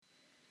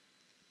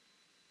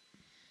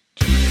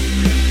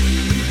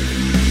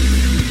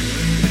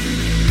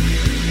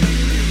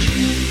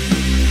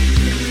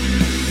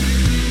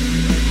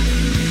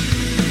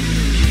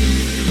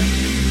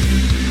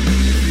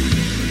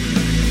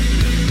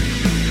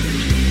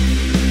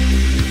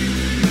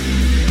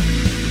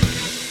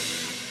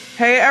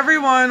Hey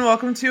everyone,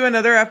 welcome to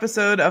another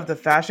episode of the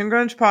Fashion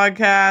Grunge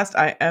podcast.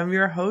 I am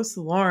your host,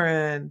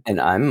 Lauren.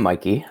 And I'm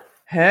Mikey.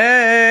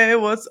 Hey,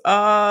 what's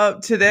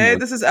up? Today,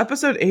 this is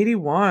episode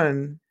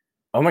 81.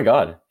 Oh my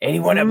God,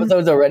 81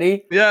 episodes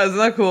already? Yeah, isn't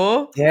that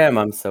cool? Damn,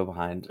 I'm so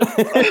behind.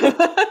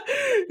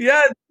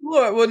 Yeah,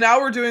 cool. Well, now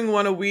we're doing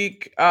one a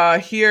week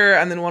here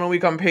and then one a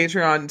week on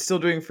Patreon, still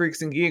doing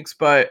Freaks and Geeks.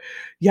 But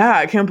yeah,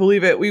 I can't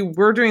believe it. We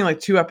were doing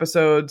like 2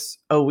 episodes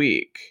a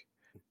week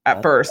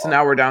at first, and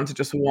now we're down to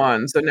just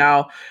one. So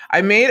now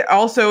I made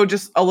also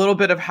just a little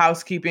bit of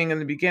housekeeping in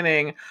the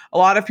beginning. A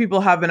lot of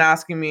people have been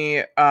asking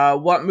me,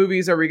 what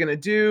movies are we going to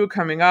do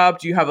coming up?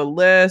 Do you have a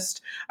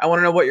list? I want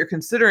to know what you're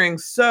considering.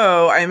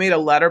 So I made a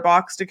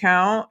Letterboxd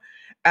account,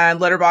 and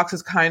Letterboxd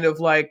is kind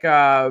of like,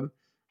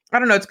 I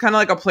don't know, it's kind of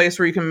like a place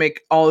where you can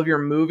make all of your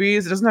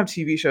movies. It doesn't have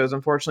TV shows,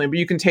 unfortunately, but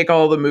you can take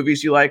all the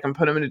movies you like and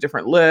put them into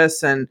different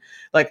lists and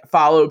like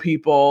follow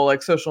people,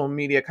 like social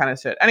media kind of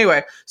shit.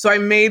 Anyway, so I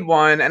made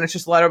one, and it's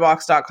just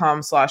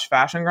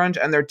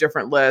letterboxd.com/fashiongrunge, and they're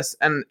different lists.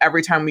 And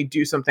every time we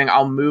do something,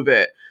 I'll move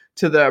it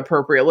to the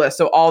appropriate list.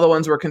 So all the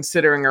ones we're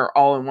considering are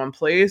all in one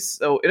place.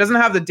 So it doesn't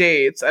have the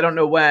dates. I don't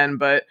know when,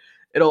 but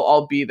it'll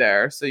all be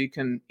there. So you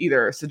can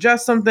either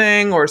suggest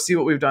something or see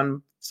what we've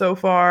done so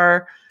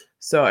far.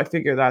 So I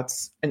figure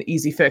that's an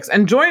easy fix,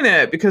 and join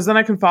it because then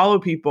I can follow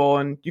people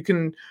and you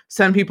can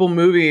send people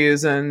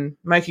movies. And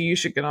Mikey, you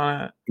should get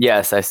on it.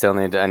 Yes, I still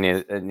need to. I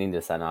need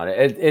to send on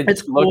it.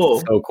 It's looks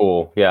cool. So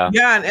cool. Yeah.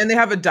 Yeah, and they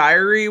have a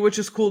diary, which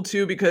is cool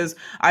too because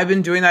I've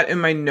been doing that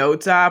in my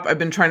notes app. I've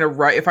been trying to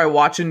write. If I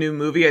watch a new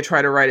movie, I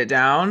try to write it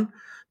down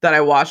that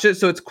I watched it.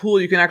 So it's cool.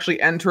 You can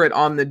actually enter it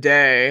on the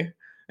day,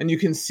 and you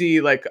can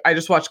see. Like, I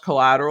just watched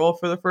Collateral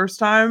for the first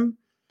time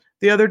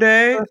the other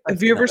day.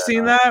 Have you ever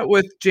seen that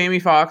with Jamie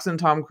Foxx and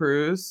Tom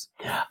Cruise?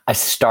 I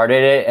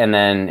started it, and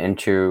then in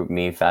true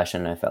me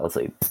fashion, I fell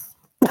asleep.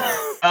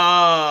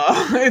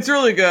 It's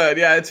really good.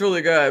 Yeah, it's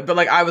really good. But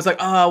like, I was like,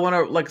 oh, I want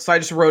to like, so I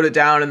just wrote it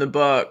down in the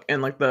book in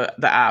like the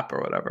app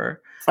or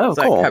whatever. Oh,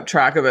 so cool. I kept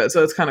track of it.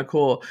 So it's kind of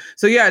cool.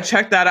 So yeah,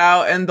 check that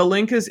out. And the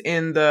link is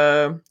in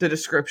the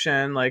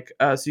description. Like,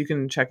 so you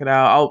can check it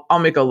out. I'll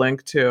make a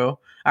link too.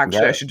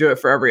 Actually, I should do it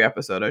for every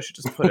episode. I should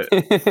just put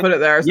it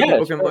there so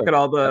people can look at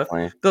all the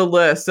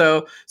list.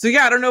 So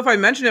yeah, I don't know if I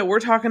mentioned it. We're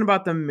talking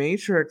about The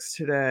Matrix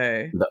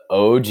today. The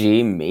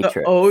OG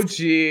Matrix. The OG,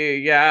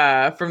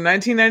 yeah, from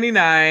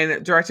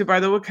 1999, directed by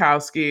the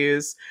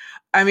Wachowskis.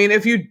 I mean,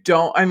 if you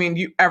don't, I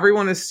mean,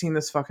 everyone has seen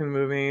this fucking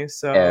movie.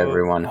 So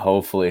everyone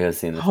hopefully has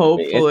seen this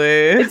movie.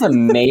 It's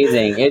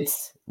amazing.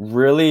 It's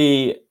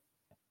really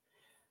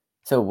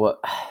so what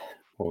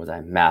was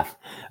I? Math.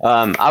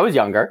 I was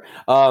younger.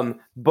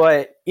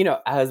 But you know,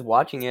 as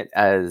watching it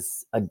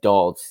as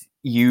adults,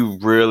 you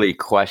really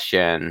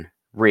question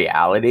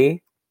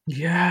reality.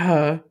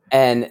 Yeah.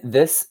 And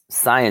this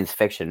science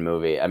fiction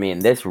movie, I mean,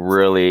 this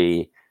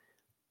really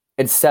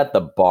it set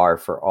the bar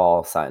for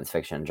all science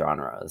fiction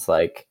genres.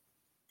 Like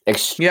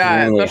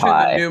extremely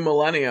high. The new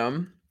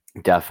millennium.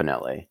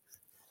 Definitely.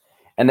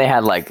 And they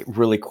had like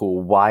really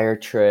cool wire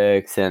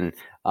tricks, and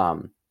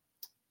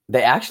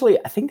they actually,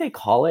 I think they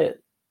call it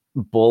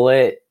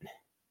bullet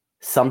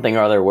something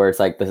or other, where it's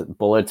like the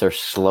bullets are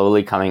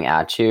slowly coming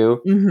at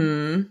you,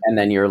 and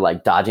then you're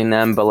like dodging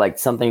them, but like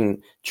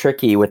something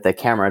tricky with the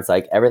camera, it's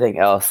like everything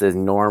else is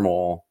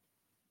normal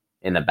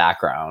in the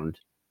background.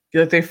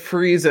 Like they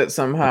freeze it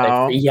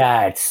somehow.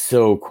 Yeah, it's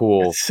so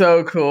cool. It's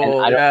so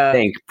cool. And I don't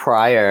think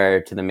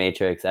prior to The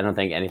Matrix, I don't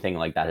think anything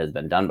like that has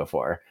been done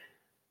before.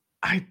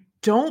 I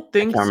don't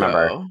think so.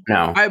 Remember.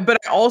 No. But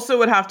I also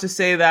would have to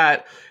say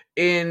that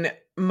in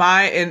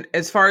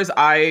as far as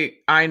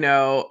I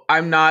know,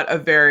 I'm not a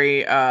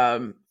very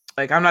I'm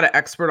not an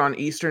expert on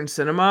Eastern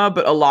cinema,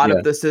 but a lot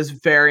of this is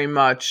very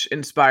much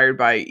inspired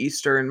by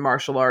Eastern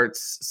martial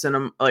arts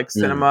cinema,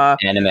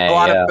 anime, a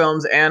lot of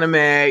films, anime.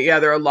 Yeah,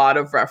 there are a lot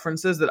of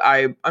references that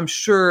I'm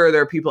sure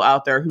there are people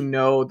out there who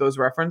know those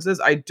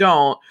references. I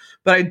don't,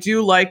 but I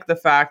do like the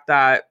fact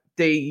that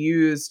they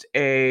used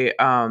a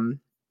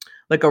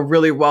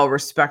really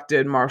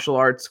well-respected martial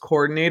arts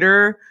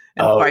coordinator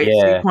and fight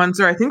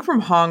sequencer, I think from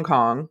Hong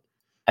Kong.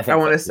 I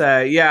want to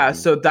say, yeah.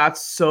 So that's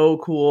so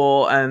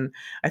cool. And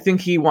I think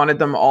he wanted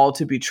them all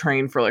to be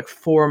trained for like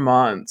 4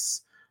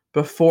 months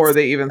before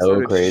they even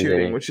started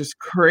shooting, which is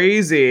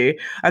crazy.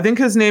 I think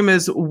his name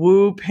is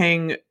Wu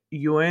Peng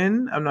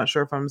Yuen. I'm not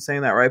sure if I'm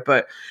saying that right.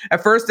 But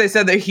at first they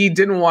said that he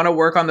didn't want to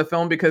work on the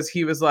film because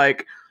he was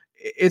like,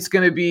 it's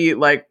going to be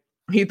like,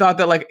 he thought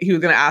that like he was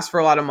going to ask for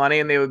a lot of money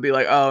and they would be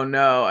like, oh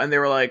no. And they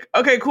were like,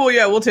 okay, cool.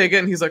 Yeah, we'll take it.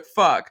 And he's like,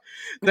 fuck.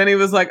 Then he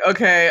was like,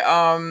 okay,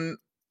 I'm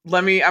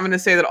going to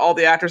say that all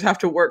the actors have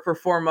to work for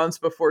 4 months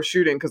before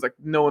shooting because like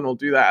no one will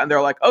do that. And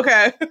they're like,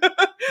 okay.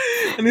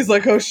 And he's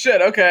like, oh shit.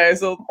 Okay.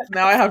 So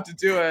now I have to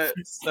do it.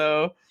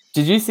 So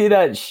did you see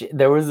that?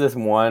 There was this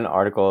one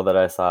article that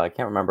I saw. I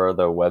can't remember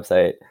the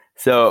website.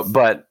 So,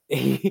 but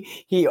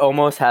he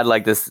almost had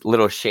like this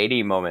little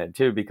shady moment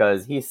too,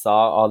 because he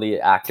saw all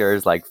the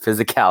actors like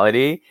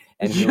physicality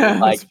and he was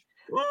like,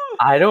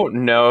 I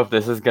don't know if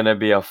this is gonna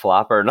be a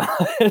flop or not.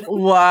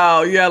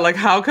 Wow. Yeah. Like,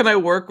 how can I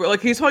work with,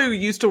 like, he's probably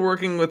used to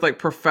working with like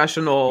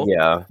professional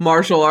Yeah.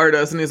 martial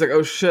artists, and he's like,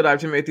 oh shit, I have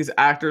to make these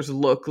actors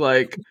look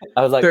like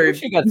I was like, they're,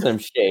 she got some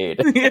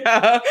shade.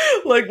 yeah,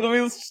 like, let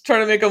me try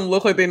to make them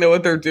look like they know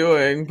what they're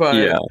doing. But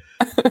Yeah.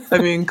 I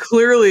mean,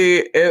 clearly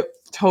it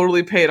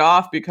totally paid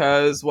off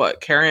because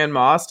what, Carrie Ann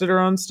Moss did her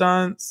own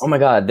stunts. Oh my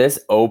God, this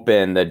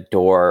opened the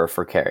door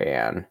for Carrie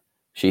Ann,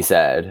 she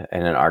said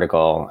in an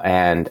article.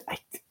 And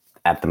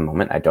at the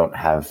moment, I don't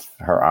have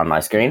her on my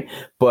screen,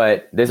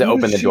 but this What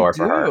opened did the she door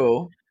for her.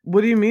 do?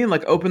 What do you mean,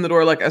 like open the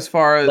door, like as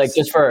far as Like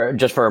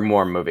just for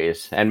more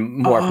movies and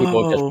more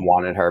people just Oh.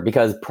 wanted her,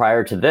 because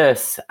prior to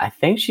this, I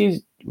think she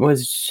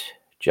was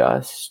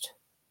just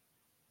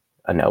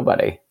a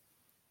nobody.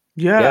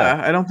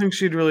 Yeah, I don't think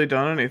she'd really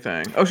done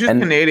anything. Oh, she's And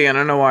Canadian. I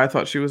don't know why I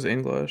thought she was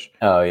English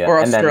oh yeah, or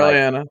and then like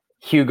Australian.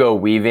 Hugo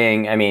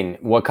Weaving. I mean,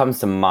 what comes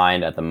to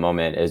mind at the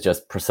moment is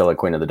just Priscilla,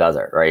 Queen of the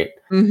Desert, right?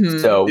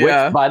 So, which,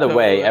 Yeah, by the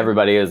way, totally.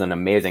 everybody, is an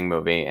amazing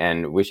movie,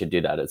 and we should do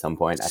that at some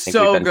point. I think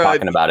we've So been good.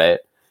 talking about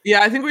it.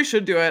 Yeah, I think we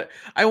should do it.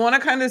 I want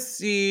to kind of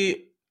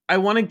see, I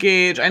want to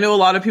gauge. I know a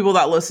lot of people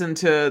that listen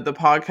to the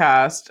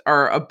podcast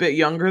are a bit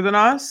younger than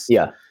us.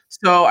 Yeah.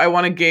 So I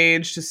want to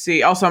gauge to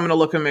see. Also, I'm going to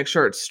look and make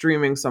sure it's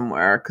streaming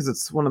somewhere because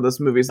it's one of those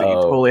movies that you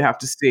Oh, totally have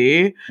to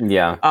see.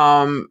 yeah.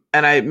 And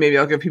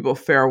I'll give people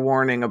fair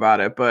warning about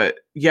it. But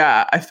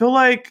yeah, I feel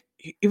like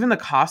even the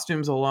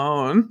costumes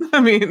alone,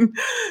 I mean,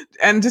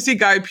 and to see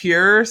Guy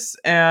Pearce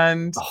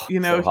and Oh,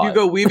 so hot.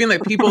 Hugo Weaving,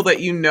 like people that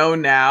you know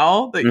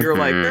now that you're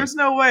like, Mhm. there's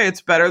no way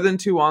it's better than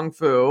Tu Wong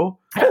Fu.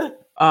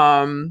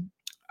 I mean,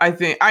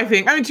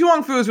 Tu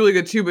Wong Fu is really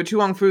good too, but Tu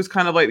Wong Fu is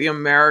kind of like the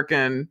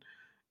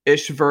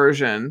American-ish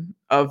version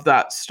of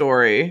that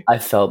story. I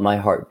felt my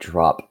heart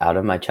drop out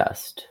of my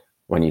chest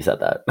when you said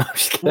that. I'm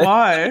just kidding.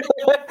 Why?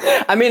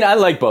 I mean, I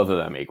like both of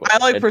them equally. I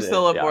like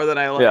Priscilla yeah. more than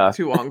I like Yeah.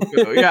 Tu Wong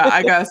Fu. Yeah,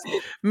 I guess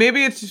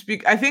maybe it's just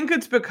I think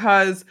it's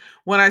because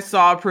when I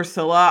saw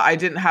Priscilla, I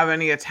didn't have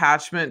any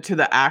attachment to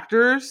the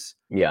actors.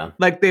 Yeah.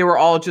 Like they were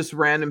all just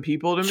random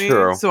people to me.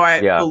 True. So I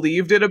Yeah.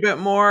 believed it a bit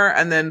more.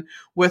 And then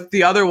with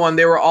the other one,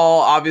 they were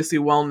all obviously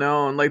well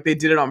known. Like they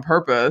did it on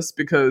purpose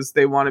because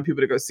they wanted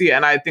people to go see it.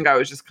 And I think I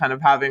was just kind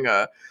of having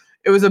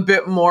it was a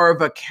bit more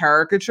of a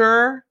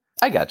caricature.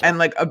 I gotcha. And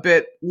like a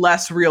bit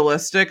less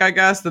realistic, I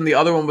guess, than the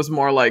other one was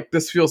more like,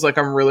 this feels like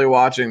I'm really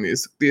watching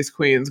these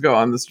queens go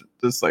on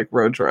this like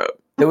road trip.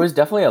 There was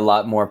definitely a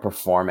lot more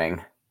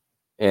performing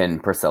in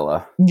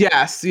Priscilla.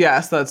 Yes,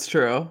 that's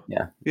true.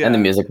 Yeah. Yeah. And the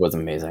music was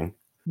amazing.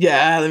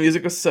 Yeah, the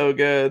music was so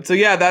good. So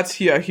yeah, that's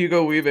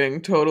Hugo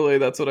Weaving. Totally,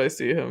 that's what I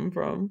see him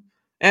from.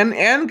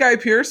 And Guy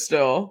Pearce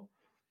still.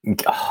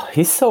 Oh,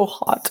 he's so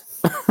hot.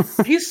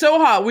 He's so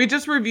hot. We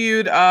just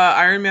reviewed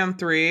Iron Man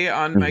 3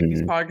 on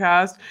Mikey's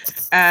podcast.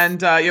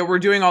 And yeah, we're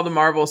doing all the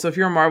Marvel. So if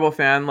you're a Marvel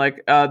fan,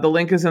 like the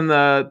link is in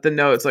the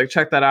notes. Like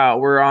check that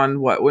out. We're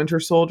on what, Winter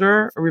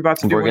Soldier? Are we about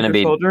to do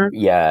Winter Soldier?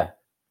 Yeah.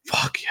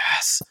 Fuck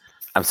yes.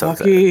 I'm so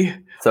Lucky.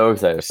 excited. So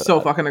excited.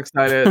 So fucking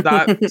excited.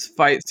 That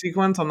fight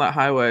sequence on that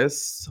highway is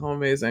so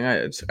amazing.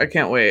 I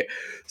can't wait.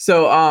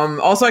 So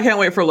also I can't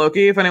wait for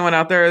Loki. If anyone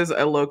out there is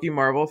a Loki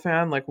Marvel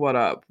fan, like what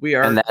up? We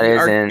are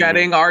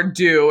getting our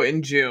due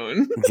in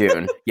June.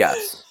 June,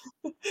 yes.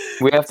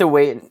 We have to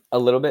wait a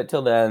little bit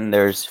till then.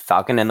 There's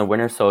Falcon and the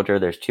Winter Soldier.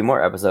 There's 2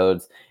 more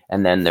episodes,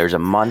 and then there's a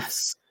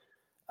month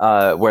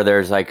where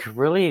there's like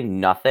really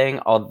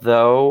nothing.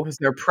 Although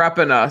they're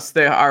prepping us,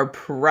 they are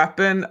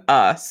prepping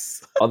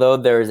us. Although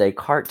there's a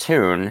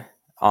cartoon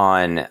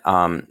on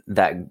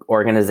that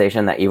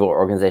organization, that evil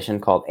organization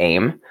called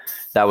AIM,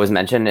 that was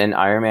mentioned in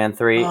Iron Man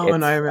 3. Oh,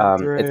 in Iron Man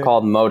 3. It's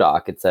called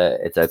MODOK.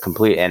 It's a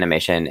complete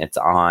animation. It's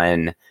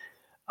on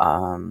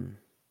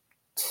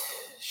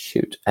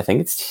I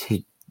think it's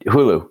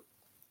Hulu.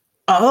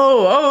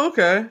 Oh,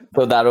 okay.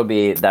 So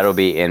that'll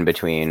be in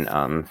between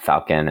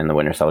Falcon and the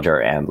Winter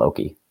Soldier and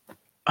Loki.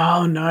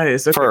 Oh,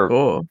 nice. Okay,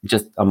 cool.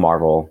 Just a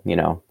Marvel,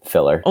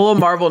 filler. A little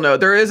Marvel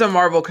note. There is a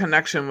Marvel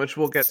connection, which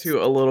we'll get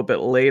to a little bit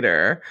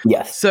later.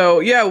 Yes.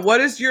 So yeah, when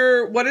did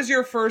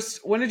you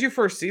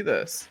first see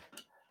this?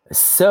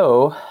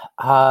 So,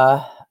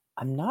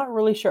 I'm not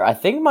really sure. I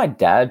think my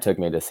dad took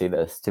me to see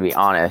this, to be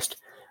honest.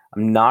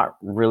 I'm not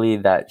really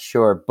that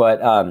sure, but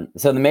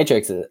so The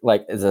Matrix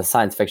is a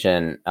science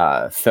fiction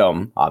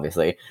film,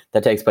 obviously,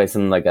 that takes place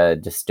in like a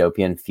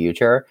dystopian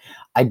future.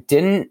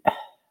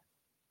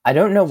 I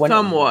don't know when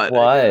Somewhat, it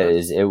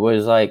was. It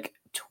was like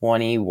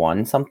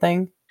 21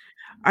 something.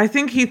 I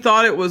think he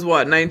thought it was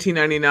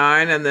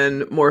 1999, and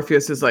then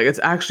Morpheus is like, it's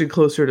actually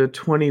closer to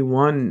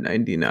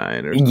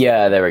 2199. Or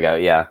yeah, there we go.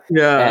 Yeah.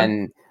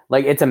 And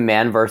like it's a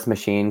man versus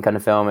machine kind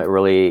of film. It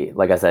really,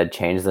 like I said,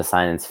 changed the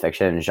science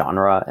fiction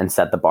genre and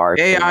set the bar.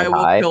 AI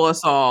will kill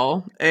us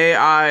all.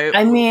 AI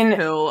will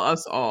kill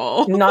us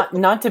all.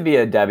 not to be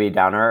a Debbie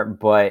Downer,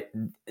 but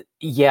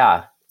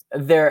yeah,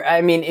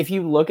 if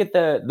you look at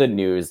the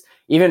news,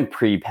 even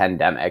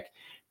pre-pandemic,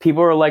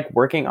 people are like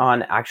working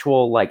on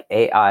actual like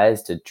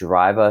AIs to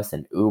drive us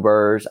in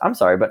Ubers. I'm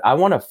sorry, but I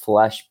want a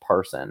flesh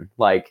person.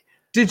 Like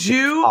Did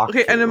you Talk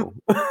okay? And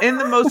to. in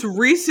the most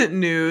recent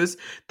news,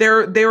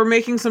 they were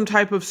making some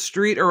type of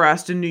street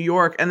arrest in New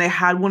York, and they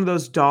had one of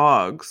those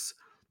dogs,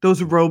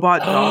 those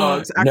robot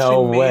dogs, actually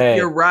No made the way.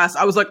 arrest.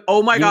 I was like,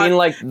 oh my You mean god,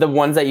 like the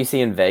ones that you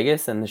see in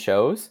Vegas and the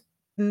shows?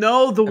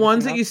 no, the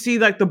ones Everything that else? you see,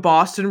 like the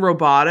Boston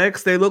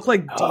Robotics, they look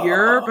like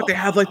deer, but they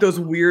have like those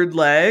weird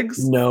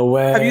legs. No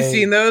Have you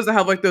seen way. those that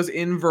have like those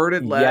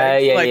inverted Yeah,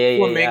 legs, yeah, like yeah, yeah, yeah.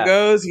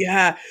 flamingos?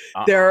 Yeah,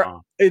 they're Uh-uh.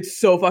 it's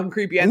so fucking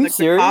creepy. Are And you like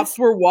the cops serious?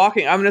 were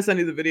walking. I'm gonna send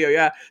you the video.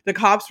 Yeah, the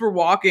cops were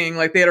walking,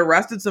 like they had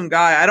arrested some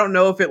guy. I don't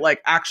know if it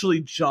like actually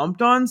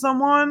jumped on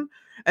someone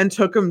and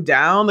took him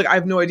down. Like I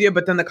have no idea.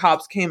 But then the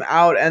cops came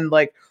out and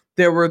like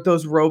there were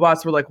those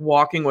robots were like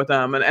walking with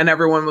them, and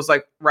everyone was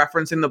like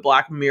referencing the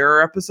Black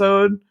Mirror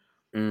episode.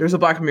 Mm. There's a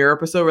Black Mirror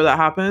episode where that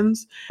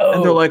happens,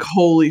 and they're Oh like,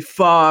 "Holy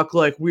fuck!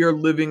 Like we are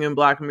living in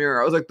Black Mirror."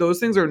 I was like, "Those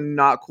things are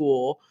not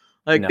cool.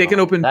 Like they can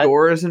no, open that.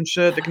 doors and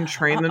shit. They can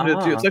train them to do.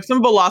 It's Uh-uh. like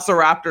some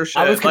Velociraptor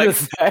I was shit. gonna Like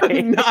say.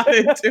 I'm not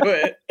into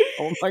it."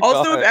 Oh my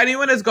Also, if god.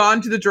 anyone has gone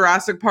to the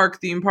Jurassic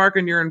Park theme park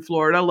and you're in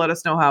Florida, let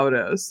us know how it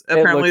is. It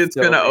Apparently, looks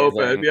it's so gonna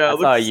open. amazing. Yeah, I it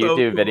saw a looks so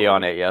YouTube video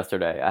on cool. it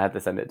yesterday. I have to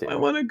send it to I you.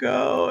 want to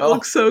go. It Oh,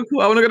 looks so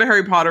cool. I want to go to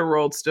Harry Potter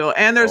World still.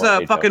 And there's oh, I a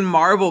need to. fucking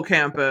Marvel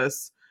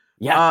campus.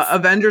 Yes.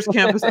 Avengers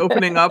campus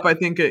opening up, I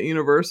think, at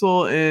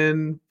Universal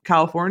in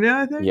California,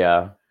 I think.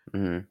 Yeah.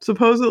 Mhm.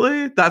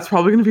 Supposedly. That's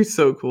probably gonna be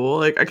so cool.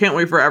 Like I can't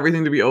wait for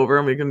everything to be over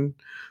and we can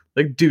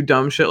like do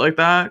dumb shit like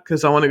that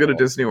because I want to go to Oh,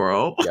 Disney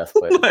World. yes,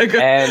 please. Like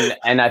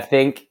And I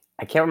think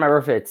I can't remember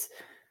if it's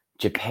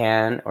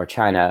Japan or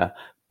China,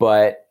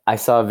 but I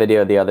saw a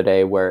video the other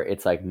day where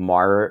it's like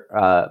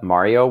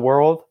Mario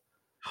World,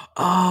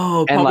 oh,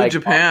 and probably like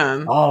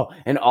Japan.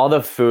 and all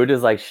the food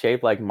is like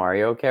shaped like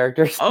Mario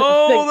characters.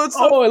 Oh, Like, that's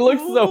so oh, it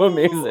looks so cool.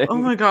 amazing. Oh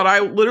my god, I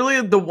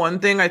literally the one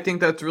thing I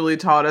think that's really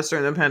taught us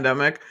during the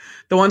pandemic,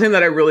 the one thing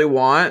that I really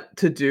want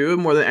to do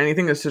more than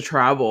anything is to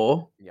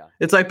travel. Yeah.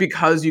 It's like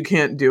because you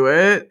can't do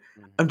it,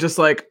 I'm just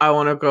like I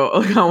want to go.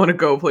 Like I want to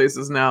go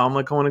places now. I'm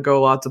like I want to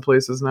go lots of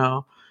places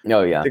now.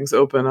 Oh yeah. Things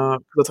open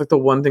up. That's like the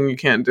one thing you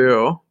can't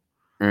do.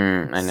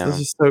 I know. This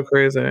is so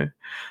crazy.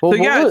 Well, So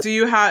yeah, was,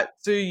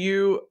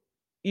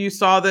 you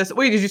saw this.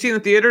 Wait, did you see it in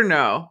the theater?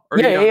 No. Or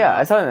you don't yeah. know?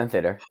 I saw it in the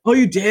theater. Oh,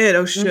 you did.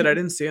 Oh shit, I Mhm.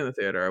 didn't see it in the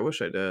theater. I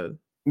wish I did.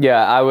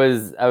 Yeah, I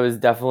was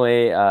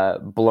definitely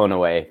blown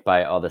away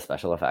by all the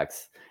special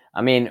effects.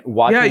 I mean,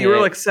 watching Yeah, you were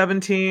it. like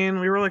 17.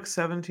 We were like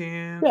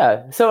 17.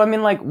 Yeah. So I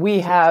mean, like we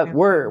have 16.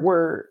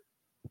 we're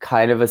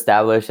kind of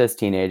established as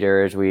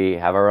teenagers. We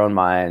have our own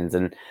minds,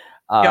 and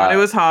Keanu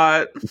was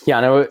hot.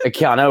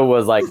 Keanu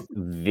was like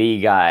the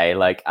guy.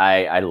 Like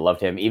I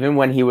loved him, even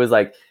when he was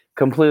like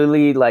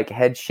completely like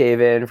head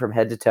shaven from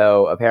head to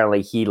toe.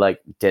 Apparently, he like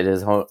did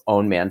his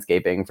own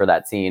manscaping for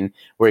that scene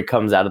where he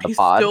comes out of the He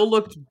pod. still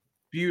looked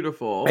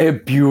beautiful.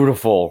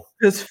 Beautiful.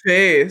 His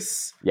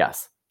face.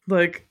 Yes.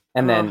 Like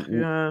And then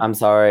yeah. I'm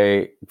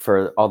sorry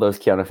for all those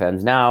Keanu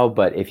fans now,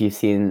 but if you've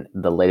seen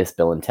the latest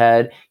Bill and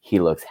Ted, he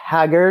looks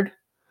haggard.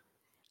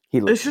 He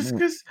It's looks just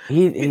because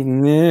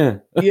yeah.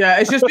 yeah,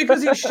 it's just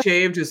because he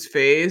shaved his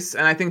face,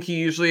 and I think he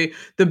usually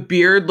the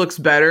beard looks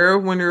better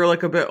when you're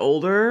like a bit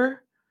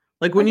older.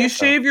 Like when you guess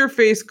so. shave your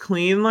face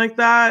clean like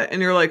that,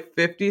 and you're like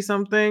 50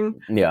 something,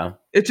 Yeah.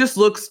 it just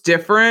looks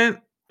different.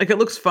 Like it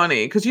looks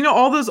funny because you know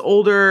all those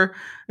older,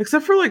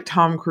 except for like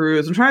Tom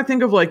Cruise. I'm trying to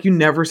think of like you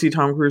never see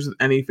Tom Cruise with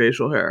any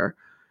facial hair,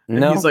 and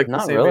No, he's like the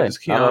not same really. age as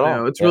Not at all.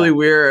 Keanu. It's Yeah. really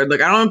weird.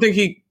 Like I don't think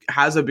he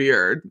has a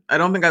beard. I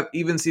don't think I've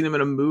even seen him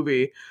in a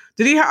movie.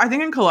 Did he? I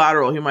think in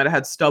Collateral he might have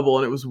had stubble,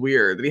 and it was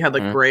weird that he had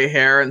like Mhm. gray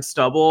hair and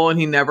stubble, and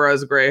he never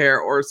has gray hair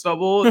or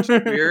stubble. It's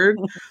just weird.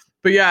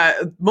 But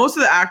yeah, most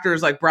of the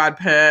actors like Brad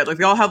Pitt, like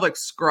they all have like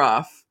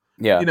scruff.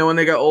 Yeah. You know, when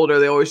they get older,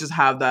 they always just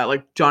have that.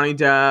 Like Johnny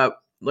Depp,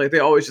 like they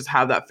always just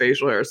have that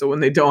facial hair. So when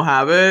they don't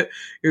have it,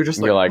 you're just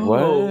You're like, like,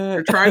 "Whoa, what?"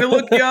 you're trying to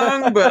look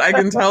young, but I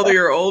can tell that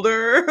you're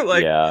older."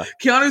 Like yeah.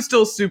 Keanu's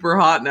still super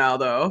hot now,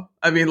 though.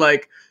 I mean,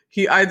 like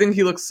I think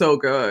he looks so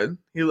good.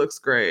 He looks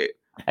great.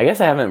 I guess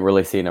I haven't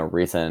really seen a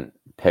recent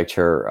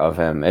picture of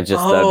him. It's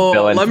just the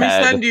Bill and let me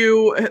Ted. send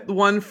you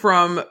one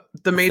from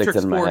the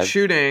Matrix in my 4 head.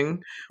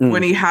 shooting Mm.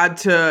 when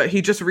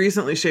he just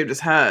recently shaved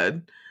his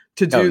head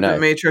to do Oh, the nice.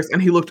 Matrix,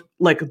 and he looked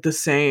like the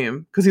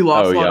same because he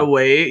lost Oh, a lot yeah. of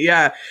weight.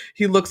 Yeah,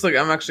 he looks like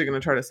I'm actually gonna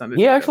try to send it.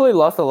 He to you. actually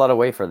lost a lot of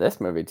weight for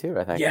this movie too,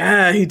 I think.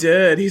 Yeah, he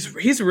did.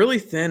 He's really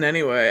thin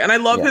anyway, and I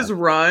love Yeah. his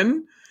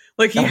run.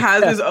 Like he Oh,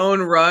 has yeah. his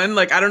own run.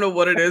 Like I don't know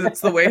what it is. It's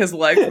the way his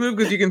legs move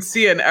because you can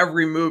see it in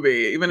every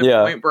movie, even in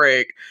Yeah. Point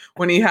Break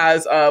when he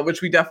has,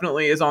 which we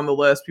definitely is on the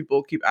list.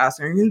 People keep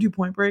asking, "Are you gonna do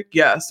Point Break?"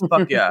 Yes,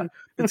 fuck yeah.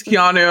 It's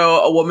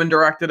Keanu. A woman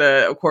directed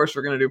it. Of course,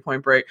 we're gonna do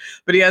Point Break.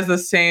 But he has the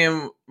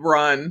same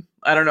run.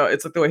 I don't know.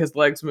 It's like the way his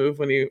legs move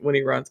when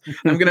he runs.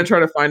 I'm gonna try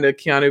to find a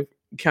Keanu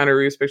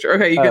Reeves picture.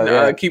 Okay, you can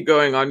yeah. keep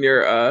going on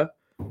your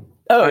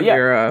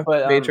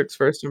But, Matrix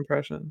first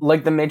impression.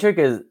 like the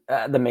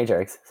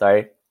Matrix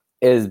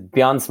is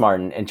beyond smart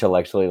and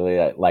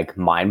intellectually like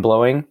mind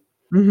blowing.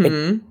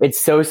 Mhm. It's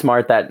so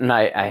smart that, and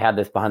I had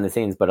this behind the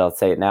scenes, but I'll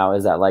say it now,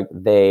 is that like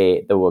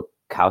the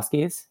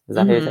Wachowskis, is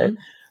that how you say it? Mhm.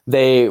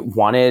 They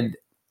wanted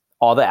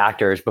all the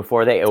actors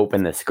before they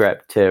open the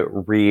script to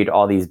read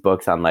all these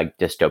books on like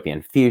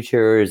dystopian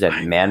futures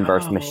and man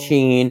versus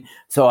machine.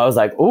 So I was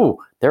like, "Ooh,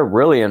 they're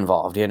really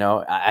involved."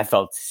 I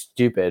felt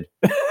stupid.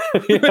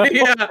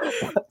 Yeah,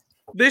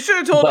 they should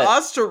have told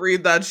us to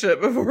read that shit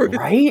before.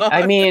 Right?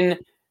 I mean,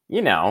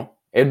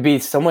 it'd be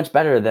so much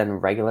better than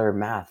regular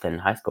math in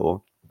high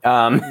school.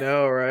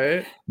 No,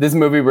 right? This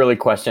movie really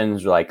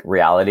questions like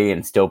reality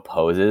and still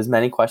poses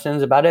many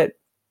questions about it.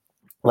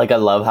 Like, I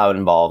love how it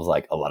involves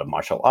like a lot of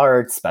martial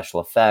arts, special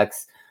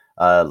effects.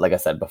 Like I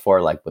said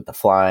before, like with the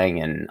flying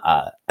and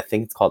I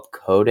think it's called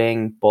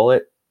coding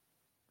bullet.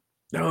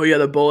 Oh yeah,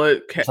 the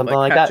bullet Something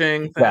like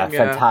catching that. thing.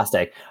 Yeah,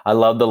 fantastic. I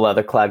love the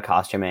leather clad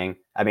costuming.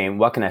 I mean,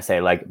 what can I say?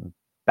 Like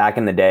back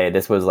in the day,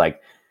 this was like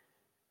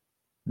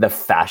the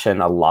fashion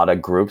a lot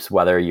of groups,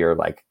 whether you're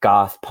like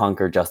goth, punk,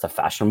 or just a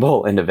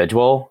fashionable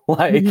individual,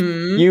 like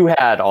you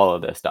had all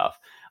of this stuff.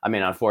 I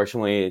mean,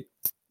 unfortunately,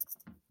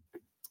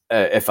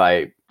 if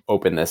I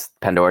open this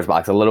Pandora's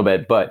box a little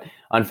bit, but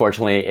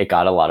unfortunately it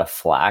got a lot of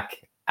flack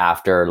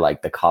after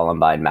like the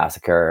Columbine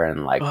massacre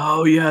and like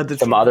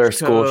some other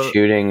school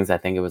shootings. I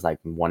think it was like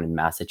one in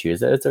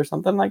Massachusetts or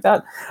something like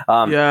that.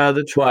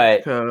 The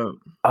trench coat.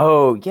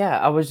 Oh yeah,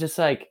 I was just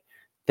like,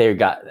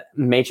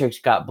 Matrix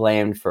got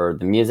blamed for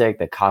the music,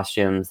 the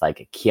costumes,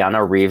 like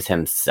Keanu Reeves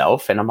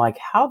himself, and I'm like,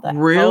 how the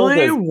hell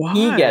does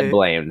he get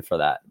blamed for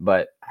that?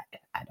 But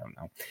I don't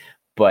know.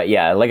 But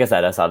yeah, like I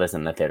said, I saw this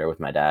in the theater with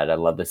my dad. I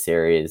love the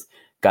series.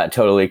 Got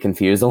totally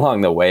confused along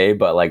the way,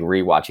 but like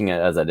rewatching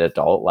it as an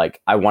adult,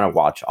 like I want to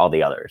watch all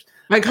the others.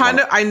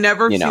 I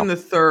never seen the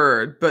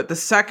third, but the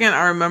second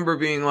I remember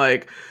being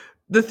like,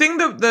 the thing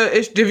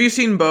have you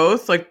seen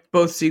both? Like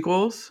both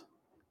sequels?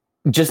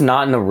 Just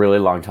not in a really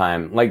long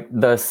time. Like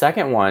the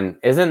second one,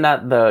 isn't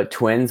that the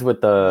twins with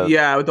the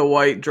with the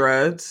white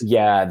dreads?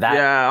 Yeah, on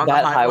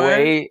that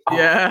highway.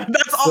 Yeah,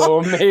 that's so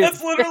amazing.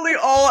 That's literally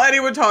all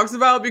anyone talks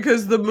about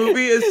because the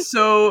movie is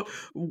so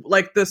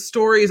like the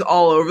story is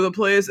all over the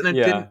place, and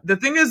the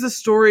thing is, the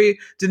story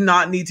did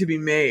not need to be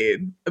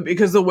made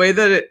because the way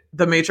that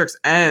the Matrix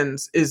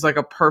ends is like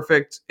a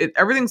perfect.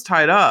 Everything's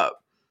tied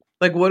up.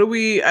 Like, what do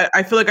we?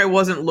 I feel like I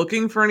wasn't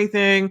looking for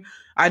anything.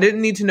 I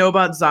didn't need to know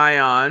about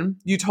Zion.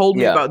 You told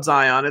me about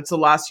Zion. It's the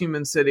last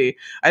human city.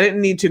 I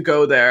didn't need to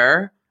go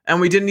there.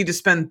 And we didn't need to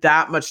spend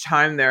that much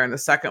time there in the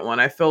second one.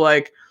 I feel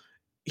like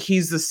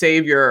he's the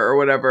savior or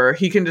whatever.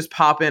 He can just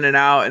pop in and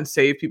out and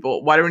save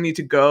people. Why do we need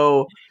to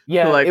go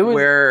to like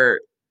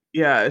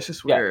it's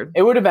just weird.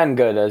 It would have been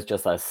good as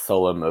just a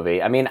solo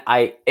movie. I mean,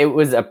 it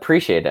was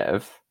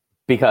appreciative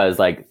because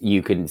like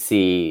you could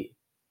see,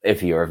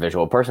 if you're a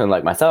visual person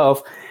like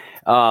myself,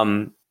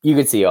 you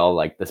could see all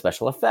like the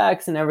special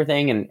effects and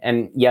everything,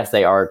 and yes,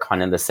 they are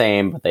kind of the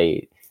same, but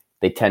they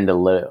tend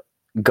to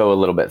go a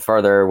little bit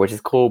further, which is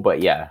cool. But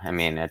yeah, I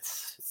mean, it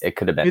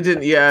could have been. It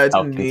didn't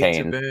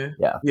need to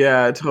be.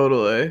 Yeah,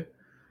 totally.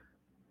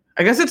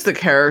 I guess it's the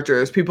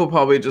characters. People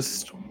probably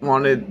just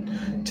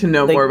wanted to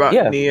know more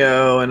about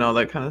Neo and all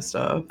that kind of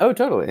stuff. Oh,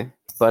 totally.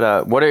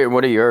 But what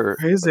are your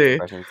crazy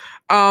impressions?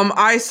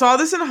 I saw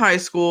this in high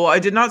school. I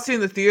did not see it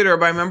in the theater,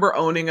 but I remember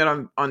owning it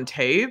on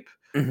tape.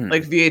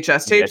 Like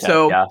VHS tape.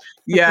 So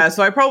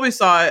I probably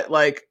saw it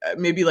like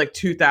maybe like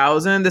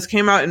 2000. This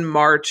came out in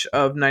March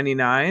of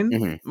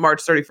 99,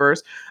 March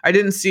 31st. I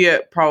didn't see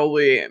it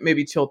probably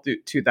maybe till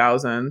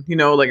 2000.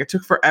 Like it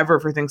took forever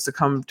for things to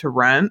come to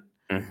rent.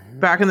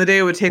 Back in the day,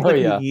 it would take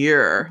a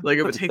year. Like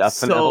it would take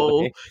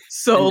so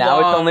long. Now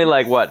it's only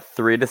like what,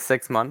 3 to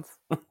 6 months?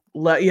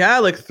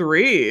 Like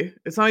 3.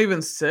 It's not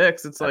even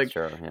 6. It's like,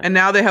 and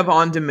now they have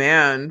on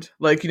demand,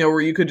 like,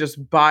 where you could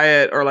just buy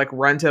it or like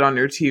rent it on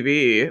your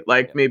TV,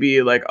 like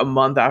maybe like a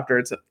month after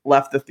it's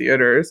left the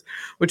theaters,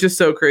 which is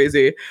so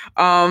crazy.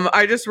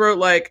 I just wrote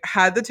like,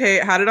 had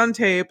it on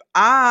tape.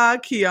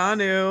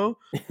 Keanu.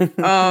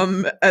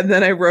 And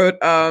then I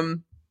wrote,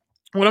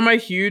 one of my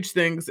huge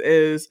things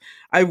is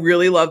I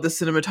really love the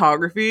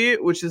cinematography,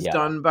 which is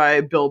done by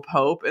Bill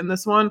Pope in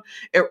this one.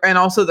 And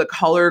also the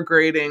color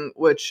grading,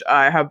 which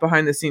I have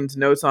behind the scenes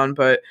notes on,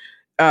 but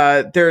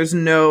there's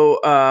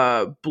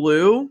no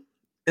blue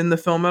in the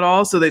film at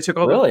all. So they took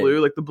all the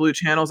blue, like the blue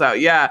channels out.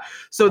 Yeah.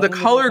 So the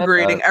color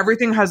grading,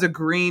 everything has a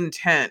green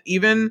tint,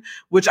 even,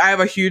 which I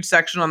have a huge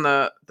section on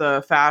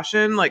the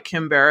fashion, like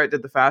Kim Barrett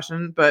did the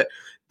fashion, but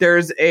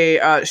there's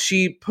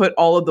she put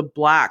all of the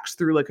blacks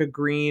through like a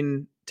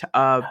green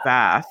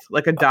bath,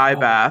 like a dye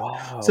bath,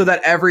 so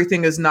that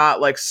everything is not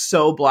like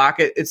so black.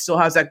 It still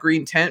has that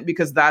green tint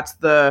because that's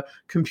the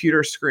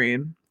computer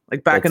screen.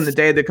 Like back in the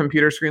day, the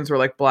computer screens were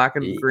like black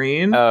and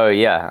green. Oh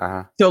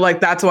yeah. So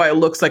like that's why it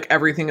looks like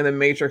everything in the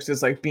Matrix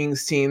is like being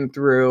seen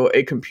through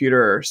a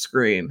computer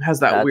screen. Has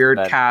that weird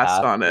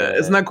cast on it.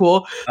 Isn't that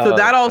cool? So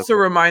that also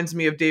reminds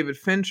me of David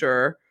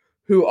Fincher,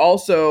 who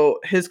also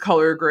his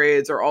color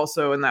grades are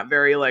also in that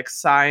very like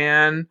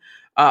cyan.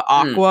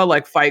 Aqua,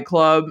 like Fight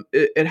Club,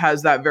 it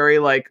has that very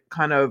like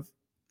kind of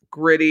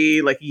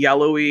gritty, like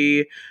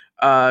yellowy,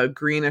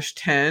 greenish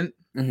tint.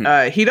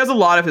 He does a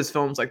lot of his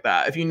films like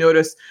that. If you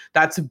notice,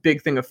 that's a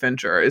big thing of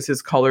Fincher is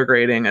his color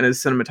grading and his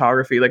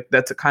cinematography. Like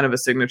that's a kind of a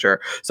signature.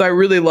 So I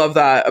really love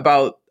that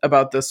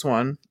about this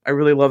one. I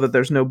really love that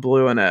there's no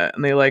blue in it,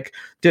 and they like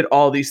did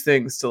all these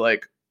things to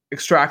like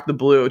extract the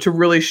blue to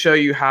really show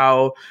you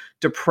how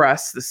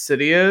depressed the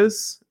city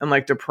is and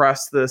like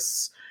depressed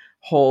this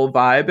whole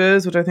vibe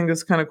is, which I think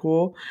is kind of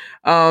cool.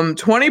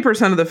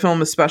 20% of the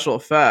film is special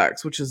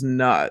effects, which is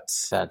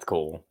nuts. That's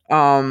cool.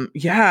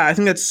 Yeah, I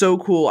think that's so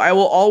cool. I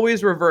will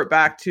always revert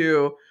back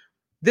to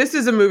this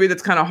is a movie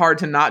that's kind of hard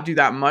to not do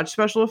that much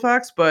special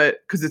effects, but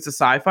because it's a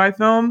sci-fi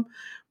film.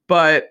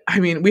 But I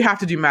mean, we have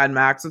to do Mad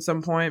Max at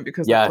some point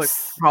because Yes,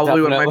 it's like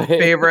probably one of my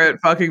favorite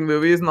fucking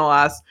movies in the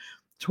last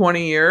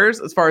 20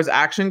 years as far as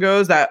action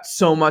goes, that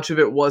so much of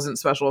it wasn't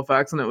special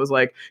effects and it was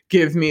like,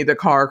 give me the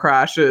car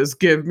crashes,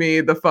 give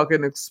me the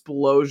fucking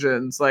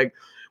explosions, like,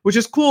 which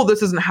is cool. This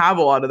doesn't have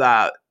a lot of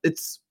that.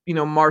 It's, you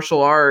know,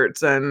 martial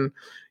arts and,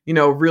 you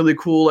know, really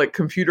cool like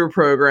computer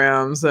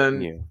programs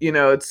and you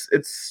know,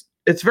 it's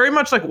very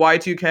much like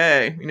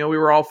Y2K. You know, we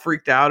were all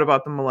freaked out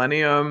about the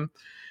millennium.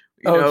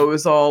 You know, it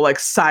was all like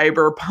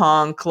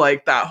cyberpunk,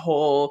 like that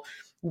whole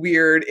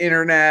weird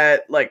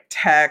internet, like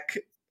tech,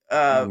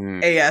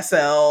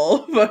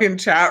 ASL, fucking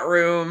chat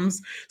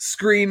rooms,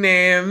 screen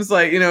names.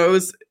 Like, you know,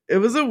 it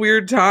was a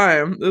weird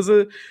time. It was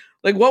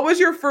like, what was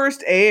your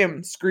first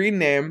AIM screen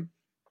name?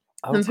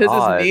 Since his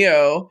is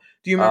Neo.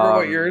 Do you remember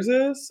what yours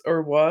is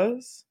or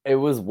was? It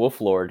was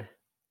Wolf Lord.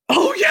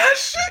 Oh yeah,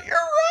 shit, you're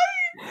right.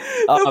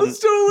 That was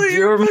totally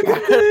your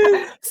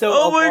thing. So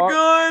oh my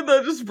god,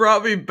 that just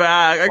brought me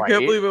back. I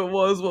can't believe it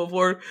was Wolf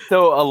Lord.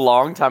 So a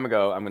long time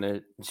ago, I'm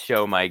gonna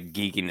show my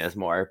geekiness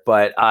more,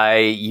 but I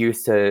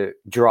used to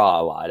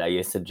draw a lot. I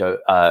used to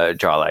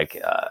draw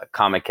like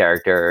comic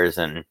characters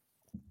and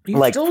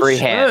like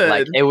freehand.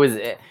 Like it was.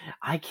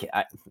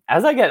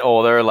 As I get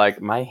older,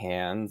 like my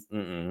hands,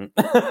 carpal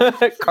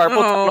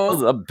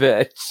tunnel's a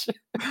bitch.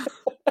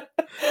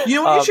 You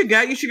know what you should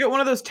get? You should get one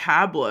of those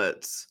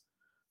tablets.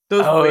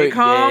 Those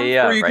Wacom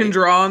where you can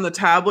draw on the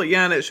tablet,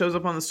 and it shows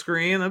up on the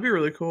screen. That'd be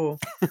really cool.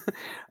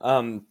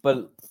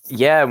 But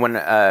yeah,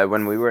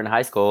 when we were in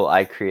high school,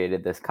 I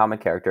created this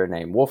comic character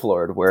named Wolf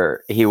Lord,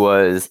 where he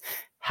was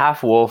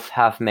half wolf,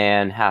 half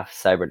man, half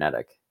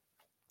cybernetic.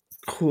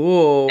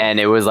 Cool. And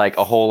it was like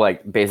a whole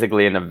like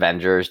basically an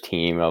Avengers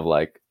team of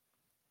like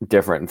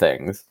different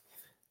things.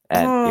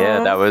 And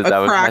yeah, that was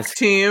crack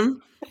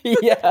team.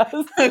 Yes.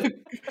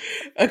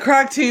 A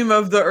crack team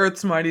of the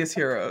Earth's mightiest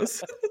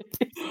heroes.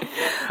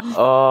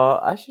 Oh,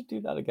 I should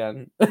do that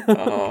again.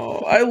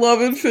 Oh, I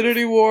love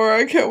Infinity War.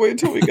 I can't wait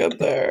till we get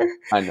there.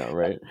 I know,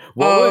 right?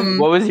 What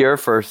was your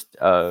first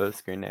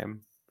screen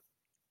name?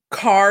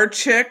 Car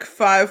Chick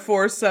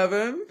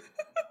 547.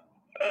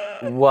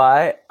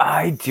 Why?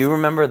 I do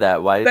remember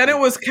that. Why? Then it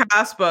was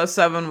Caspa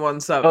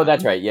 717. Oh,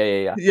 that's right.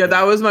 Yeah. Yeah,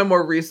 that was my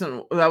more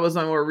recent. That was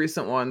my more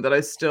recent one that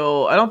I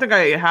don't think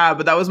I have,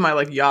 but that was my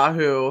like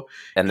Yahoo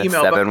and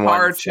email. The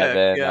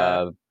 717.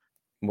 Yeah.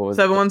 What was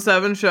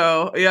 717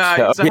 show. Yeah,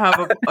 I used to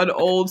have an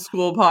old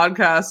school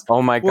podcast.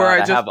 Oh my god! Where I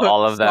just have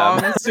all of them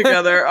songs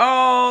together.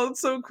 Oh, it's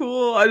so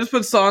cool! I just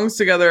put songs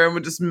together and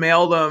would just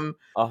mail them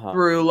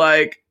through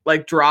like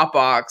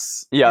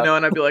Dropbox. Yeah, you know,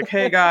 and I'd be like,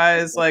 "Hey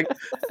guys, like,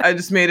 I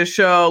just made a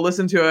show.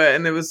 Listen to it,"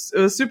 and it was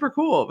super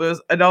cool. It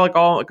was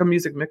like a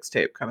music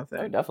mixtape kind of thing.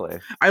 Oh, definitely.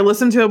 I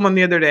listened to one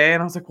the other day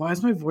and I was like, "Why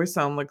does my voice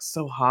sound like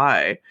so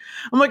high?"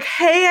 I'm like,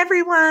 "Hey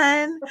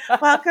everyone,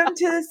 welcome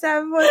to the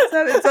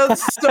 717." It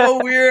sounds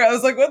so weird. I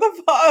was like, "What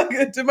the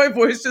fuck? Did my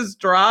voice just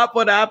drop?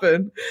 What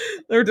happened?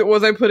 Or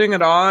was I putting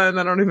it on?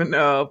 I don't even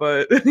know."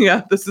 But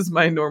yeah, this is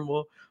my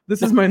normal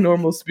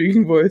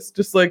speaking voice,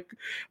 just like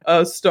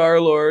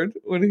Star-Lord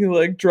when he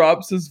like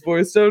drops his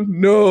voice down.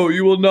 "No,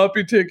 you will not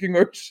be taking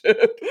our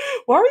ship."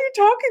 Why are you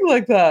talking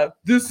like that?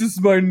 This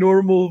is my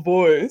normal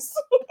voice.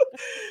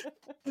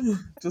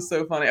 Just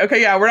so funny.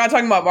 Okay, yeah, we're not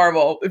talking about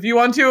Marvel. If you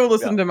want to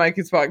listen to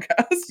Mikey's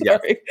podcast,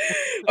 sorry.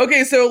 Yeah.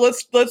 Okay, so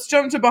let's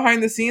jump to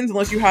behind the scenes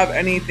unless you have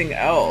anything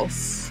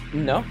else.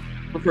 No.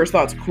 For first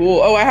thoughts, cool.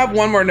 Oh, I have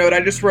one more note.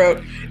 I just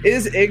wrote,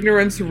 "Is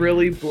ignorance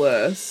really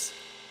bliss?"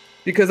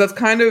 Because that's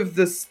kind of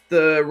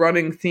the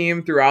running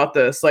theme throughout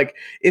this. Like,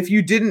 if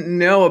you didn't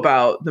know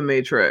about the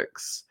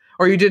Matrix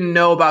or you didn't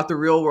know about the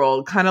real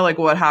world, kind of like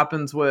what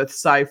happens with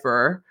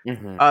Cypher,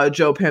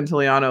 Joe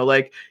Pantoliano,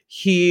 like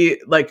he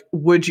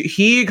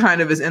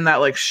kind of is in that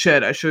like,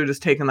 shit, I should have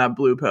just taken that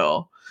blue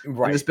pill.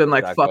 Right. And just been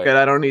like, fuck it,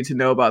 I don't need to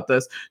know about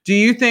this. Do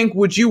you think,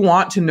 would you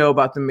want to know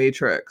about the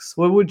Matrix?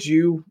 What would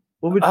you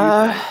think?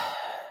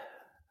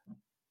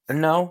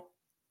 No.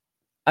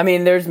 I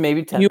mean, there's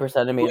maybe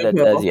 10% of me that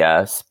says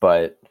yes,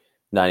 but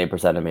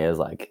 90% of me is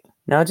like,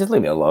 no, just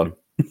leave me alone.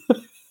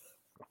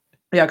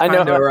 Yeah,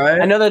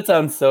 right? I know that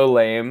sounds so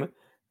lame,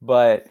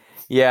 but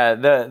yeah,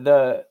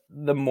 the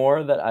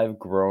more that I've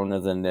grown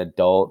as an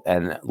adult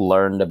and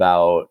learned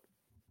about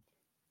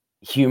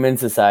human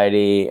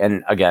society,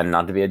 and again,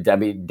 not to be a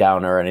Debbie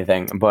Downer or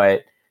anything,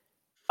 but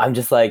I'm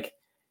just like,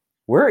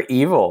 we're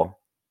evil.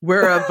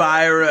 We're a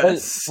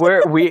virus.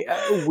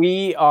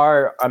 We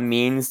are a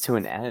means to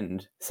an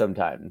end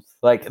sometimes.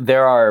 Like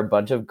there are a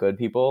bunch of good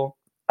people,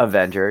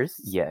 Avengers,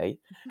 yay.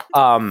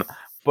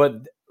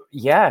 But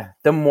yeah,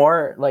 the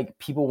more like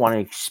people want to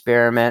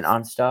experiment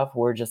on stuff,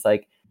 we're just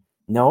like,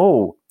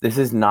 no, this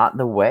is not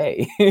the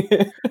way.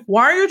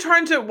 Why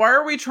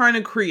are we trying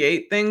to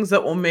create things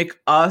that will make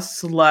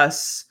us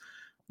less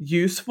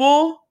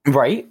useful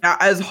Right?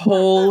 as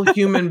whole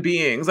human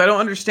beings? I don't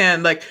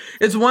understand. Like,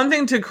 it's one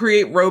thing to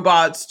create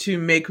robots to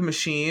make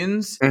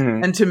machines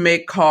Mhm. and to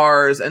make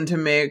cars and to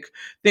make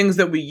things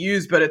that we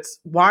use, but it's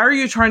why are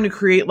you trying to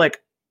create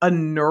like a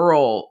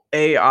neural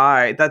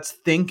AI that's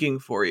thinking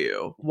for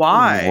you?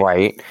 Why?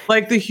 Right.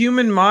 Like the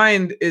human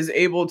mind is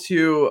able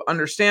to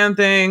understand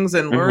things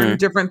and learn Mhm.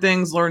 different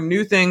things, learn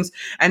new things,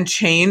 and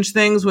change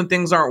things when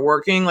things aren't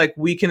working. Like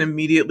we can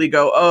immediately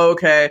go, oh,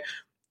 okay,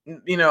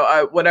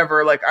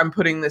 whatever, like I'm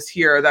putting this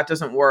here, that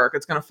doesn't work.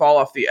 It's going to fall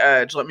off the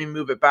edge. Let me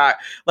move it back.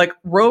 Like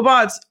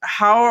robots,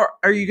 how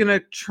are you going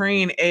to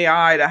train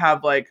AI to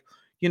have like,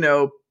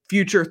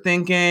 future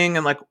thinking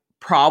and like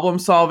problem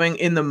solving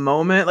in the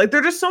moment? Like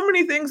there're just so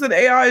many things that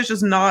AI is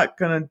just not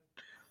gonna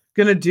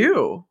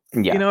do.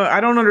 Yeah. I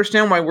don't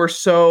understand why we're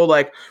so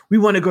like we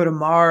want to go to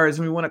Mars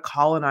and we want to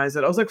colonize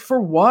it. I was like,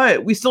 for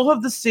what? We still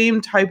have the same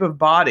type of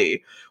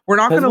body. We're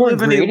not going Because to we're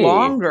live any greedy.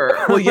 longer.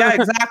 Well, yeah,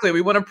 exactly.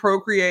 We want to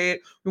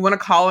procreate. We want to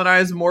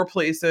colonize more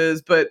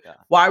places. But Yeah.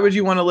 why would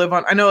you want to live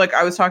on? I know, like,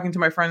 I was talking to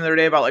my friend the other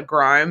day about like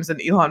Grimes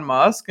and Elon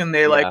Musk, and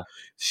they like, Yeah.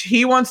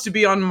 he wants to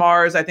be on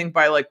Mars, I think,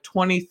 by like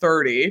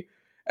 2030.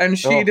 And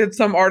she Oh. did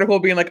some article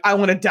being like, I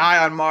want to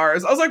die on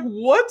Mars. I was like,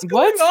 what's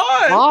going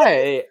What? on?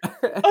 Why?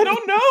 I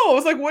don't know. I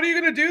was like, what are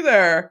you going to do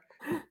there?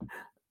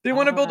 They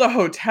want to build Uh, a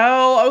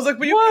hotel. I was like,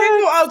 but you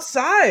can't go what?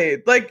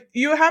 outside. Like,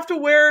 you have to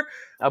wear,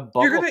 A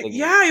bubble thingy.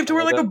 you have to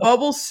wear like a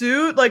bubble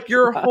suit, like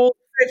your whole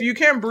life. You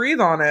can't breathe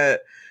on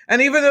it.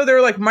 And even though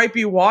there like might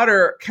be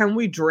water, can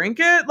we drink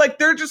it? Like,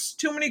 there are just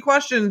too many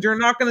questions. You're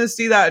not going to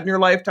see that in your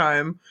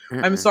lifetime.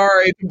 I'm Mm-mm.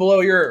 sorry to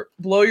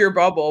blow your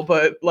bubble,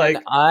 but And like,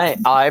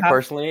 I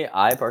personally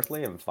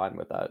am fine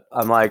with that.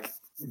 I'm like,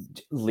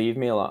 leave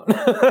me alone.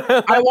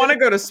 I want to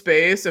go to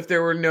space if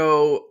there were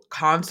no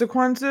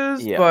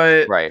consequences, Yeah,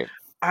 but right.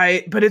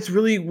 but it's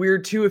really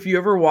weird too if you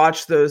ever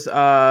watch those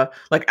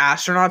like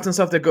astronauts and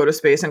stuff that go to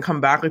space and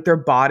come back, like their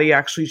body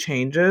actually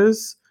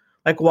changes.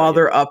 Like while Right.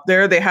 they're up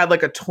there, they had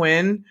like a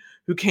twin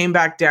who came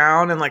back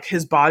down and like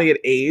his body had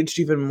aged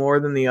even more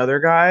than the other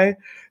guy.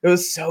 It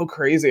was so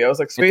crazy. I was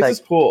like, It's space like, is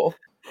cool.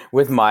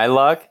 with my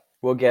luck,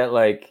 we'll get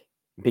like,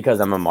 because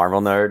I'm a Marvel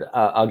nerd,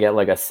 I'll get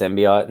like a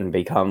symbiote and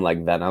become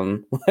like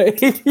Venom.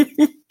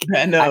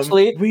 Venom.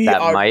 Actually, We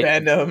are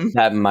Venom.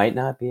 that might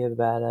not be a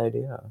bad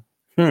idea.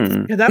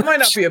 Hmm. Yeah, that might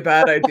not be a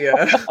bad idea.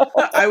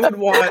 I would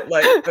want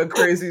like a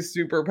crazy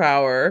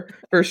superpower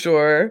for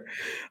sure.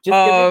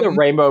 Just give me the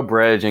Rainbow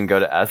Bridge and go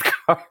to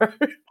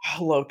Asgard.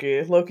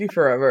 Loki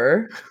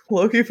forever.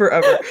 Loki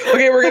forever.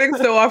 Okay, we're getting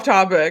so off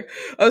topic.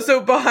 So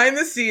behind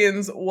the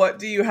scenes, what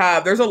do you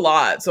have? There's a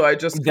lot, so I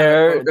just kind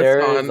of focused There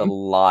is a on.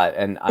 lot,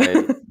 and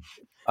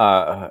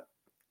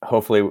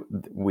hopefully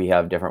we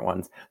have different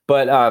ones.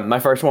 But my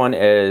first one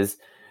is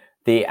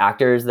the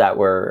actors that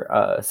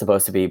were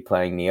supposed to be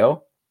playing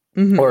Neo,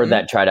 or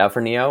that tried out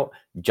for Neo.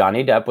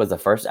 Johnny Depp was the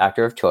first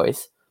actor of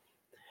choice.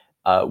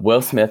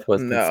 Will Smith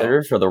was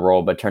considered for the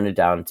role, but turned it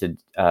down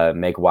to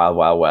make Wild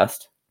Wild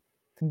West.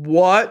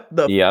 What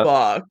the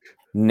fuck?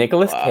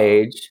 Nicolas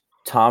Cage,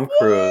 Tom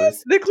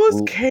Cruise,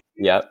 Nicolas Cage.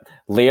 Yep.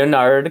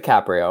 Leonardo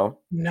DiCaprio.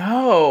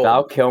 No.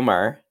 Val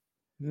Kilmer.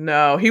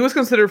 No, he was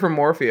considered for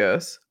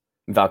Morpheus.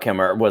 Val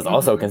Kilmer was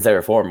also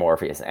considered for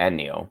Morpheus and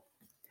Neo.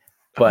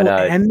 But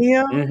and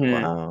Neo?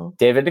 Wow.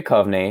 David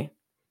Duchovny.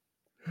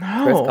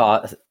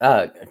 No.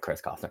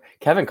 Chris Costner.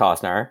 Kevin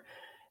Costner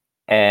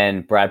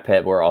and Brad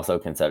Pitt were also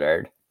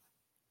considered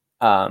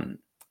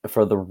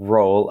for the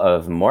role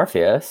of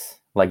Morpheus.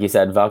 Like you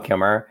said, Val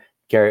Kilmer,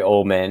 Gary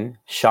Oldman,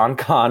 Sean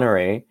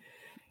Connery,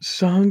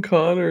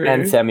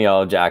 and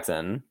Samuel L.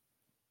 Jackson.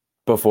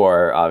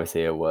 Before,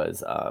 obviously, it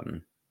was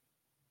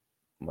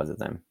what's his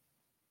name?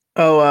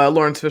 Oh,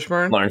 Lawrence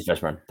Fishburne. Lawrence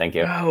Fishburne. Thank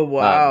you. Oh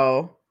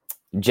wow.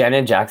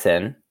 Janet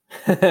Jackson.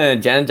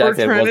 Janet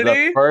Jackson was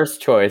the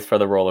first choice for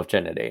the role of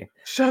Trinity.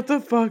 Shut the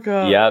fuck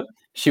up. Yep.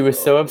 She was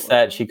so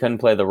upset she couldn't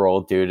play the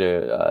role due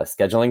to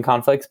scheduling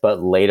conflicts,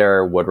 but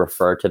later would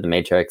refer to The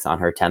Matrix on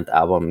her 10th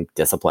album,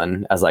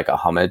 Discipline, as like a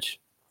homage.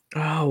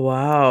 Oh,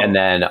 wow. And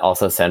then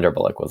also Sandra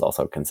Bullock was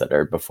also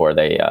considered before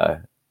they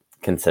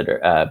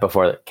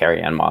before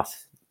Carrie Ann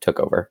Moss took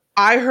over.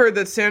 I heard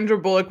that Sandra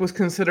Bullock was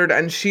considered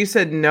and she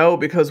said no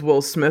because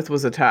Will Smith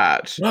was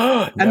attached.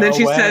 And then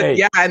she said,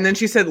 yeah. And then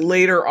she said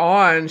later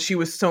on, she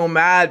was so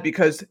mad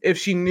because if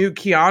she knew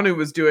Keanu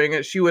was doing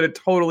it, she would have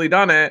totally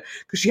done it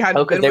because she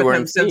hadn't been with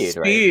him since Speed.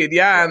 Right?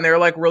 Yeah. And they're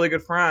like really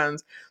good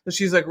friends. So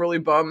she's like really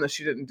bummed that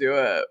she didn't do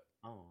it.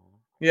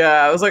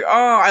 Yeah, I was like,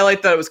 oh, I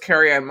like that it was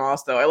Carrie Ann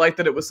Moss, though. I like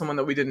that it was someone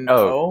that we didn't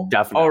know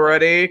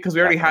already, because we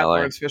already had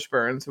Lawrence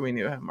Fishburne, so we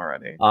knew him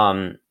already.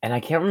 And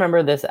I can't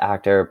remember this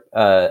actor,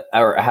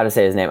 or how to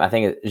say his name. I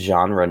think it's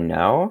Jean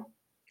Reno.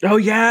 Oh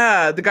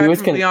yeah, the He guy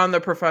was from Leon the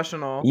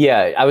Professional.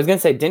 Yeah, I was gonna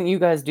say, didn't you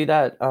guys do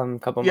that a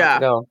couple months Yeah.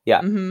 ago?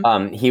 Yeah.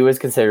 Hmm. He was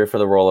considered for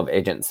the role of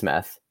Agent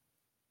Smith.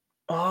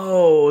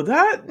 Oh,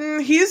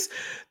 he's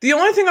the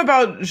only thing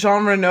about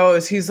Jean Reno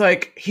is he's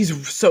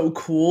so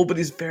cool, but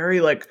he's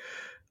very like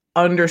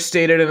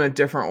understated in a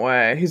different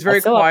way. He's I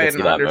very still have to quiet see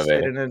and that movie.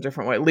 understated in a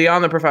different way.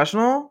 Leon the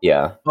Professional?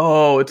 Yeah.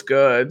 Oh, it's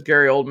good.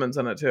 Gary Oldman's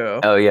in it too.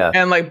 Oh yeah.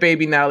 And like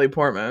baby Natalie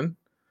Portman.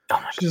 Oh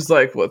my god. She's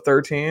like what,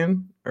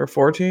 13 or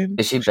 14?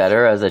 Is she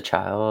better as a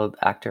child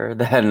actor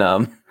than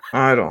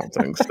I don't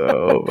think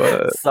so,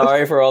 but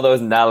Sorry for all those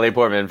Natalie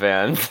Portman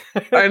fans.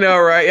 I know,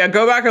 right? Yeah,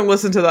 go back and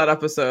listen to that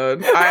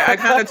episode. I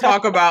kind of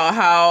talk about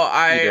how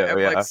I You do, am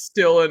like yeah.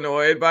 still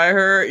annoyed by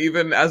her,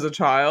 even as a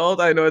child.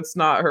 I know it's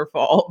not her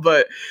fault,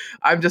 but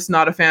I'm just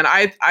not a fan.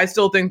 I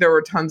still think there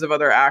were tons of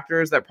other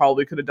actors that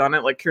probably could have done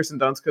it. Like Kirsten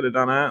Dunst could have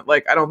done it.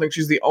 Like I don't think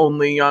she's the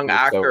only young You're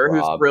so actor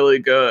who's robbed. really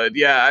good.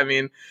 Yeah,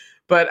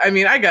 but I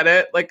mean, I get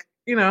it. Like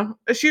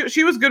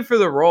she was good for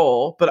the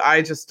role, but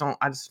I just don't.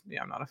 I'm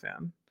not a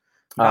fan.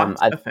 Not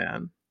a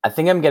fan. I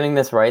think I'm getting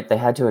this right. They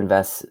had to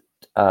invest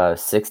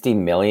 60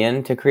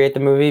 million to create the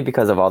movie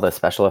because of all the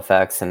special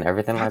effects and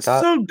everything That's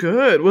like that. so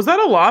good. Was that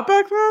a lot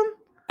back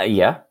then?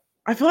 Yeah.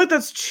 I feel like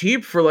that's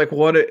cheap for like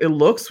what it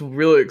looks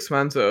really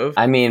expensive.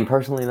 I mean,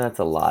 personally, that's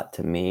a lot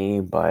to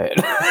me, but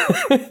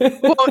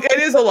Well,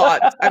 it is a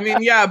lot. I mean,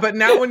 yeah, but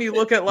now when you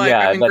look at like, Yeah,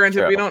 I mean, that's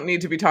granted, we true. don't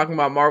need to be talking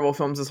about Marvel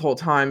films this whole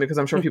time because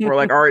I'm sure people are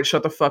like, all right,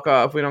 shut the fuck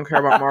up. We don't care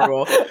about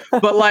Marvel.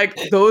 But like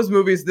those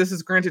movies, this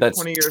is granted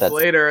 20 years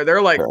later,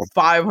 they're like true.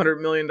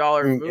 $500 million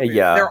movies.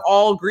 Yeah. They're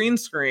all green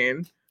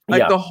screen.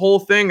 Like Yeah. the whole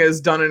thing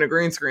is done in a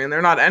green screen. They're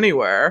not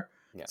anywhere.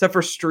 Yeah. Except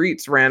for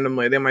streets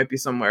randomly, they might be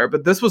somewhere.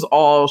 But this was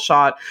all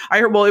shot. I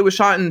heard, well, it was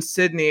shot in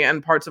Sydney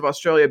and parts of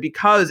Australia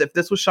because if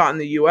this was shot in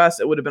the US,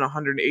 it would have been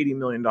 $180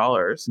 million.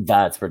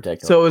 That's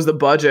ridiculous. So it was the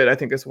budget, I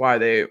think is why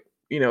they,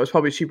 it's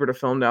probably cheaper to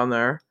film down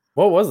there.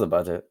 What was the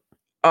budget?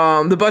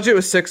 The budget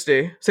was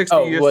 60. 60,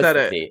 Oh, you said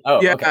 60. it.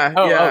 Oh, Yeah,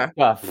 okay.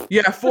 yeah.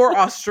 Yeah, for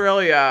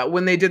Australia,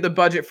 when they did the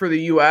budget for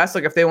the US,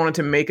 like if they wanted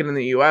to make it in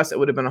the US, it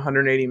would have been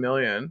 180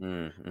 million.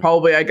 Mm-hmm.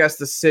 Probably, I guess,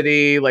 the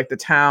city, like the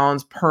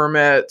towns,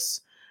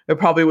 permits. It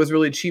probably was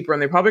really cheaper,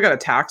 and they probably got a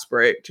tax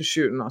break to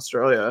shoot in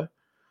Australia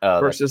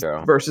versus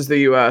the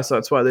US. So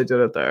that's why they did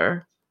it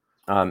there.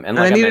 And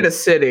like they needed a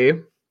city.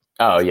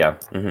 Oh yeah.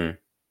 Mm-hmm.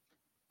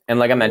 And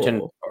like I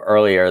mentioned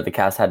earlier, the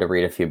cast had to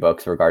read a few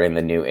books regarding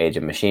the new age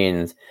of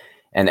machines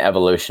and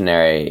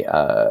evolutionary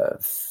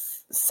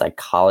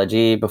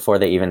psychology before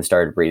they even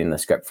started reading the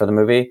script for the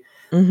movie.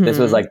 Mm-hmm. This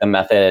was like the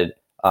method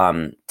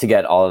to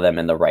get all of them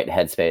in the right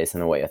headspace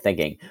and the way of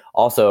thinking.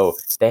 Also,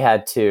 they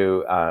had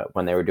to,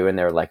 when they were doing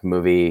their like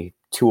movie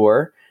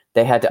tour,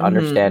 they had to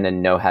understand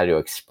and know how to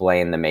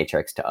explain the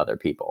Matrix to other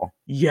people.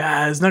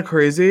 Yeah, isn't that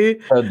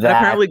crazy? So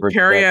apparently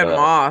Carrie-Anne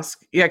Moss.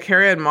 Yeah,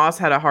 Carrie-Anne Moss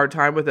had a hard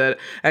time with it.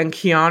 And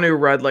Keanu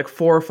read like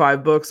 4 or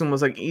 5 books and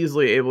was like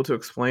easily able to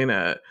explain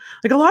it.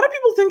 Like a lot of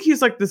people think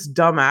he's like this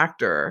dumb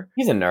actor.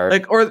 He's a nerd.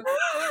 Like, or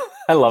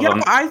I love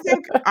him. I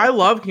think I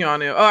love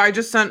Keanu. Oh, I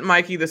just sent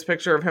Mikey this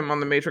picture of him on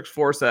the Matrix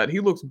 4 set. He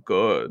looks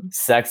good.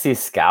 Sexy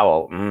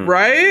scowl.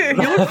 Right?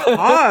 He looks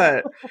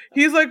hot.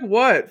 He's like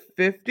what,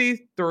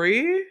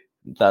 53?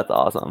 That's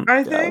awesome.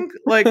 I think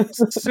like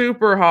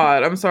super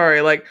hot. I'm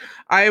sorry. Like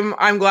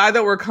I'm glad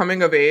that we're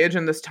coming of age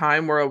in this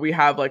time where we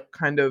have like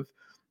kind of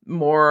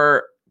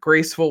more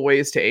graceful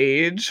ways to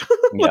age.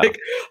 Like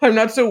I'm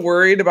not so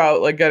worried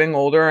about like getting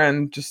older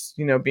and just,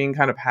 being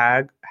kind of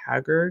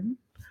haggard.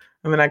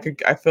 I mean,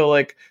 I feel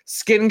like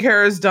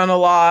skincare is done a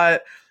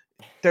lot.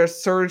 There's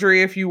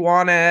surgery if you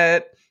want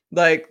it.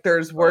 Like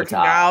there's working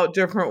out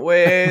different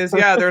ways.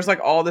 Yeah, there's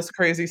like all this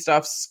crazy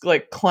stuff,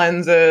 like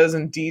cleanses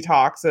and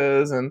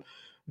detoxes and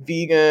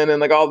vegan and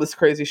like all this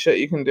crazy shit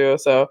you can do.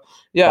 So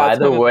yeah. By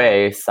the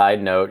way,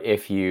 side note,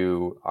 if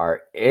you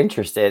are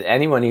interested,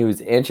 anyone who's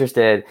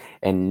interested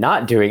in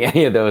not doing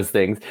any of those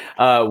things,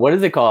 what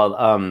is it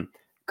called?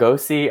 Go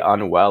see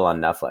Unwell on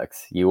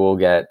Netflix. You will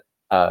get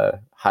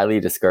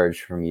highly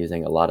discouraged from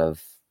using a lot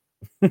of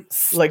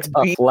like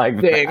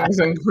things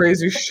and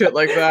crazy shit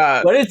like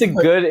that. But it's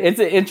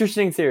an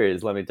interesting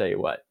series, let me tell you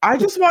what. I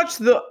just watched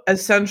the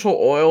essential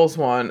oils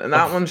one, and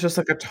that one's just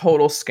like a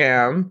total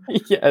scam.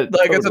 Yeah,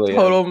 like it's a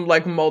total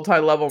like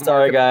multi-level.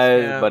 Sorry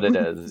guys, scam. But it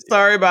is.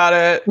 Sorry about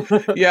it.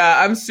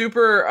 Yeah, I'm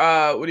super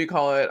what do you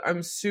call it?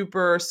 I'm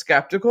super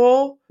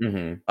skeptical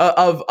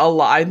of a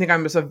lot. I think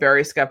I'm just a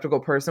very skeptical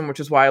person,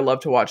 which is why I love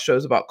to watch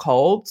shows about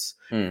cults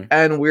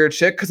and weird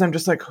shit, because I'm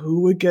just like,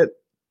 who would get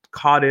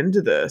caught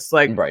into this?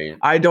 Like,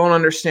 I don't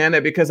understand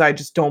it because I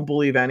just don't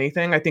believe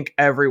anything. I think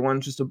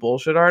everyone's just a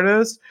bullshit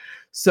artist.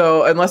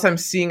 So unless I'm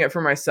seeing it for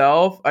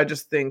myself, I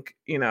just think,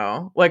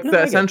 like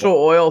the essential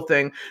oil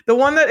thing, the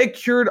one that it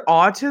cured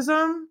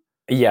autism.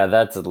 Yeah,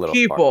 that's a little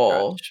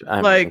people.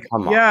 I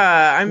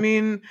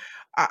mean,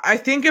 I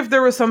think if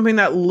there was something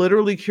that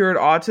literally cured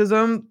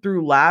autism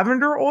through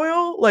lavender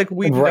oil, like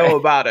we'd know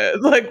about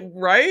it. Like,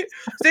 right?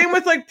 Same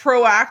with like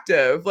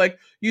Proactive. Like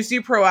you see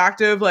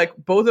Proactive, like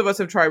both of us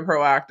have tried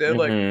Proactive.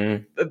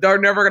 Like they're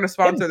never gonna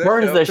sponsor this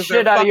burns show the because they're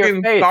shit out of your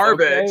fucking face,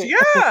 garbage. okay?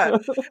 Yeah.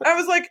 I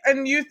was like,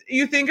 and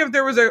you think if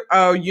there was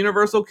a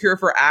universal cure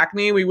for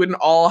acne, we wouldn't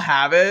all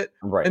have it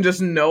and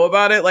just know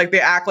about it. Like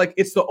they act like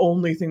it's the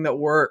only thing that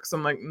works.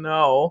 I'm like,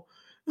 no.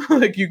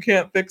 Like you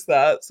can't fix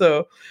that.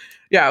 So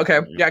yeah, okay.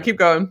 Yeah, keep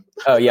going.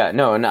 Oh yeah,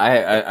 no,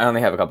 I only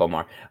have a couple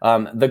more.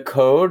 The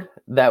code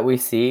that we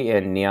see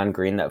in neon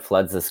green that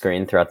floods the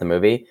screen throughout the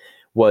movie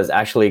was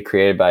actually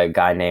created by a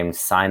guy named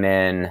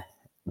Simon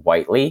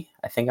Whiteley.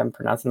 I think I'm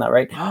pronouncing that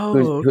right.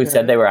 Oh, who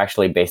said they were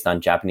actually based on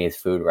Japanese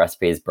food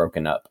recipes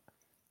broken up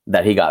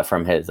that he got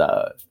from his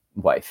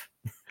wife.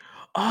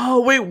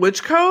 Oh, wait,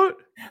 which code?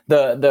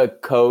 The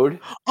code.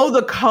 Oh,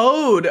 the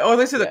code. Oh,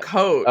 they said the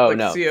code. Oh, like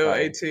no.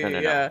 COAT. No.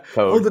 Yeah.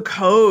 Code. Oh, the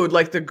code,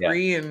 like the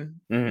green.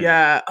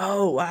 Yeah.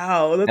 Oh,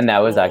 wow. And that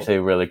was actually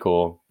really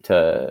cool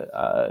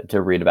to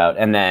read about.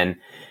 And then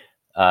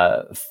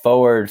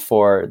forward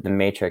for The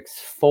Matrix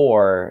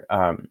 4,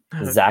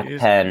 Zach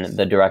Penn,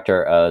 the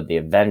director of The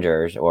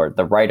Avengers, or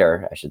the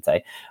writer, I should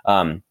say,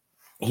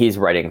 he's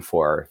writing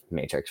for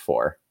Matrix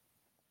 4.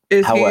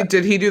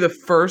 Did he do the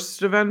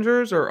first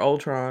Avengers or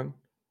Ultron?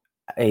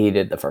 He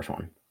did the first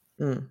one.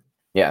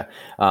 Yeah.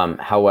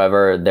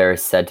 However,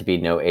 there's said to be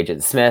no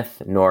Agent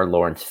Smith nor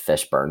Lawrence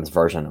Fishburne's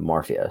version of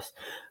Morpheus,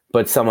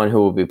 but someone who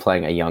will be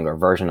playing a younger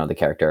version of the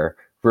character.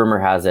 Rumor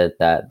has it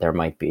that there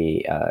might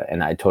be,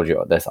 and I told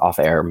you this off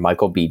air,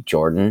 Michael B.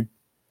 Jordan.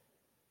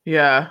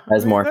 Yeah.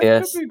 As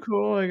Morpheus. That could be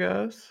cool, I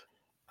guess.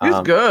 He's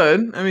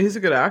good. I mean, he's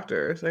a good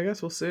actor, so I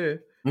guess we'll see.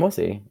 We'll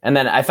see. And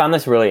then I found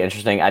this really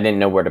interesting. I didn't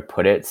know where to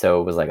put it,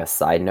 so it was like a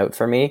side note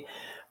for me.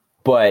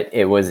 But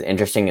it was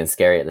interesting and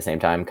scary at the same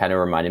time. Kind of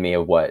reminded me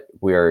of what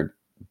we're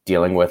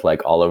dealing with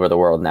like all over the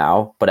world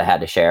now, but I had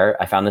to share.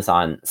 I found this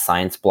on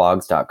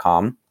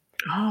scienceblogs.com.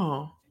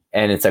 Oh.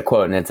 And it's a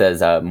quote, and it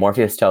says,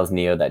 Morpheus tells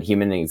Neo that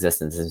human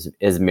existence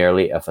is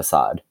merely a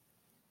facade.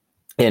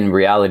 In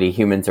reality,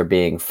 humans are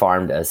being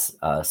farmed as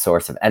a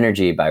source of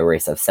energy by a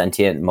race of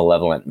sentient,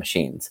 malevolent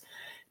machines.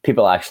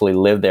 People actually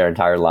live their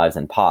entire lives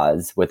in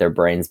pods, with their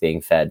brains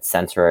being fed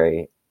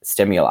sensory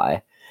stimuli,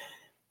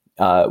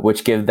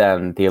 which give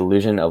them the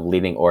illusion of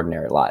leading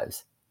ordinary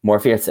lives.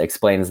 Morpheus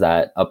explains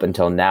that up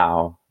until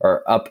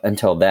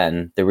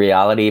then, the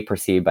reality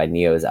perceived by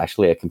Neo is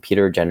actually a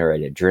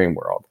computer-generated dream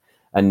world,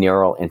 a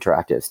neural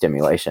interactive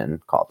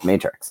stimulation called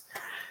Matrix.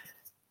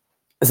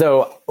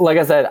 So, like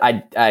I said,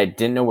 I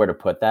didn't know where to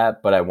put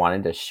that, but I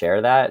wanted to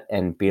share that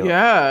and be like,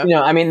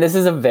 I mean, this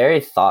is a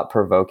very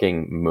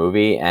thought-provoking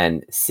movie,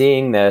 and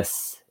seeing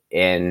this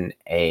in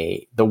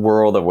the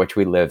world of which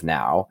we live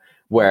now,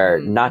 where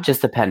not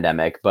just the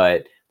pandemic,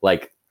 but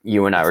like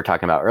you and I were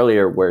talking about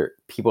earlier, where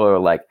people are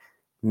like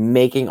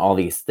making all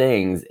these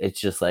things, it's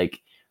just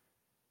like,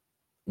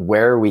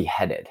 where are we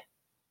headed?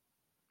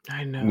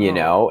 I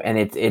know. And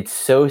it's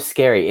so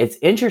scary. It's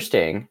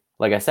interesting,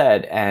 like I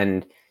said,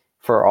 and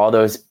for all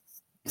those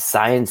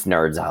science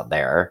nerds out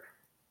there,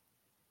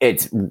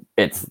 it's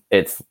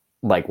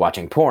like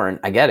watching porn.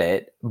 I get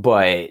it,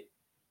 but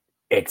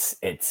it's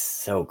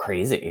so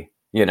crazy,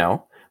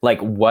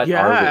 Like, what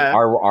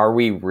are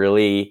we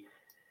really?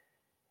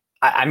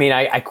 I mean,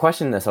 I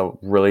questioned this a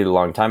really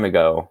long time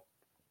ago.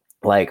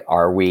 Like,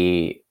 are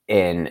we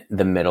in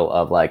the middle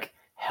of like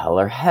hell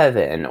or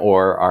heaven,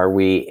 or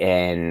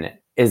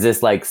is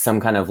this like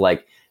some kind of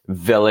like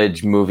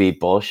Village movie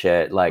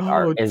bullshit? Like,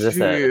 is this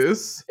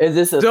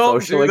a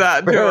social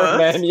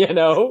experiment?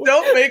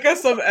 Don't make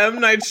us some M.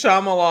 Night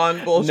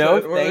Shyamalan bullshit.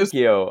 No, thank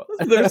you.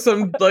 There's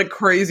some like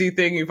crazy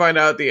thing you find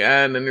out at the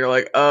end, and you're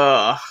like,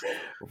 ugh.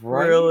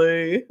 Right?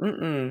 Really?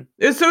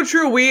 It's so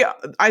true.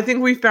 I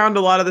think we found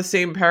a lot of the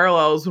same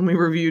parallels when we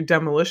reviewed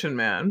Demolition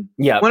Man.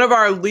 Yeah. One of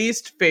our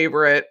least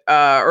favorite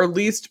or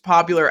least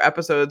popular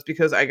episodes,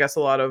 because I guess a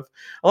lot of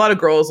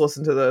girls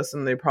listen to this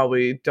and they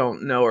probably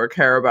don't know or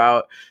care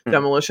about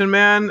Demolition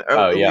Man, or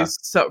at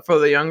least for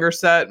the younger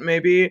set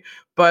maybe.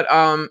 But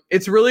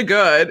it's really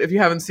good if you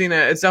haven't seen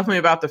it. It's definitely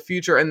about the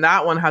future, and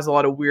that one has a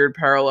lot of weird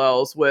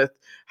parallels with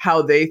how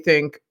they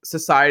think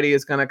society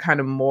is going to kind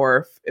of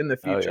morph in the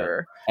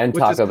future. And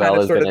Taco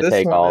Bell is going to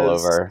take all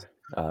over.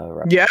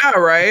 Yeah,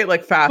 right.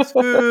 Like fast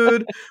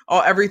food,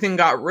 everything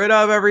got rid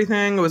of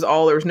everything. There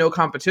was no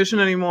competition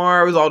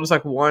anymore. It was all just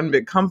like one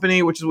big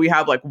company, which is we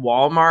have like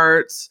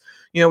Walmarts.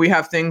 We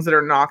have things that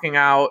are knocking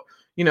out,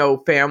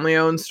 family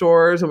owned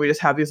stores, and we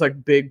just have these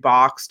like big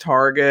box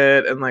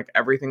Target, and like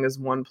everything is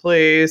one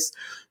place.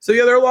 So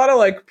yeah, there are a lot of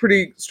like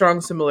pretty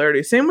strong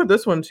similarities. Same with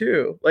this one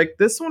too. Like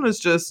this one is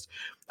just,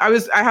 I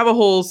have a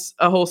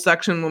whole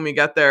section when we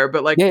get there,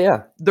 but like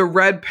the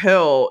red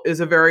pill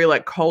is a very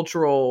like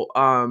cultural,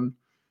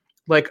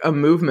 like a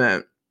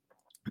movement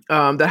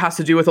that has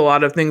to do with a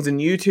lot of things in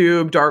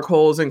YouTube, dark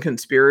holes and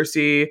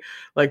conspiracy,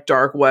 like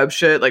dark web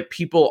shit. Like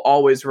people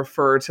always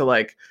refer to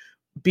like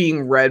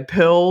being red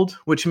pilled,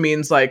 which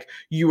means like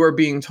you are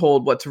being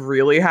told what's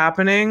really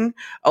happening.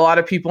 A lot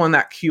of people in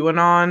that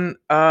QAnon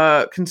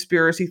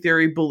conspiracy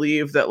theory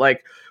believe that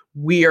like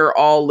we are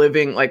all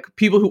living, like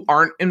people who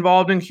aren't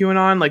involved in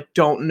QAnon like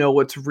don't know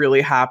what's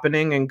really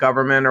happening in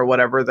government or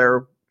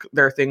whatever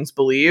their things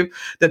believe,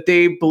 that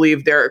they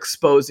believe they're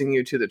exposing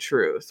you to the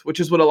truth, which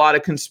is what a lot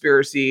of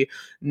conspiracy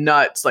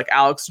nuts like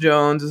Alex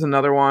Jones is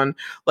another one,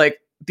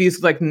 like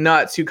these like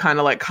nuts who kind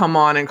of like come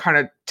on and kind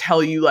of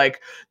tell you like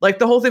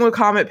the whole thing with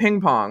Comet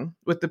Ping Pong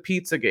with the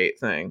Pizzagate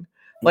thing.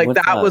 Like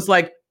What's that was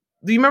like,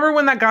 do you remember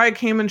when that guy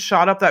came and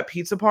shot up that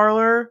pizza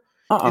parlor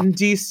in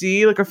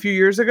DC like a few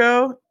years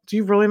ago? Do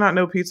you really not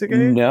know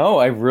Pizzagate? No,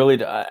 I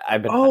really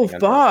I've been Oh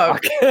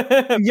fuck.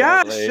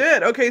 Yeah, Apparently.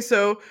 shit. Okay,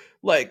 so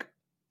like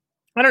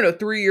I don't know,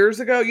 3 years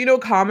ago, you know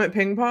Comet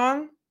Ping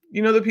Pong?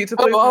 You know the pizza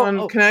place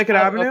on Connecticut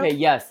Avenue? Okay,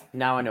 yes.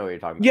 Now I know what you're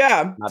talking about.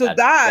 Yeah. Not So bad.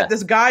 that Yes.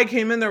 this guy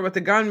came in there with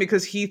a gun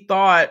because he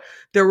thought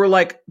there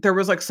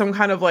was like some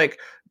kind of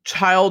like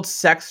child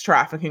sex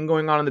trafficking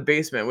going on in the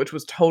basement, which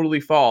was totally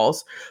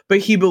false. But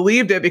he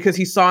believed it because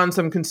he saw on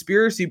some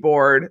conspiracy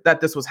board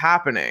that this was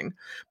happening,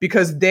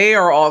 because they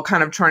are all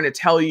kind of trying to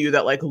tell you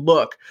that like,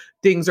 look,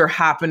 things are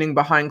happening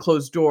behind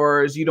closed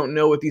doors. You don't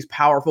know what these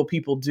powerful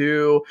people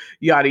do,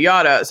 yada,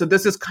 yada. So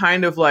this is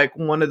kind of like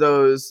one of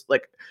those,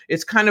 like,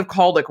 it's kind of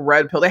called like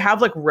red pill. They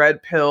have like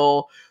red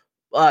pill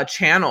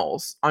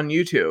channels on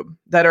YouTube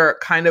that are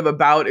kind of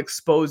about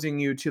exposing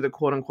you to the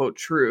quote unquote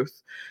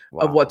truth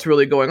of what's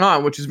really going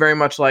on, which is very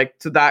much like,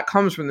 so that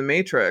comes from the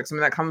Matrix. I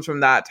mean, that comes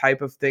from that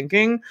type of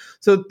thinking.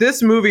 So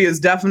this movie is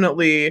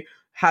definitely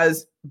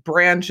has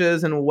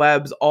branches and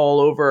webs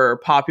all over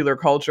popular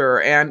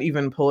culture and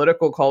even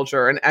political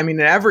culture. And I mean,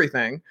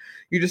 everything.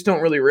 You just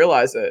don't really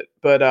realize it.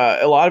 But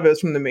a lot of it is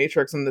from the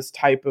Matrix and this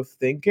type of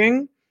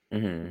thinking.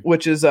 Mm-hmm.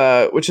 Which is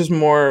so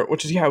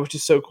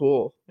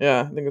cool.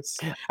 Yeah, I think it's,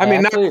 I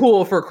mean, not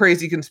cool for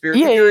crazy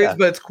conspiracy theories,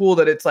 but it's cool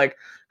that it's like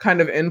kind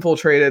of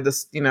infiltrated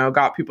this, you know,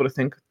 got people to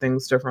think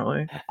things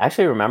differently. I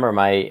actually remember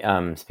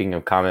my speaking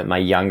of Comet, my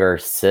younger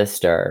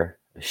sister,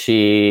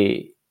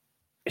 she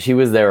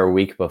was there a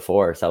week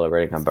before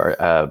celebrating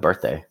her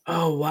birthday.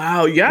 Oh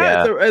wow,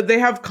 yeah. They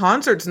have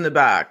concerts in the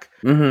back.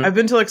 Mm-hmm. I've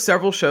been to like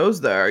several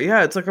shows there.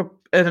 Yeah, it's like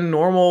at a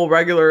normal,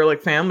 regular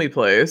like family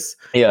place.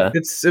 Yeah,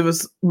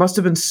 must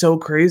have been so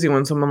crazy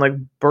when someone like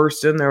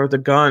burst in there with a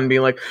gun,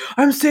 being like,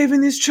 "I'm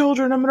saving these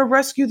children. I'm gonna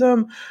rescue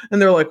them,"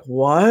 and they're like,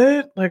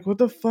 "What? Like, what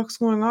the fuck's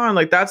going on?"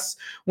 Like that's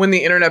when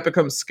the internet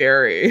becomes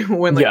scary.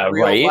 When like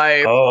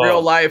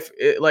real life,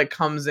 it like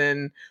comes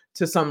in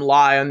to some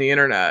lie on the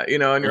internet, you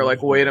know, and you're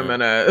like, wait a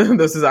minute,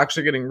 this is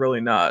actually getting really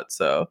nuts.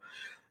 So,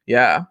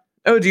 yeah.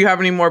 Oh, do you have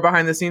any more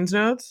behind the scenes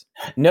notes?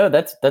 No,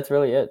 that's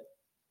really it.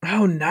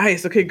 Oh,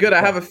 nice. Okay, good.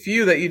 I have a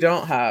few that you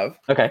don't have.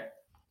 Okay,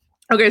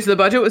 so the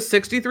budget was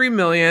 $63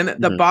 million.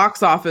 The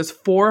box office,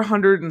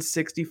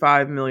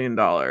 $465 million.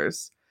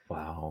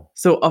 Wow.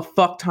 So a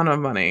fuck ton of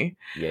money.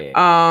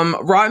 Yeah.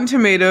 Rotten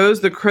Tomatoes,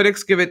 the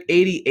critics give it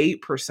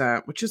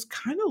 88%, which is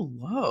kind of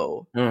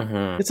low.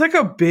 Mm-hmm. It's like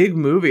a big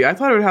movie. I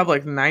thought it would have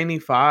like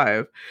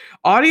 95.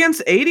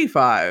 Audience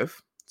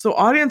 85. So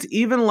audience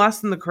even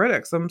less than the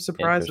critics. I'm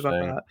surprised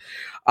about that.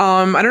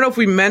 I don't know if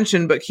we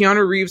mentioned, but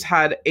Keanu Reeves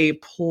had a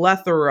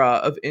plethora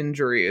of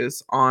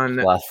injuries on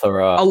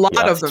a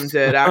lot of them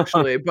did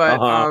actually,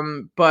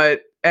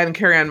 but and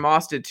Carrie-Anne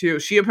Moss did too.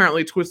 She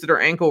apparently twisted her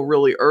ankle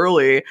really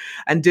early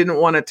and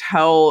didn't want to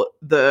tell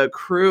the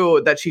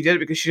crew that she did it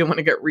because she didn't want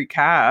to get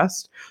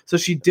recast. So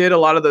she did a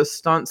lot of those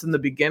stunts in the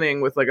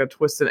beginning with like a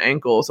twisted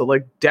ankle. So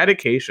like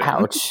dedication.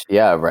 Ouch.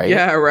 Yeah, right.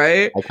 Yeah,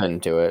 right. I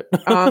couldn't do it.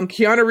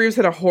 Keanu Reeves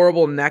had a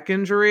horrible neck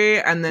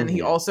injury, and then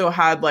he also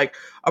had like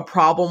a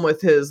problem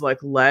with his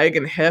like leg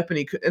and hip,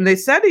 and they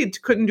said he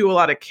couldn't do a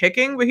lot of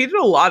kicking, but he did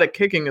a lot of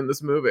kicking in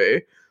this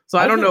movie. So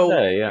I don't know.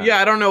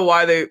 I don't know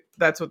why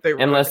that's what they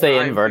wrote. Unless they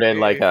inverted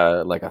like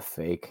a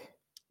fake.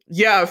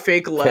 Yeah, a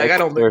fake leg. I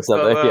don't think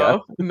so. Yeah.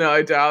 No,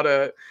 I doubt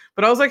it.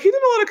 But I was like, he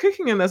did a lot of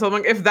kicking in this. I'm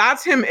like, if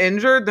that's him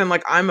injured, then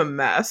like I'm a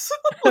mess.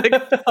 Like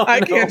I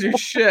can't do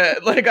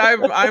shit. Like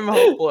I'm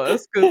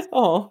hopeless because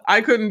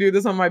I couldn't do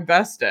this on my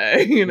best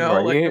day. You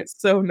know, like it's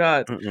so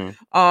nuts.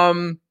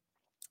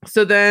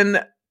 So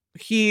then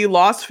he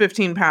lost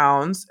 15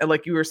 pounds. And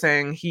like you were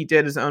saying, he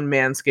did his own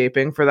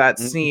manscaping for that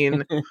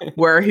scene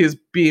where he's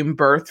being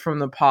birthed from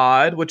the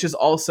pod, which is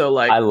also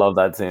like, I love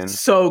that scene.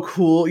 So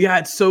cool. Yeah,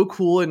 it's so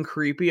cool and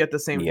creepy at the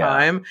same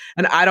time.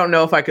 And I don't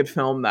know if I could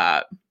film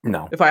that.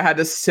 No. If I had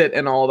to sit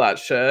in all that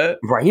shit.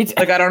 Right?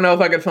 Like, I don't know if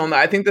I could film that.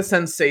 I think the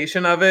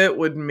sensation of it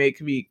would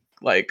make me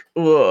like,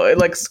 ugh, it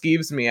like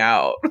skeeves me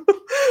out.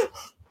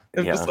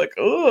 It's just like,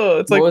 ugh.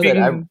 It's like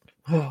being...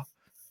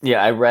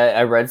 Yeah, I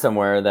read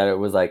somewhere that it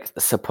was like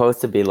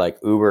supposed to be like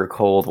uber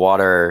cold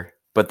water,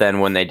 but then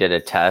when they did a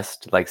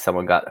test, like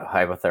someone got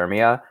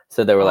hypothermia,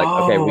 so they were like,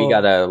 okay, we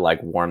gotta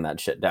like warm that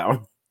shit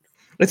down.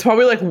 It's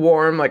probably like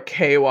warm, like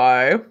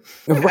KY,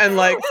 and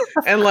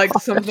like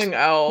something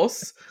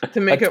else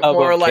to make it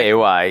more like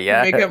KY,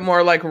 yeah, make it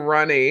more like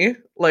runny,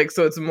 like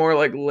so it's more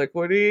like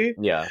liquidy.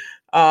 Yeah.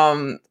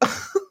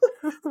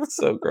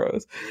 So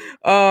gross.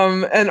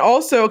 And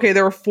also, okay,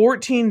 there were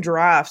 14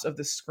 drafts of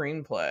the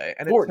screenplay,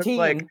 and it took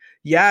 14.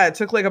 it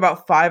took like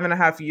about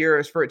 5.5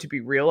 years for it to be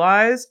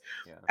realized.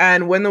 Yeah.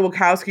 And when the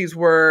Wachowskis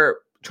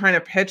were trying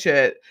to pitch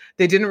it,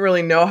 they didn't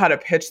really know how to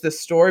pitch this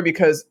story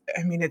because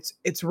I mean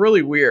it's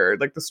really weird.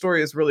 Like the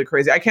story is really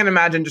crazy. I can't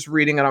imagine just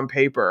reading it on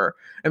paper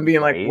and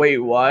being like, Right? wait,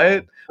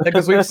 what? Like,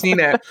 because we've seen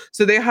it.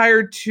 So they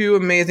hired two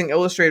amazing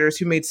illustrators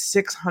who made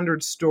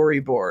 600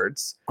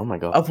 storyboards Oh my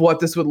god. of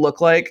what this would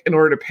look like in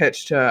order to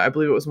pitch to, I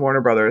believe it was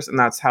Warner Brothers, and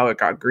that's how it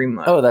got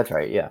greenlit. Oh, that's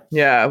right. Yeah.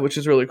 Yeah, which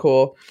is really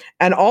cool.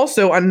 And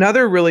also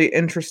another really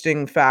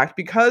interesting fact,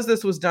 because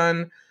this was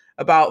done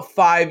about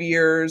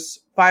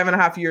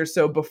 5.5 years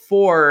so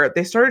before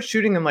they started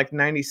shooting in like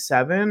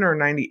 97 or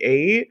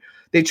 98.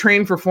 They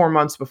trained for 4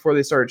 months before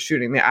they started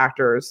shooting, the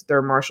actors,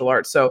 their martial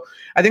arts. So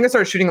I think I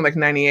started shooting in like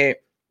 98.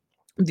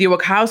 The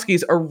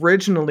Wachowskis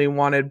originally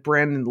wanted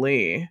Brandon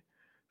Lee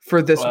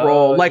for this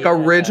role, like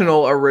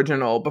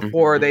original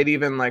before they'd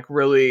even like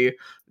really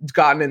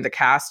gotten into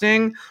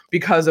casting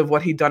because of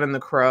what he'd done in The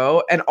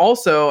Crow. And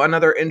also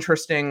another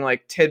interesting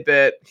like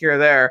tidbit here or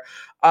there,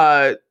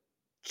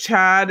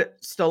 Chad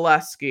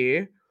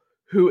Stileski,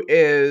 who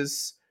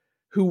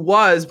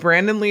was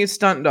Brandon Lee's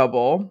stunt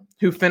double,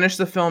 who finished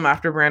the film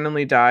after Brandon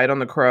Lee died on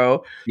The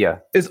Crow,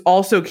 is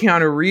also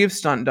Keanu Reeves'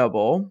 stunt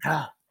double.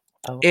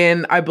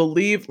 In, I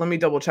believe, let me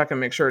double check and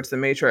make sure it's The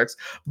Matrix,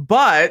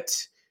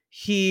 but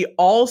he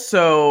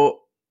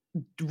also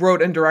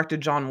wrote and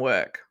directed John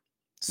Wick.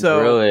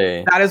 So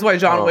really? That is why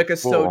John Wick is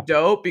so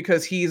dope,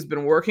 because he's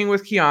been working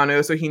with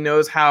Keanu, so he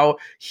knows how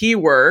he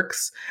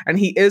works, and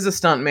he is a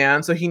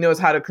stuntman, so he knows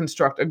how to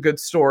construct a good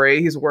story.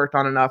 He's worked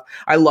on enough.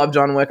 I love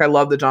John Wick. I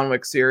love the John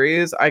Wick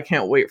series. I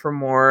can't wait for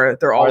more.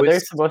 Are they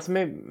supposed to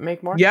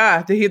make more?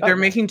 Yeah, they're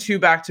making 2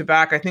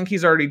 back-to-back. I think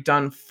he's already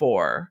done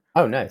 4.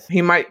 Oh, nice.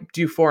 He might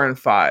do 4 and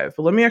 5.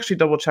 But let me actually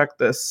double check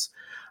this.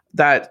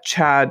 That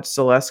Chad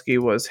Stileski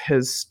was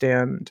his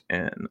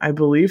stand-in. I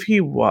believe he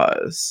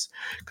was,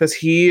 because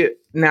he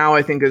now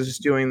I think is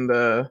just doing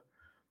the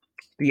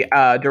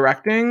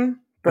directing,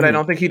 but I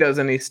don't think he does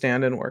any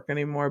stand-in work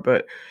anymore.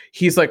 But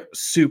he's like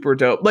super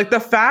dope. Like the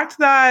fact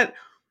that,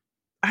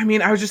 I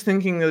mean, I was just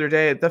thinking the other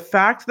day, the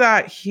fact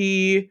that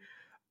he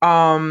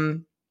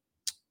was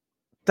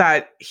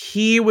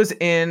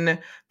in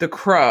The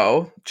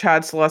Crow,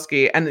 Chad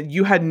Stileski, and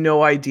you had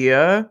no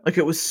idea, like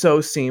it was so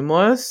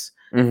seamless.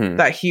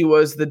 That he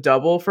was the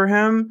double for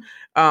him.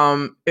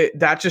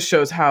 That just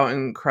shows how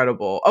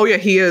incredible. Oh yeah,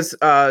 he is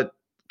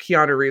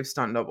Keanu Reeves'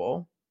 stunt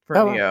double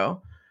for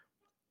Neo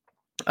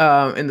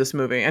in this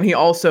movie, and he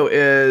also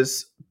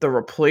is The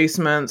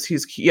Replacements.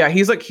 He's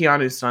like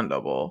Keanu's stunt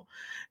double.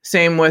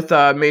 Same with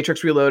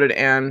Matrix Reloaded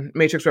and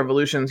Matrix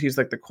Revolutions. He's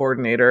like the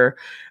coordinator.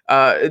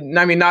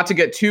 I mean, not to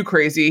get too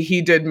crazy,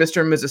 he did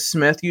Mr. and Mrs.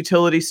 Smith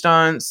utility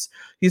stunts.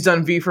 He's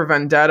done V for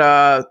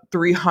Vendetta,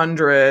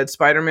 300,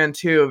 Spider-Man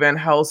 2, Van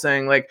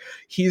Helsing. Like,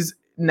 he's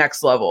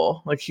next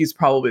level. Like, he's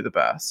probably the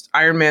best.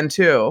 Iron Man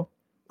 2.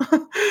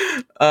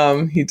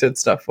 He did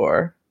stuff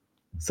for.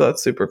 So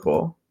that's super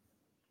cool.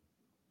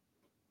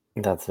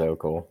 That's so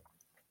cool.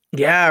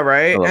 Yeah,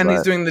 right? And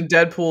he's doing the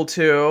Deadpool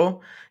 2.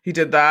 He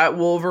did that.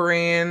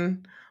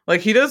 Wolverine.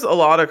 Like, he does a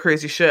lot of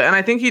crazy shit. And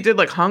I think he did,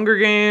 like, Hunger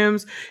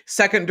Games,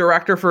 second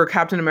director for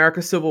Captain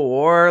America Civil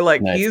War.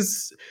 Like,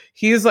 nice.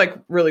 He's like,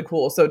 really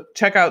cool. So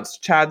check out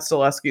Chad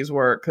Stileski's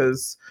work,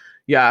 because,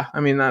 yeah, I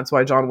mean, that's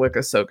why John Wick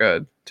is so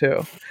good,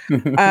 too.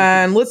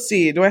 And let's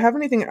see. Do I have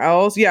anything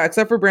else? Yeah,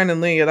 except for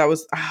Brandon Lee. That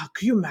was,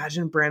 could you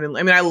imagine Brandon Lee?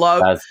 I mean, I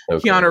love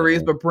Keanu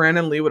Reeves, but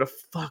Brandon Lee would have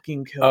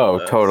fucking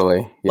killed this. Totally.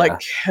 Yeah. Like,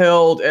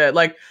 killed it.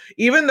 Like,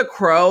 even The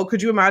Crow.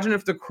 Could you imagine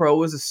if The Crow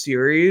was a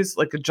series,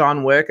 like a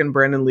John Wick, and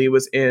Brandon Lee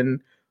was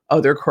in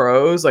other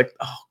Crows? Like,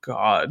 oh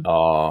God.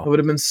 It would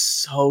have been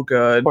so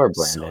good. Poor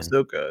Brandon.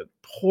 So good.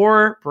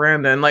 Poor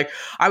Brandon. Like,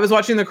 I was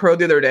watching The Crow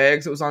the other day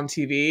because it was on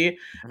TV,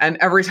 and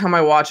every time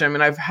I watch him,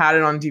 and I've had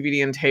it on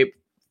DVD and tape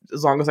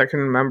as long as I can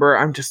remember,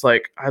 I'm just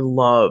like, I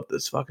love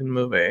this fucking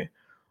movie.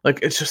 Like,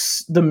 it's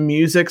just, the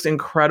music's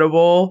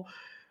incredible.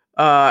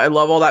 I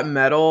love all that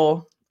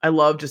metal. I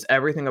love just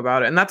everything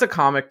about it. And that's a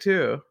comic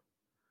too.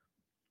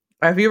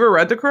 Have you ever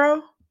read The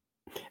Crow?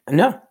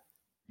 No.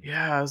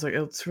 Yeah, I was like,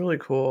 it's really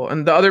cool.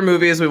 And the other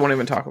movies we won't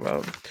even talk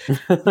about.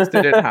 They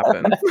didn't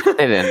happen.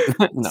 They didn't.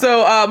 No.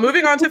 So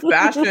moving on to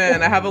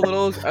fashion, I have a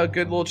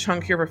good little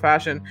chunk here for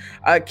fashion.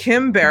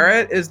 Kim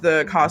Barrett is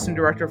the costume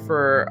director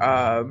for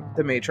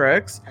The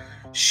Matrix.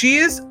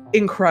 She's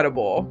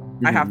incredible,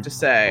 I have to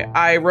say.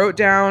 I wrote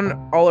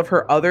down all of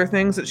her other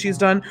things that she's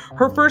done.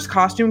 Her first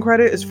costume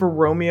credit is for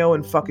Romeo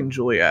and fucking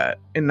Juliet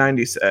in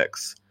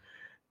 96.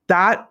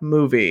 That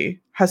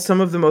movie has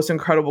some of the most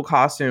incredible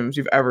costumes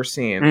you've ever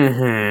seen.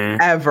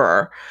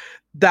 Ever.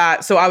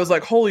 So I was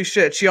like, holy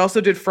shit. She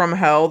also did From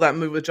Hell, that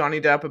movie with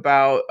Johnny Depp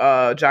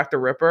about Jack the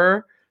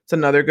Ripper. It's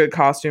another good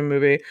costume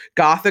movie.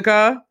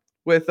 Gothica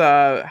with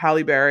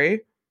Halle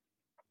Berry.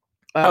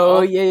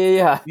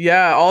 Yeah.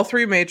 Yeah, all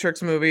 3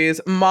 Matrix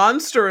movies.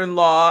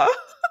 Monster-in-Law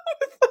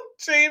with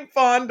Jane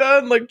Fonda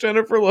and like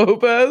Jennifer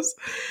Lopez.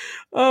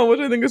 Oh, which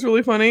I think is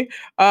really funny.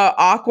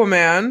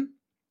 Aquaman,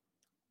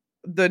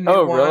 the new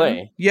Oh, one.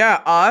 really?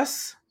 Yeah,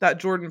 Us, that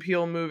Jordan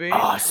Peele movie.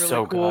 Oh, Really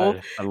so cool.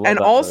 good. I love And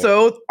that movie.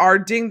 also our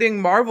Ding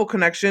Ding Marvel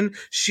connection.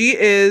 She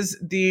is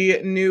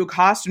the new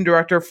costume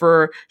director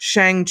for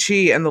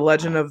Shang-Chi and the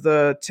Legend of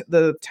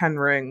the Ten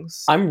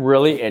Rings. I'm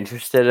really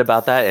interested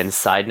about that. And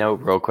side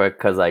note, real quick,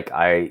 because like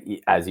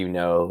as you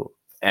know,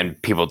 and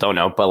people don't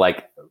know, but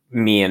like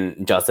me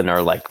and Justin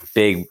are like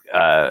big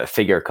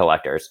figure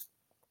collectors,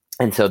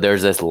 and so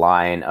there's this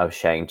line of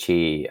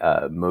Shang-Chi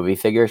movie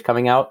figures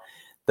coming out.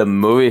 The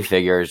movie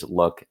figures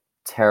look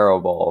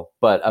terrible,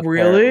 but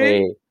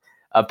Really?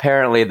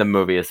 apparently the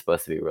movie is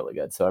supposed to be really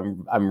good. So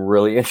I'm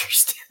really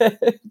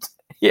interested.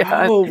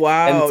 Yeah, Oh and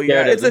wow.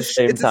 Yeah, scared at the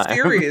same it's a time.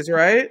 series,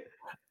 right?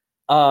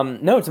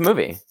 No, it's a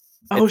movie.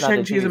 Oh, It's not a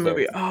Shang-Chi is a TV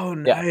movie. series. Oh,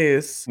 Yeah, it's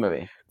nice. a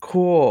movie.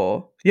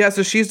 Cool. Yeah,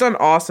 so she's done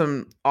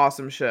awesome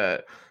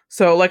shit.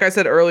 So, like I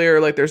said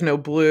earlier, like there's no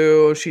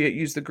blue. She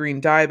used the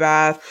green dye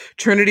bath.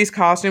 Trinity's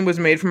costume was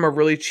made from a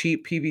really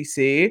cheap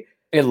PVC.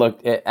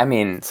 I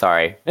mean,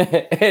 sorry.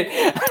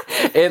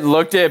 It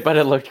looked it, but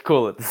it looked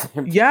cool at the same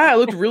time. Yeah, it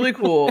looked really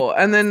cool.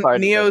 And then Sorry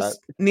to say that.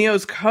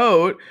 Neo's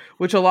coat,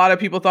 which a lot of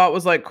people thought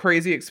was like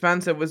crazy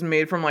expensive, was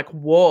made from like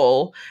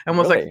wool and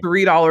was like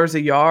Really? $3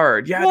 a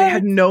yard. Yeah, they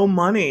had What? no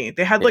money.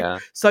 They had like Yeah.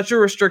 such a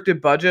restricted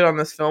budget on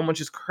this film,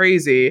 which is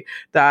crazy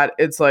that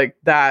it's like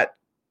that,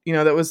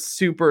 that was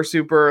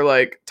super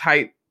like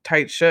tight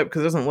ship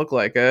because it doesn't look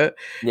like it.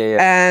 Yeah,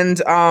 yeah. And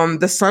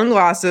the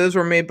sunglasses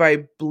were made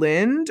by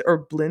Blind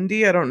or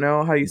Blindy. I don't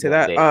know how you say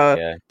that.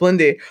 Blondie. Yeah.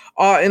 Blindy.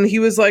 And he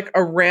was like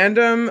a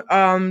random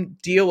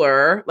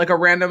dealer, like a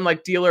random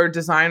like dealer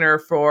designer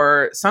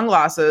for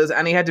sunglasses,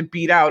 and he had to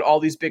beat out all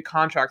these big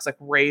contracts like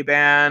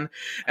Ray-Ban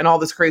and all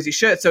this crazy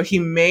shit. So he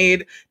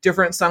made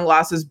different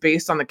sunglasses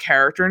based on the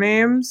character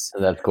names.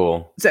 That's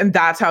cool. And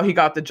that's how he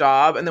got the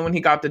job. And then when he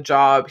got the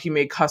job, he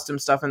made custom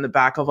stuff in the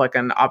back of like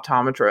an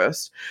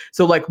optometrist.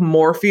 So like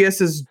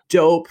Morpheus's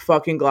dope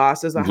fucking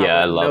glasses that have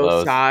Yeah, I like, love no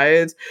those.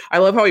 sides. I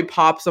love how he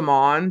pops them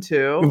on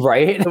too.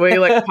 Right? The way he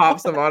like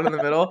pops them on in the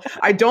middle.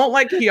 I don't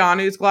like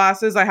Keanu's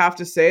glasses, I have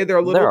to say. They're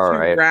a little They're all too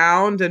right.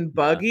 round and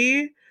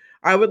buggy.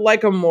 I would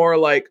like a more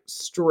like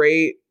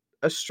straighter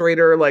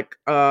like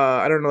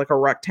I don't know, like a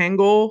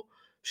rectangle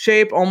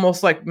shape,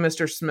 almost like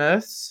Mr.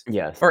 Smith's.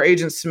 Yes. Or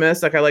Agent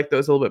Smith's. Like I like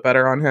those a little bit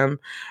better on him.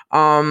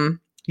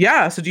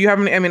 Yeah, so do you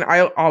have any? I mean,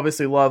 I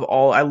obviously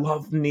I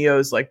love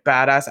Neo's like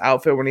badass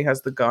outfit when he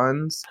has the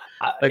guns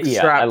like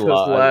strapped to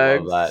his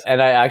legs. I love that.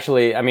 And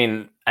I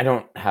mean, I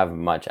don't have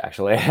much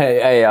actually.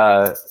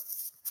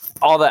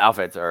 All the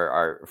outfits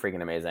are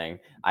freaking amazing.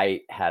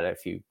 I had a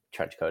few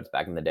trench coats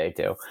back in the day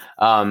too.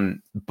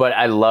 But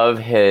I love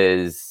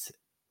his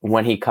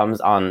when he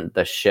comes on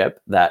the ship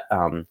that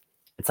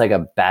it's like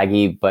a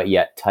baggy but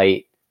yet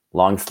tight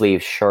long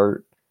sleeve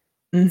shirt.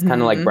 It's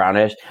kind of like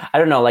brownish. I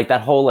don't know, like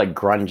that whole like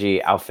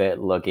grungy outfit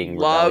looking.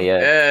 Love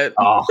rebellious. it.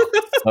 Oh,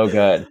 so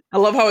good. I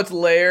love how it's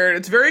layered.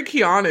 It's very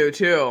Keanu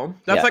too.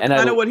 That's like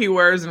kind of what he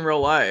wears in real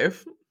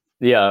life.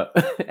 Yeah,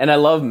 and I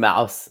love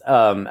Mouse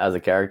as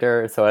a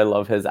character, so I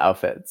love his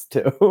outfits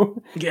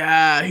too.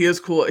 Yeah, he is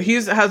cool. He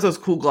has those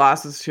cool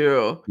glasses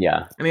too.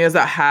 Yeah, and he has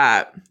that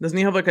hat. Doesn't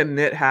he have like a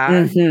knit hat?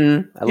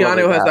 Mm-hmm.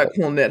 Keanu has that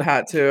cool knit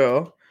hat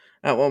too.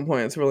 At one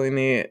point, it's really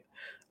neat.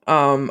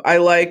 I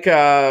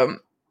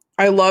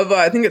love.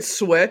 I think it's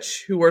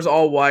Switch who wears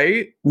all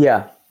white.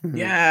 Yeah,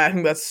 yeah, I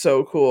think that's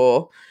so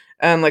cool.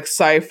 And like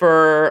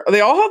Cypher,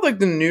 they all have like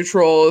the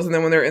neutrals, and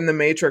then when they're in the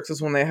Matrix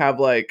is when they have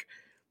like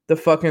the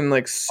fucking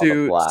like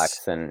suits,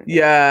 blacks and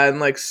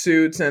and like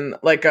suits, and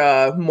like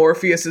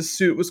Morpheus's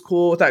suit was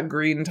cool with that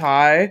green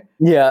tie.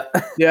 Yeah,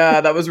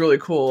 yeah, that was really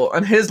cool,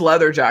 and his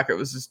leather jacket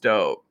was just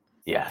dope.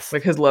 Yes,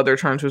 like his leather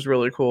trench was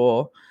really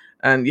cool,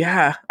 and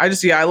yeah, I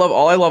love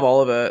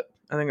all of it.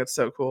 I think it's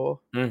so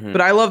cool.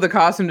 But I love the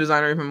costume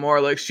designer even more.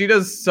 Like she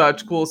does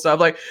such cool stuff.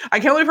 Like I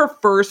can't believe her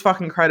first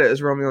fucking credit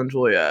is Romeo and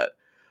Juliet.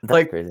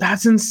 That's crazy.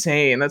 That's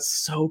insane. That's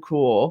so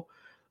cool.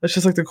 That's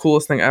just like the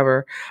coolest thing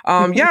ever.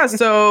 Yeah.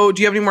 So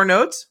do you have any more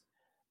notes?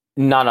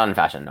 Not on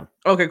fashion, no.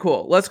 Okay,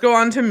 cool. Let's go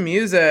on to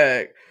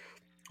music.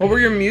 What were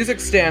your music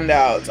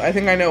standouts? I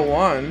think I know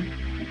one.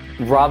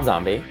 Rob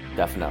Zombie,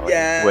 definitely.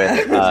 Yeah.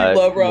 With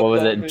love Rob what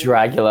was Zombie. it?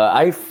 Dracula.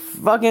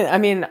 I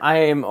mean, I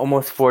am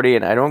almost 40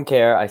 and I don't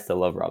care. I still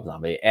love Rob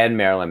Zombie and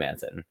Marilyn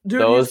Manson.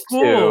 Dude, those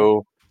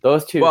cool.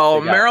 Those two.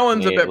 Well,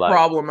 Marilyn's a bit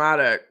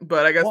problematic,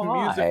 but I guess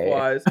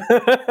music-wise,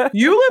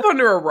 you live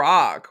under a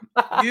rock.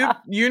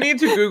 You need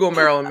to Google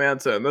Marilyn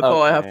Manson. That's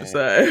all I have to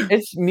say.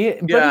 It's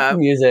it's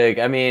music.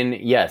 I mean,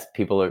 yes,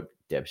 people are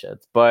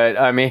dipshits, but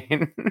I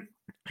mean,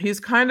 he's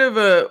kind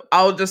of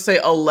I'll just say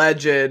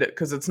alleged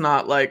because it's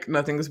not like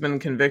nothing's been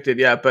convicted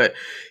yet, but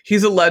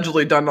he's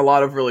allegedly done a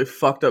lot of really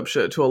fucked up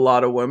shit to a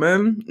lot of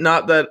women.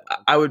 Not that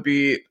I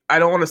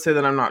don't want to say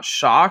that I'm not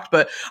shocked,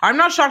 but I'm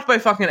not shocked by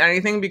fucking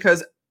anything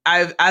because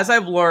as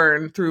I've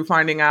learned through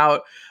finding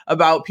out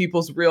about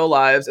people's real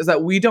lives is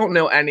that we don't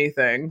know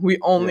anything. We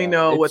only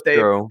know what they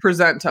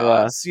present to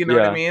us. You know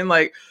what I mean?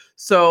 Like,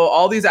 So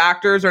all these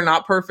actors are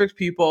not perfect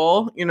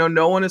people. You know,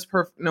 no one is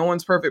perfect. No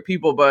one's perfect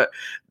people. But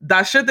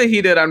that shit that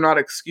he did, I'm not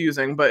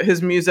excusing. But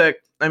his music,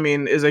 I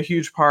mean, is a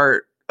huge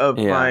part of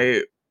Yeah.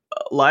 my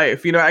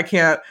life. You know, I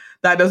can't.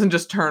 That doesn't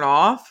just turn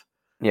off.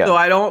 Yeah. So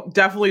I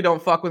definitely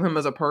don't fuck with him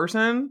as a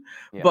person.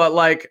 Yeah. But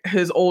like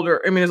his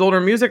older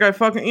music, I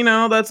fucking, you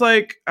know, that's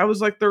like, I was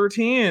like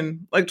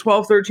 13, like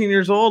 12, 13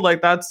 years old.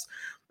 Like that's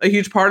a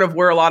huge part of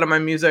where a lot of my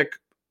music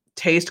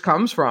taste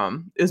comes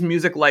from, is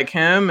music like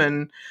him.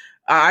 And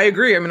I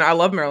agree. I mean, I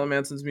love Marilyn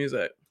Manson's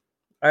music.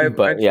 I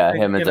But just yeah,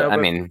 think, him as you know, I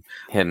but mean,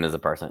 him as a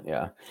person,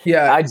 yeah.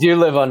 yeah, I do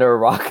live under a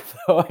rock,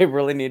 though. I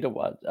really need to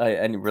watch. I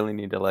really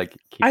need to like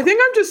keep. I think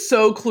I'm just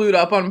so clued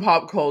up on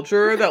pop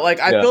culture that like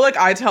I Yeah. feel like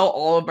I tell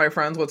all of my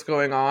friends what's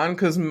going on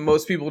because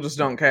most people just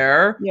don't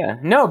care. Yeah,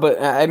 no,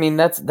 but I mean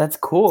that's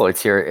cool.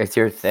 It's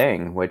your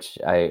thing, which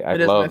I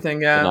It is my love.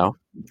 thing, You yeah. know,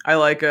 I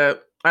like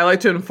it. I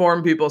like to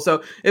inform people.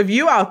 So if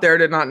you out there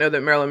did not know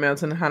that Marilyn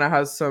Manson kind of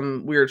has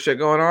some weird shit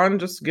going on,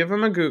 just give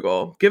him a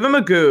Google. Give him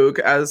a Goog,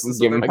 as the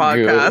give Southern him a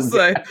podcasts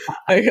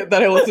Goog.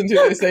 that I listen to.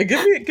 They say,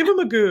 give him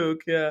a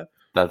Goog. Yeah.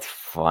 That's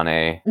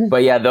funny.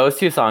 But yeah, those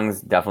two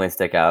songs definitely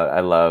stick out.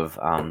 I love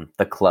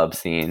the club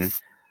scene.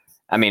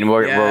 I mean,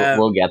 Yeah.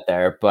 we'll get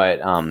there,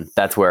 but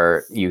that's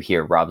where you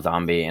hear Rob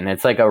Zombie, and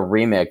it's like a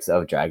remix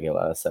of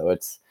Dragula, so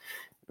it's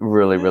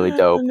really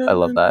dope. I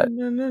love that.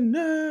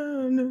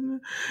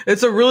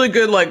 It's a really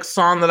good like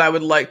song that I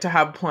would like to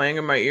have playing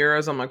in my ear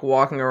as I'm like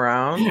walking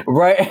around,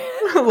 Right?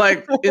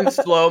 like in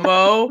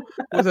slow-mo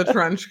with a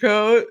trench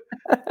coat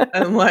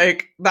and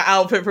like the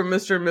outfit from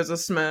Mr. and Mrs.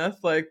 Smith,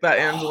 like that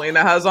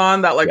Angelina has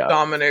on, that like Yeah.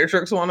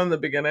 dominatrix one in the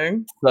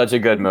beginning. Such a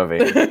good movie.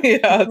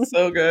 Yeah, it's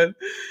so good.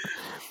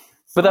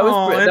 But that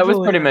was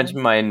pretty Angelina. much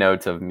my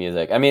notes of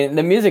music. I mean,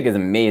 the music is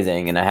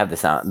amazing, and I have the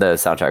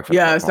soundtrack for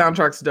Yeah, the first one.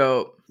 soundtrack's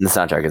dope. The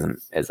soundtrack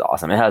is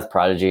awesome. It has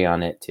Prodigy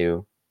on it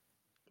too.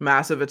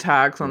 Massive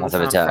Attacks on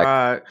Massive the Attack.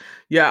 soundtrack.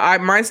 Yeah,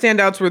 my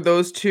standouts were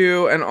those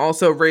two, and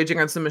also Rage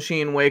Against the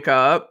Machine, Wake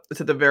Up. It's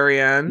at the very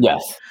end.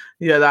 Yes.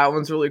 Yeah, that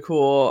one's really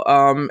cool.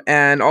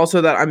 And also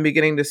that I'm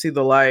beginning to see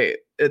the light.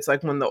 It's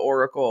like when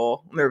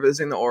they're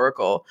visiting the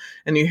Oracle,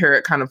 and you hear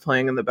it kind of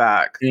playing in the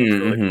back. It's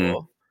really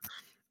cool.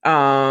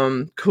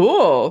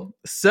 Cool.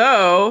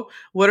 So,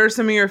 what are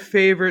some of your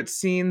favorite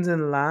scenes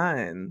and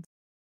lines?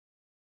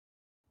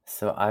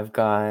 So I've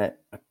got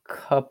a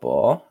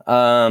couple.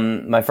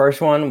 My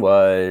first one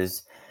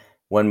was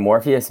when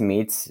Morpheus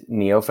meets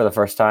Neo for the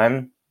first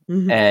time,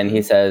 and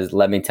he says,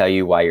 "Let me tell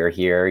you why you're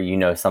here. You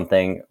know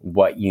something,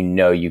 what you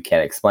know you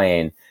can't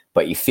explain,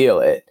 but you feel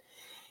it.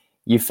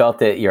 You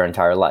felt it your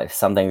entire life.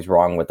 Something's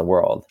wrong with the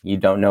world. You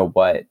don't know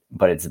what,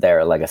 but it's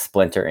there like a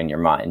splinter in your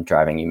mind,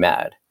 driving you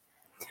mad."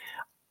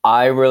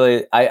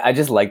 I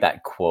just like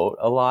that quote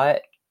a lot.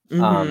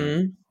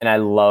 And I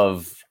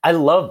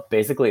love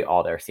basically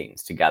all their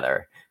scenes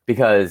together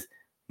because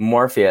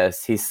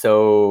Morpheus, he's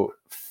so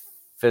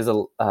he's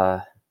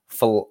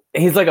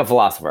like a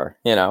philosopher,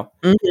 you know?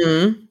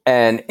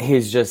 And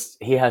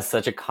he has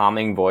such a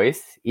calming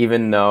voice,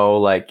 even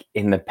though like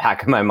in the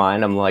back of my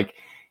mind, I'm like,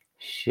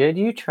 should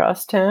you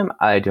trust him?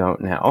 I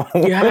don't know.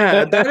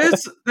 Yeah, that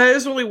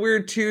is really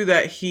weird too,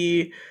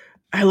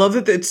 I love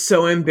that it's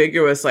so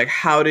ambiguous. Like,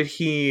 how did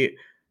he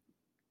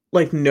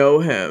like know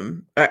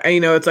him? You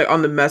know, it's like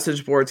on the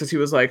message board since he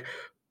was like,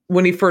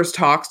 when he first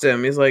talks to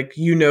him, he's like,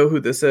 you know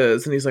who this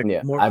is, and he's like,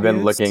 Yeah, Morpheus? I've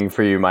been looking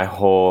for you my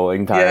whole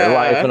entire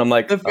life, and I'm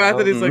like, the fact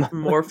that he's like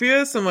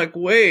Morpheus, I'm like,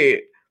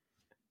 wait,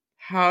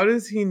 how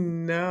does he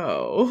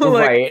know?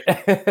 Like,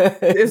 right?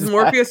 is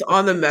Morpheus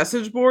on the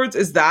message boards?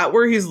 Is that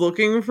where he's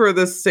looking for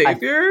the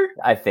savior?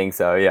 I think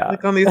so, yeah.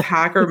 Like on these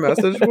hacker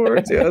message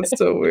boards? Yeah, it's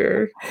so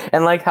weird.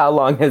 And like, how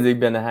long has he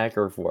been a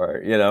hacker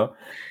for, you know?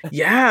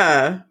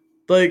 Yeah.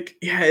 Like,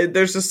 yeah,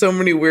 there's just so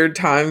many weird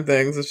time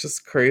things. It's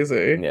just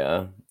crazy.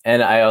 Yeah.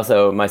 And I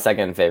also, my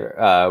second favorite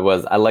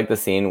was, I like the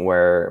scene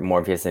where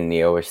Morpheus and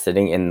Neo are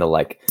sitting in the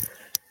like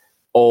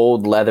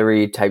old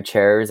leathery type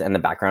chairs and the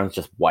background's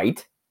just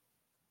white.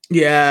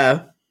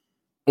 Yeah.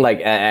 Like,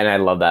 and I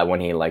love that when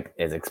he like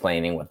is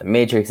explaining what the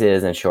Matrix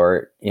is in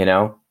short, you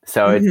know?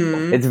 So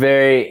it's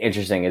very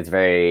interesting. It's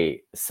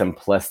very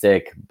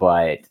simplistic,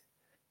 but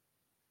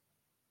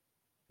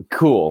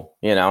cool,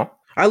 you know?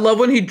 I love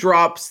when he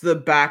drops the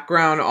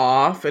background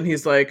off and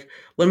he's like,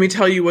 let me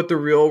tell you what the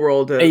real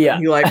world is. Yeah.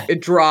 And he like,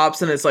 it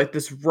drops and it's like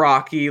this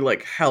rocky,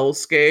 like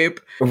hellscape.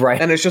 Right.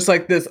 And it's just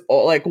like this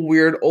like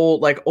weird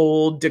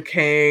old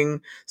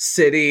decaying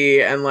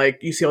city. And like,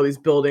 you see all these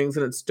buildings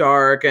and it's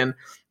dark. And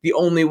the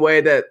only way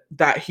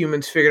that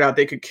humans figured out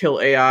they could kill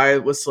AI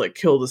was to like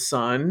kill the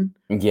sun.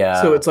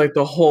 Yeah. So it's like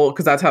the whole,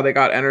 because that's how they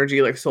got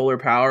energy, like solar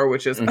power,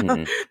 which is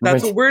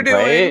that's what we're doing.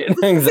 Right?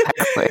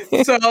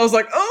 Exactly. So I was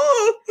like,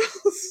 oh, this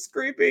is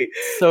creepy.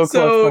 So close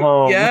to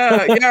home.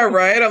 Yeah,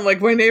 right. I'm like,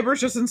 my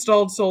neighbors just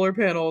installed solar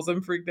panels.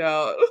 I'm freaked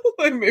out.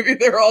 Like maybe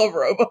they're all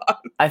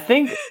robots. I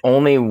think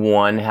only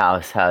one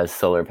house has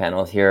solar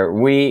panels here.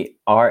 We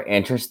are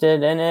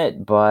interested in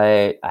it,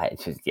 but I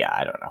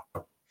don't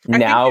know.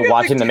 Now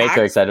watching The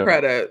Matrix, I don't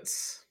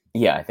credits.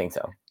 Yeah, I think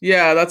so.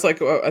 Yeah, that's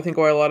like I think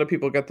why a lot of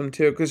people get them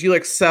too, because you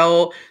like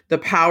sell the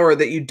power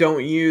that you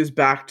don't use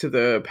back to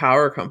the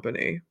power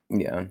company,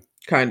 Yeah.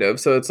 kind of.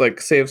 So it's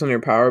like saves on your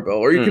power bill,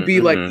 or you could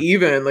be like Mm-hmm.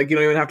 even like you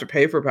don't even have to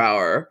pay for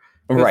power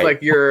because Right.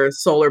 like your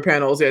solar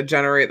panels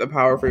generate the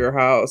power for your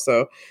house.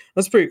 So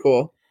that's pretty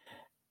cool.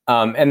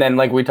 And then,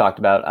 like we talked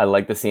about, I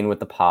like the scene with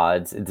the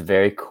pods. It's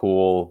very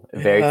cool,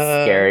 very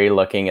Yeah, scary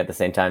looking at the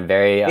same time.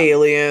 Very.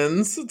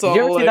 aliens. It's Did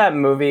you ever all see like that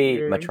movie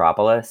weird.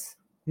 Metropolis?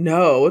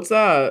 No, what's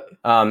that?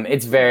 It's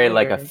Looks very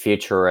like a familiar.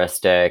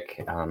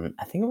 futuristic.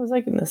 I think it was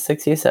like in the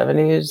 60s,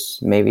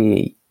 70s,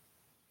 maybe.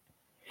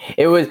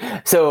 It was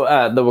so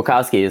the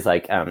Wachowskis,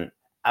 like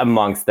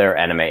amongst their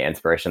anime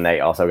inspiration, they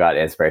also got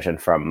inspiration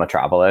from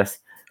Metropolis,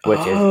 which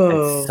is it's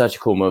Oh, such a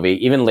cool movie.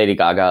 Even Lady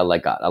Gaga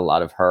like got a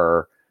lot of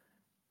her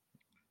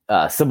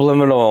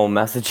subliminal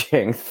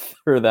messaging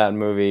through that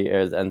movie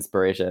as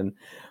inspiration.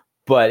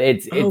 But oh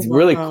it's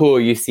really wow. cool.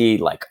 You see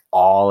like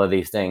all of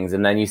these things,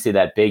 and then you see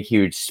that big,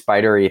 huge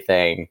spidery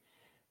thing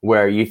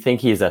where you think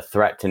he's a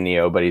threat to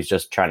Neo, but he's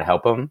just trying to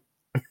help him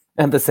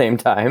at the same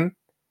time.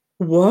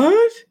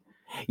 What?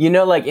 You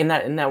know, like in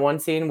that one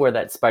scene where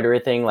that spidery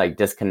thing like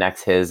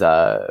disconnects his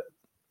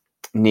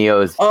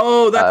Neo's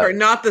Oh, that's uh right.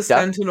 Not the stuff.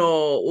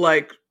 Sentinel,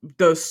 like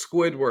the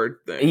Squidward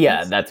Yeah,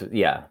 things. that's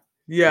yeah.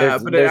 Yeah,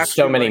 but it There's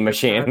so actually many like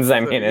machines. I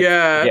attaches it. mean, it's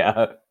Yeah.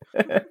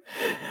 yeah.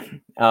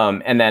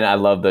 And then I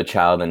love the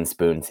child and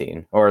spoon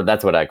scene, or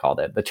that's what I called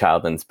it, the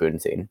child and spoon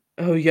scene,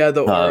 Oh yeah,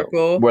 the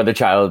Oracle. where the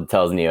child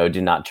tells Neo,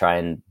 "Do not try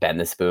and bend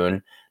the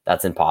spoon.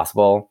 That's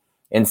impossible.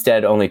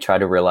 Instead, only try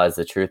to realize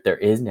the truth. There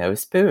is no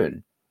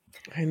spoon.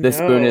 I The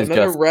spoon know. is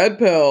Another just red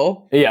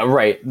pill. yeah,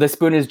 right. The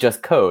spoon is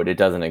just code. It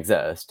doesn't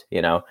exist.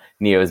 You know,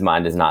 Neo's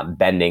mind is not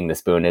bending the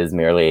spoon; is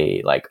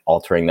merely like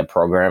altering the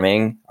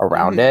programming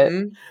around it.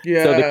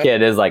 So the Yeah.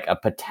 kid is like a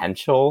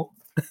potential,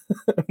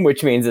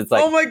 which means it's Oh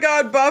like my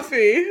God,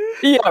 Buffy.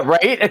 yeah,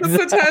 right. The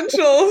Exactly.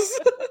 potentials.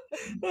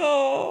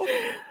 Oh.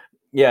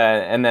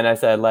 Yeah, and then I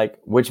said like,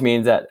 which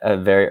means at a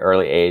very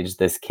early age,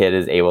 this kid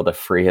is able to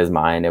free his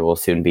mind and will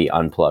soon be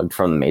unplugged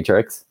from the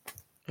Matrix.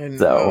 I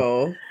So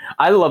know.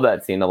 I love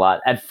that scene a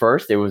lot. At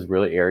first, it was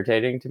really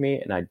irritating to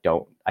me, and I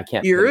can't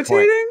pinpoint.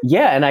 Irritating?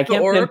 Yeah, and The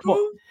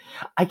Oracle?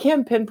 I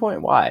can't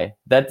pinpoint why.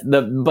 But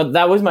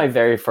that was my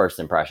very first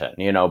impression,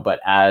 you know.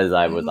 But as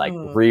I was like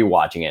Oh.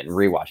 rewatching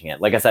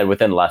it, like I said,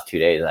 within the last 2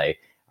 days, I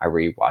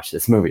rewatched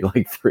this movie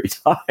like 3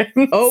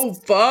 times. Oh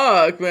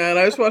fuck, man.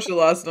 I just watched it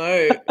last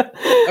night.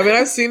 I mean,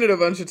 I've seen it a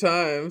bunch of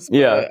times,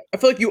 Yeah, but I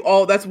feel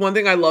like that's one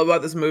thing I love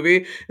about this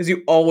movie is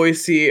you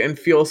always see and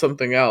feel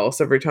something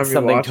else every time you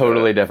something watch it.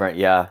 totally different.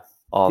 Yeah,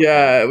 all the time.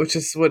 Yeah, which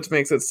is what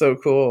makes it so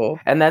cool.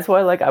 And that's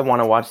why like I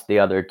want to watch the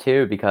other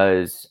two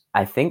because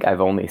I think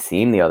I've only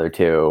seen the other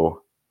two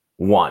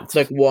Like once.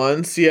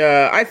 once,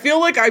 yeah. I feel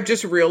like I've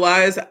just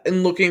realized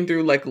in looking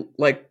through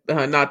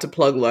not to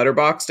plug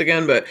Letterboxd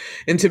again, but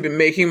into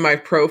making my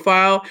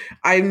profile,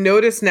 I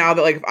noticed now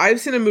that like if I've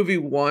seen a movie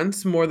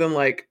once more than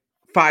like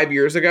 5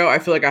 years ago, I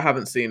feel like I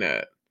haven't seen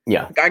it.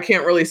 Yeah, Like, I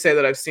can't really say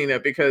that I've seen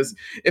it because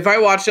if I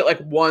watched it like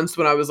once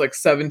when I was like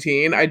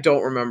 17, I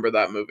don't remember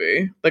that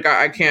movie. Like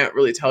I can't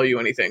really tell you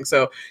anything.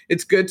 So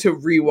it's good to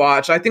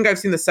rewatch. I think I've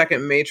seen the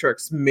second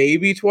Matrix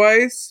maybe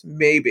twice,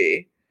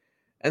 maybe.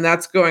 And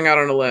that's going out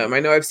on a limb. I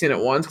know I've seen it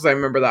once because I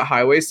remember that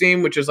highway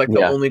scene, which is like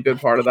the yeah. only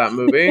good part of that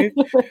movie.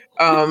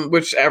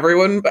 Which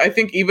everyone, I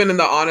think, even in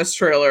the honest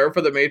trailer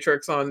for The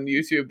Matrix on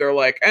YouTube, they're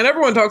like, and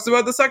everyone talks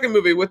about the second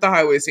movie with the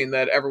highway scene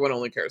that everyone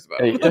only cares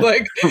about.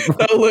 Like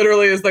that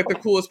literally is like the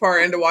coolest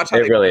part, and to watch how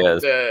It they really filmed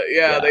is. it.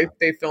 Yeah, Yeah.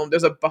 they filmed.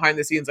 There's a behind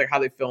the scenes like how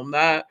they filmed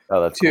that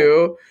Oh, that's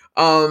cool.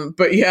 too.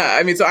 But yeah,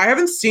 I mean, so I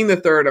haven't seen the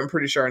third. I'm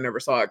pretty sure I never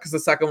saw it because the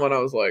second one I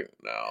was like,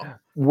 no.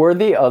 Were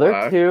the other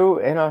Fuck. two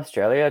in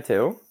Australia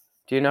too?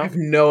 Do you I know? have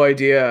no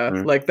idea.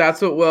 Mm. Like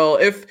that's what will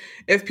if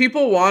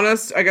people want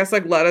us, I guess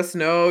like let us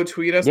know,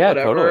 tweet us, Yeah,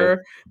 totally.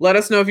 whatever. Let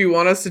us know if you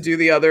want us to do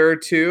the other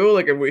two.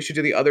 Like if we should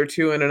do the other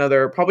two in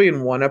another, probably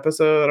in one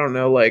episode. I don't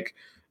know, like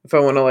if I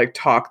want to like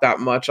talk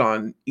that much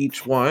on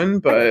each one, I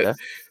but gotcha.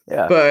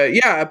 Yeah. but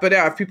yeah,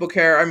 if people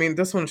care, I mean,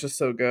 this one's just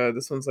so good.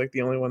 This one's like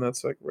the only one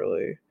that's like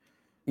really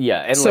Yeah,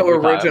 and so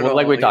like we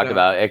original, talked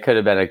about, it could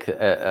have been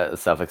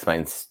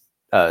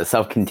a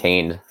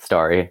self-contained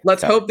story.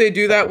 Let's So hope they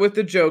do that with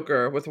the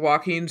Joker, with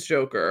Joaquin's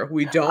Joker.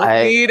 We don't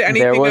I need there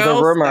anything was a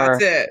else. That's rumor.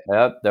 it.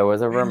 Yep, there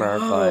was a I rumor,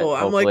 but know.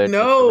 I'm like, hopefully it's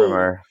just a no,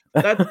 rumor.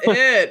 that's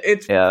it.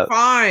 It's Yeah.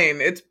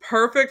 fine. It's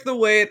perfect the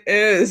way it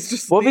is.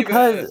 Just Well, leave it.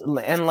 because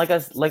and like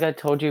I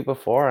told you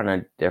before on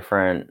a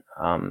different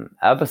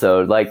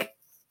episode, like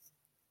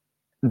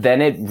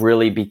then it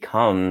really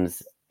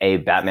becomes a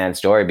Batman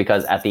story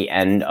because at the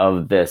end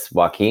of this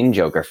Joaquin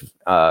Joker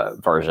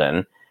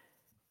version,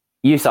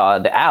 you saw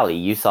the alley,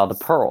 you saw the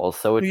pearls,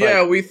 so it's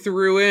Yeah, like we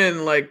threw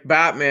in like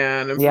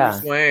Batman and yeah,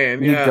 Bruce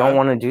Wayne. you don't Yeah.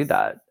 want to do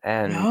that.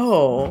 And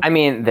No. I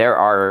mean, there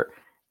are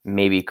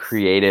maybe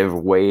creative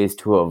ways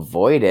to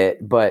avoid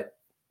it, but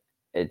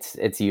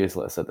it's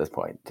useless at this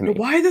point to me.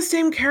 Why the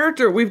same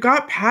character? We've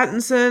got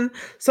Pattinson.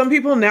 Some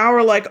people now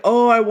are like,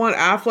 "Oh, I want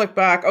Affleck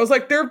back." I was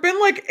like, there have been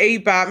like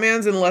 8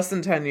 Batmans in less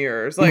than 10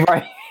 years. Like,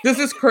 Right. this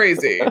is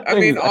crazy. I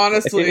mean, Exactly.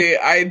 honestly,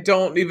 I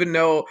don't even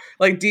know.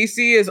 Like,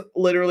 DC is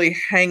literally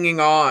hanging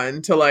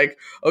on to like,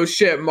 oh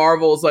shit,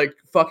 Marvel's like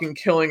fucking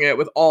killing it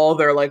with all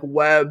their like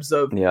webs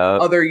of Yeah.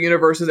 other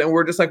universes, and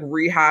we're just like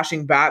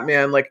rehashing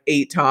Batman like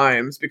 8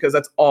 times because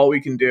that's all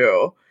we can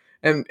do.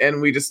 And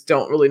we just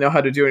don't really know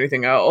how to do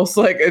anything else.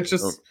 Like, it's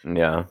just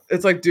Yeah.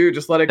 it's like, dude,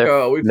 just let it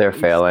go. They're We've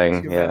seen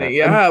failing. too Yeah. many.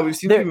 Yeah, we've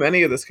seen too They're,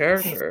 many of this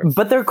character.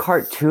 but their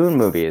cartoon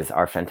movies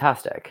are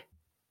fantastic.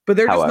 But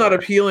they're just not However,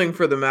 appealing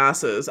for the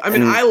masses. I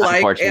mean, and I like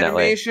unfortunately,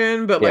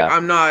 animation, but like yeah.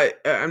 I'm not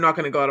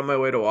going to go out of my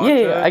way to watch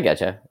Yeah, I it.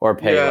 get you. Or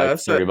pay Yeah, like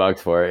so $30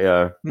 for it.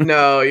 Yeah.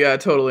 no, yeah,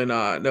 totally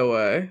not. No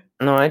way.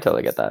 No, I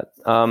totally get that.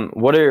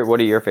 What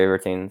are your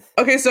favorite scenes?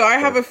 Okay, so I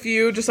have a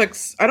few just like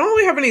I don't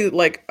really have any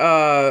like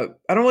I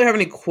don't really have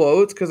any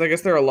quotes because I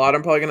guess there are a lot.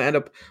 I'm probably going to end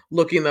up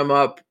looking them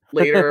up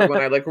later when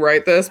I like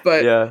write this,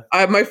 but Yeah.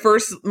 my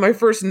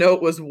first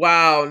note was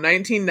wow,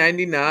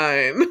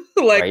 1999.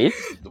 Like Right?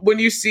 when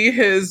you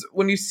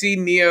see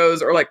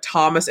Neo's or like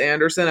Thomas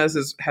Anderson as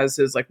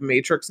his like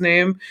Matrix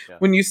name, Yeah.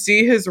 when you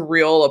see his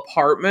real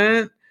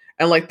apartment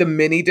and like the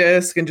mini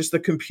disc and just the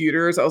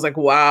computers, I was like,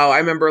 wow. I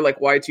remember like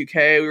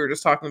Y2K, we were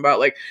just talking about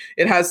like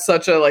it has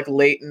such a like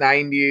late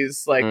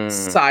 90s like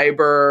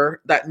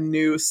that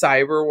new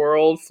cyber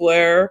world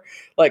flair.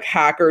 Like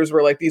hackers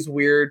were like these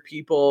weird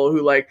people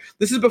who like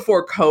this is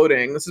before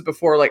coding. This is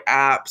before like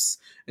apps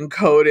and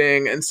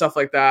coding and stuff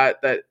like that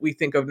we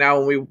think of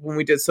now when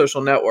we did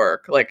Social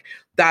Network. Like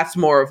that's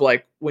more of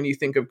like when you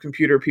think of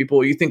computer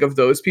people, you think of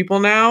those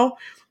people now.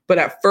 But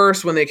at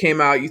first when they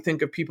came out, you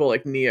think of people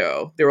like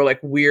Neo. They were like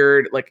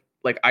weird, like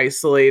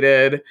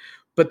isolated,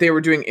 but they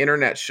were doing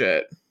internet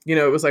shit. You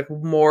know, it was like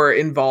more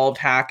involved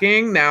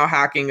hacking. Now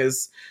hacking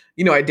is,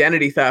 you know,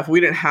 identity theft. We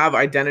didn't have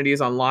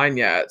identities online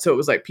yet. So it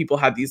was like people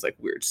had these like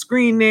weird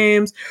screen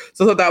names.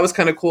 So I thought that was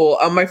kind of cool.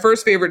 My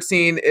first favorite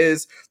scene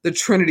is the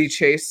Trinity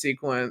Chase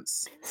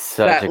sequence.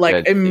 Such a That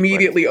like good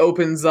immediately sequence.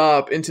 opens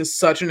up into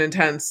such an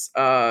intense,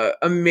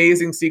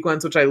 amazing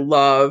sequence, which I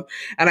love.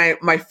 And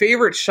my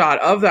favorite shot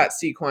of that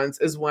sequence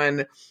is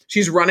when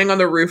she's running on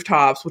the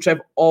rooftops, which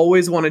I've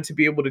always wanted to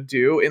be able to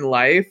do in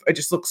life. It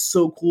just looks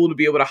so cool to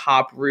be able to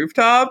hop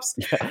rooftops.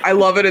 I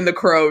love it in The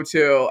Crow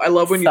too. I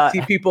love when you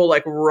see people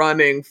like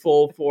running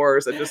full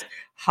force and just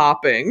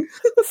hopping.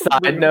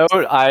 Side note,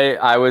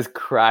 I was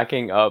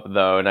cracking up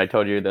though, and I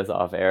told you this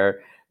off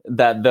air,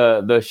 that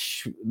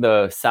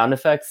the sound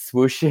effects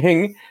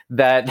swooshing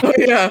that Oh,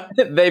 yeah.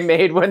 they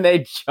made when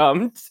they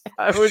jumped,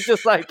 I was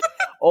just like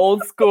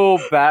old school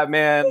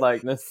Batman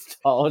like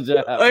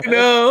nostalgia. I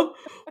know.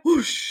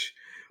 Whoosh.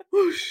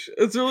 Whoosh.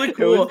 It's really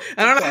cool.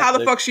 And I don't know how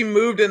the fuck she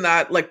moved in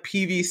that like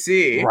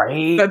PVC.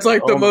 Right? That's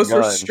like the Oh my most God.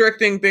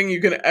 restricting thing you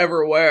can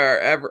ever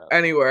wear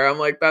anywhere. I'm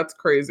like, that's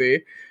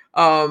crazy.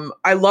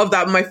 I love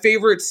that. My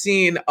favorite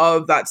scene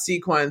of that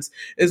sequence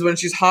is when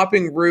she's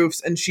hopping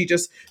roofs and she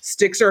just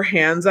sticks her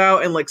hands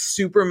out and like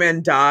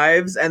Superman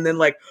dives and then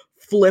like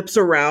flips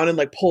around and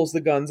like pulls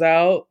the guns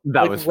out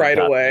That like was right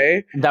fantastic.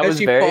 away. That as was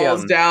she very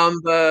falls down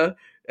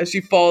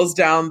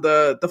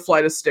the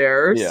flight of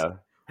stairs. yeah.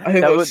 I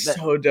think that was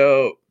so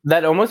dope.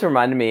 That almost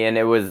reminded me, and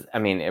it was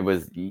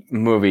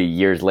movie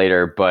years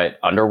later, but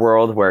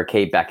Underworld, where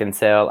Kate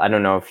Beckinsale, I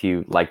don't know if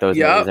you like those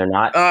movies or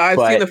not. I've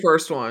but seen the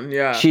first one,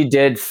 yeah. she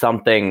did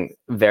something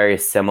very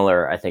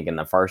similar, I think, in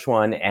the first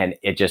one, and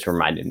it just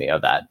reminded me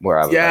of that, where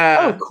I was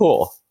like, oh,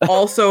 cool.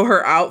 Also,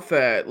 her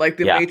outfit, like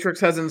the Yeah. Matrix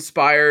has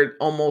inspired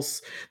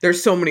almost,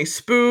 there's so many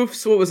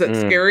spoofs. What was that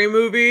Scary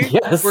Movie?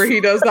 Yes. Where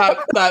he does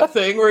that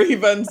thing where he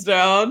bends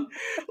down.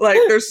 Like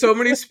there's so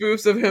many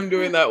spoofs of him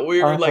doing that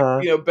weird,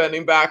 like, you know,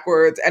 bending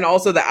backwards. And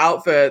also the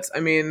outfits. I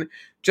mean,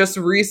 just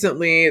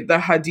recently the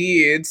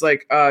Hadids,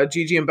 like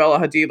Gigi and Bella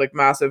Hadid, like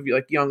massive,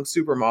 like young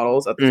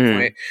supermodels at this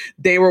point,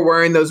 they were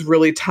wearing those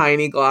really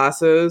tiny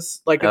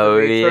glasses, like in the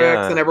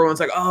Matrix, and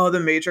everyone's like, "Oh, the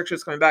Matrix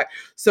is coming back."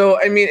 So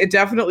I mean, it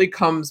definitely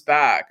comes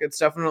back. It's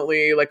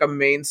definitely like a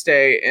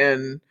mainstay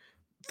in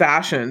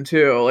fashion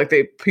too. Like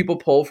people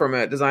pull from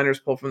it. Designers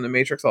pull from the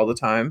Matrix all the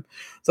time.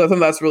 So I think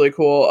that's really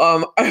cool.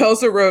 I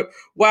also wrote,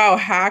 "Wow,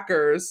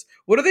 hackers!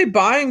 What are they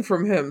buying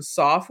from him?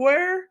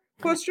 Software?"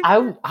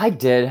 I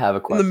did have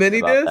a question the mini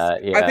about disc.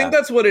 that. Yeah. I think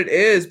that's what it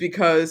is,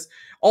 because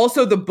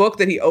also the book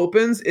that he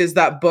opens is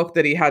that book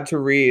that he had to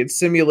read,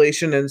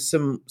 Simulation and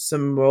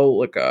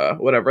Symbolica,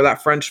 whatever,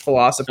 that French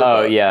philosopher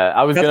book. Yeah,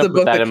 I was going to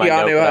put that in my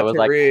note, but I was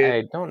like, read.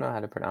 I don't know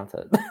how to pronounce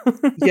it.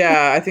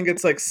 Yeah, I think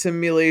it's like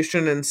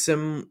Simulation and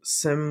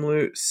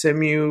Simulacra,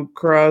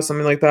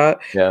 something like that.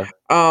 Yeah.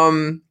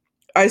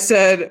 I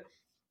said,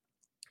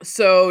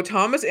 So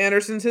Thomas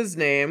Anderson's his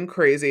name,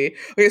 crazy.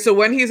 Okay, so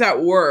when he's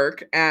at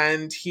work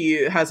and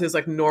he has his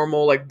like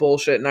normal like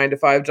bullshit 9 to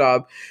 5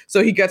 job,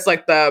 so he gets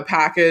like the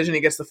package and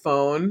he gets the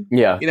phone.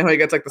 Yeah. You know how he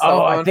gets like the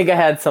cell Oh, I phone? think I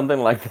had something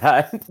like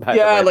that. By the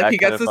Yeah, way, like that he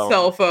kind gets of the phone.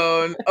 cell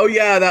phone. Oh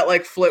yeah, that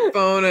like flip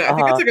phone. I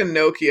think it's Uh-huh. like a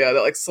Nokia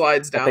that like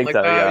slides I down think like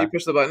so. that. Yeah. You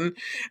push the button,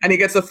 and he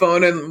gets the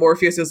phone, and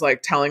Morpheus is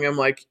like telling him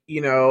like,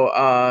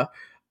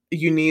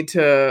 you need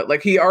to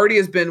like he already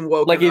has been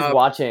Like woken he's up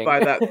watching.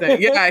 by that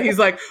thing. Yeah, he's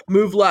like,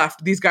 move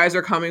left. These guys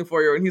are coming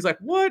for you, and he's like,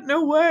 what?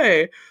 No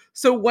way.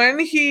 So when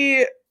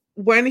he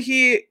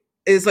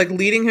is like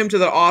leading him to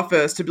the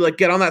office to be like,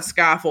 get on that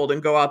scaffold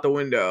and go out the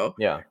window,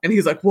 Yeah. and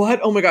he's like, what?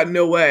 Oh my god,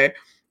 no way.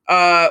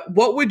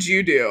 What would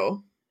you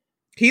do?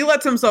 He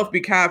lets himself be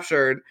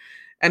captured,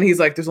 and he's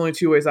like, there's only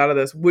two ways out of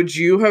this. Would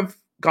you have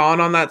gone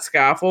on that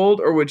scaffold,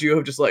 or would you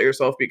have just let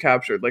yourself be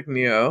captured like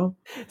Neo?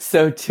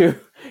 So two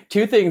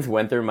things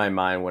went through my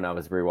mind when I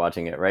was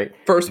rewatching it, right?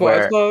 First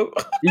Wives Where Club.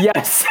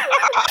 yes.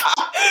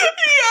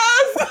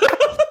 Yes.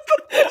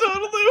 That's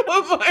totally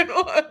what mine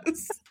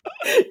was.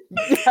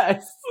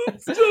 Yes.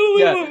 That's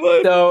totally Yeah. what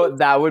mine So was.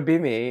 that would be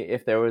me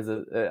if there was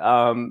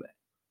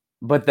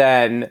but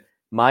then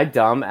my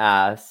dumb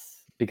ass,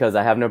 because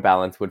I have no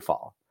balance, would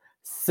fall.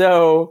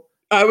 So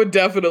I would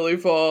definitely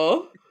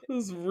fall. It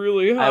was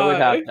really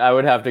high. I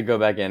would have to go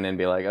back in and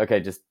be like, okay,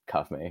 just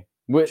cuff me.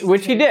 Just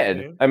Which he take did.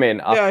 me. I mean,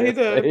 Yeah, he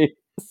did. obviously.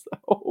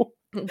 So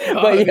but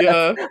God, yes,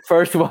 yeah.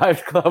 First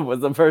Wives Club was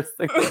the first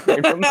thing that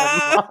came to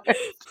my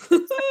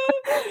mind.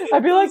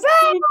 I'd be like,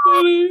 That's so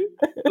funny.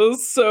 That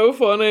was so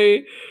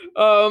funny.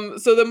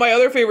 So then my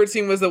other favorite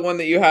scene was the one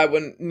that you had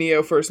when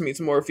Neo first meets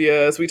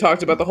Morpheus. We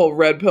talked about the whole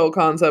red pill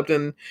concept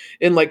and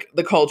in like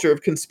the culture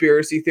of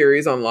conspiracy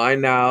theories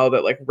online now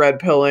that like red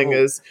pilling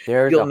oh, is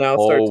there's you'll a now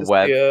start whole to see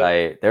it.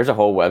 website. There's a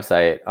whole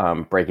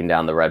website breaking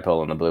down the red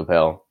pill and the blue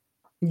pill.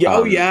 Yeah,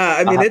 oh yeah. I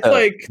I'll mean, have it's to,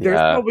 like there's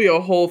yeah. probably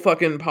a whole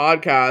fucking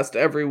podcast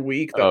every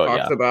week that Oh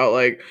talks yeah. about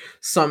like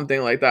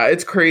something like that.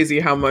 It's crazy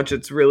how much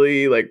it's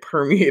really like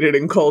permeated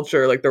in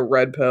culture, like the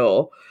red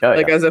pill, Oh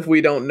like yeah. as if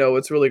we don't know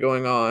what's really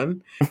going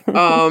on.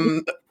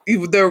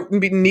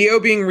 The Neo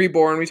being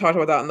reborn, we talked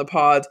about that in the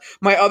pods.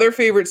 My other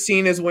favorite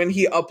scene is when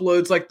he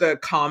uploads like the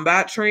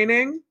combat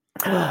training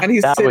and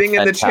he's That was sitting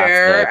in the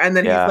chair fantastic. and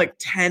then he's Yeah. like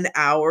 10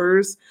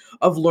 hours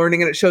of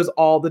learning and it shows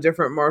all the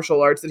different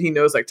martial arts that he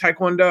knows like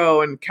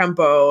taekwondo and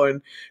kempo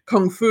and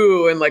kung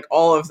fu and like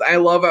all of I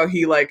love how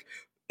he like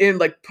in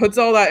like puts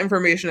all that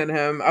information in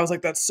him. I was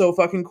like that's so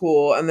fucking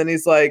cool.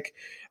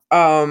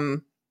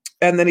 Um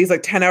and then he's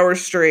like 10 hours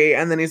straight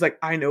and then he's like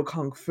I know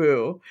kung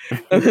fu.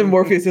 And then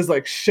Morpheus is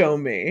like show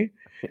me.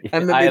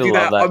 And then I they do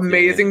love that that scene.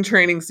 amazing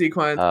training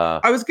sequence.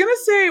 I was going to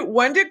say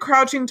when did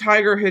Crouching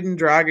Tiger Hidden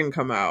Dragon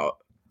come out?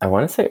 I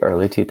want to say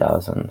early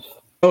 2000s.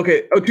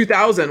 Okay. Oh,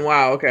 2000.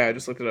 Wow. Okay. I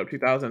just looked it up.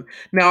 2000.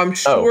 Now I'm Oh,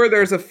 sure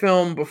there's a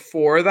film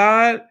before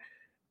that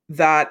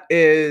that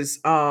is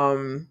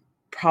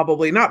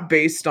probably not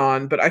based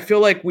on, but I feel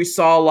like we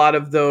saw a lot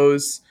of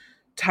those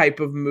type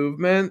of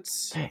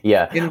movements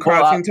yeah. in Well,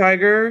 Crouching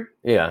Tiger.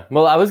 yeah.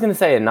 Well, I was going to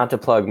say, and not to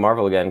plug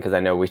Marvel again, because I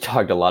know we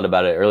talked a lot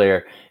about it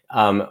earlier.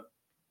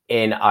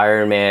 In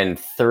Iron Man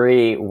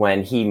 3,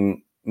 when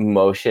he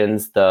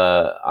motions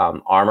the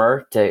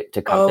armor to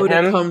come Oh, to to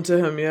him, come to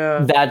him, yeah.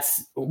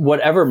 that's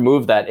whatever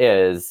move that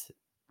is,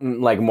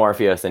 like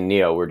Morpheus and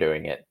Neo were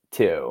doing it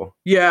too.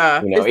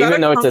 Yeah. You know, Is that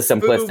even though it's a kung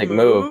fu simplistic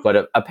move,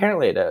 but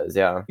apparently it is.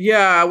 Yeah.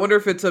 Yeah, I wonder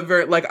if it's a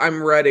very like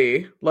I'm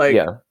ready. Like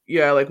Yeah.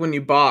 yeah, like when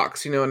you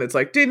box, you know, and it's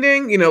like ding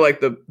ding, you know, like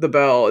the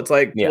bell. It's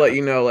like to Yeah. let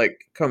you know,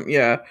 like come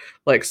yeah,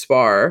 like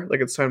spar, like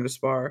it's time to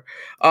spar.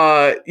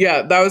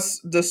 Yeah, that was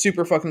the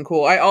super fucking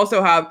cool. I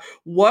also have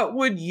what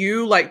would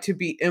you like to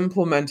be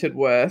implemented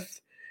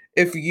with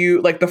if you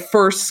like the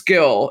first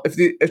skill, if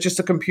it's just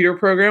a computer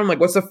program, like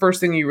what's the first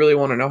thing you really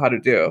want to know how to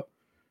do?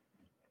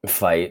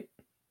 Fight.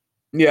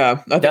 Yeah, I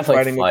think Definitely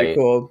fighting would be fight.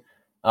 cool.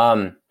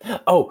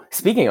 Oh,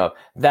 speaking of,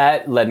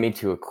 that led me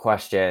to a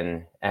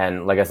question.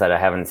 And like I said, I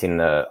haven't seen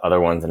the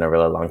other ones in a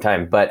really long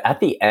time. But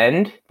at the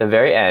end, the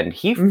very end,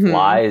 he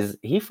flies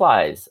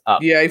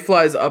up. Yeah, he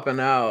flies up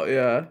and out.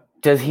 Yeah.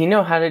 Does he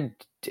know how to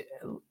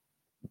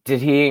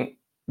did he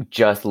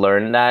just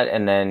learn that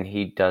and then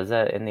he does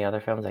that in the other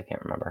films? I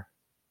can't remember.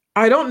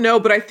 I don't know,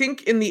 but I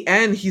think in the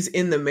end he's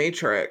in the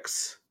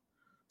Matrix.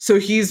 So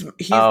he's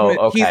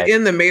okay.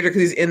 in the Matrix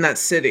because he's in that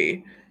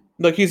city.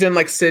 Like he's in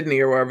like Sydney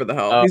or wherever the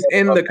hell. Oh, He's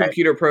in the okay.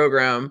 computer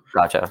program.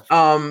 Gotcha.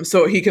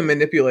 So he can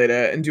manipulate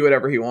it and do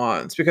whatever he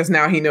wants because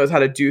now he knows how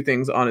to do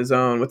things on his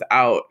own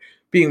without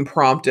being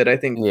prompted, I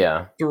think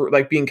Yeah. through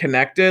like being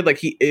connected. Like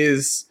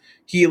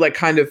he like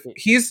kind of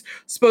he's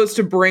supposed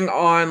to bring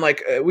on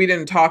like we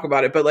didn't talk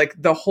about it but like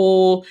the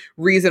whole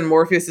reason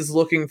Morpheus is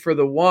looking for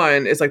the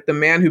one is like the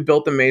man who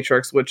built the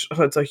Matrix, which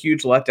it's a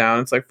huge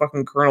letdown. It's like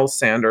fucking Colonel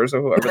Sanders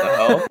or whoever the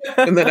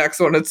hell in the next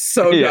one. It's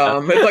so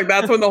dumb. It's like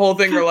that's when the whole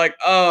thing we're like,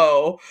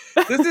 oh,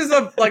 this is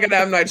like an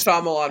M. Night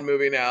Shyamalan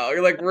movie now.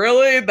 You're like,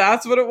 really?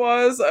 That's what it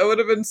was? I would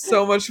have been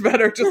so much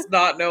better just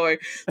not knowing.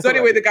 So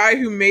anyway, the guy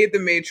who made the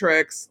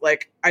Matrix,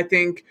 like I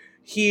think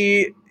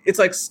he it's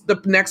like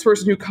the next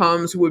person who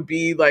comes would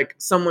be like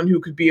someone who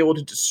could be able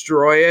to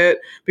destroy it,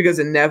 because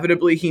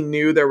inevitably he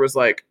knew there was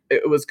like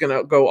it was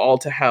gonna go all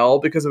to hell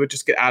because it would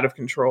just get out of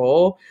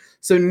control.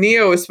 So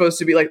Neo is supposed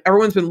to be like,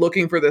 everyone's been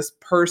looking for this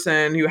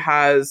person who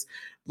has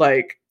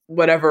like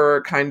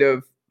whatever kind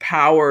of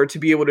power to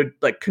be able to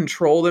like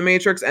control the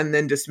Matrix and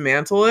then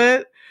dismantle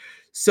it.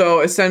 So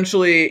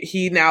essentially,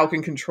 he now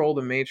can control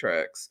the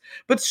Matrix.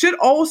 But shit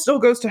all still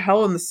goes to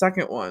hell in the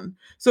second one.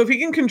 So if he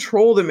can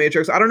control the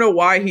Matrix, I don't know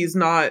why he's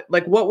not,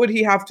 like, what would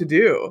he have to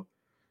do?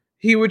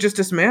 He would just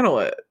dismantle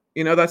it.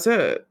 You know, that's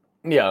it.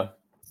 Yeah.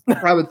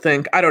 I would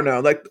think. I don't know.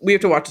 Like, we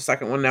have to watch the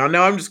second one now.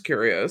 Now I'm just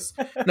curious.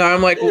 Now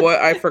I'm like, what?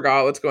 I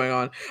forgot what's going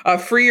on.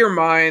 Free your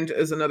mind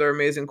is another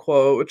amazing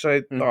quote, which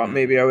I thought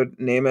maybe I would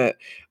name it.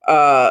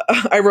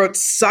 I wrote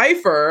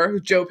Cypher,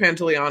 Joe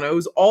Pantoliano,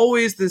 who's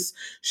always this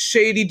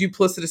shady,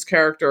 duplicitous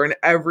character in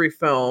every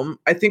film.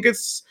 I think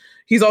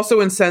he's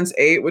also in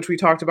Sense8, which we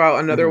talked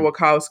about, another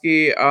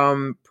Wachowski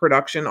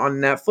production on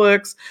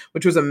Netflix,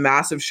 which was a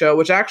massive show,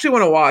 which I actually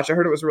want to watch. I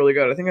heard it was really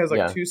good. I think it has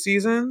like 2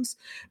 seasons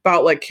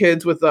about like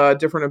kids with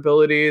different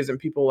abilities and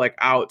people like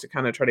out to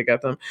kind of try to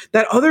get them.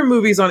 That other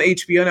movie's on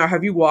HBO now.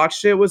 Have you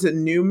watched it? Was it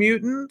New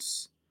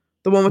Mutants?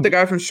 The one with the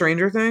guy from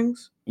Stranger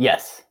Things?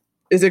 Yes.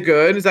 Is it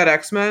good? Is that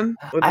X-Men?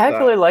 I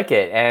actually like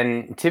it.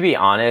 And to be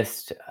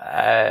honest,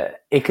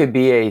 it could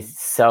be a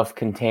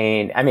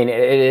self-contained... I mean,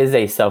 it is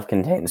a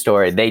self-contained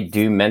story. They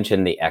do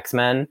mention the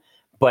X-Men,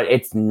 but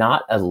it's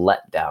not a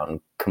letdown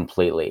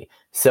completely.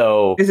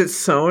 So... Is it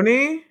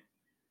Sony?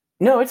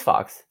 No, it's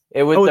Fox.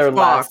 It was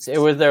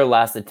their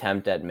last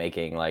attempt at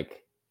making,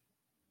 like,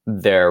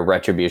 their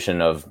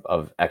retribution of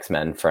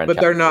X-Men franchise.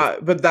 But they're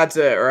not... But that's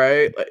it,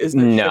 right?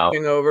 Isn't it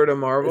shifting over to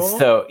Marvel?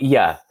 So,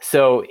 yeah.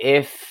 So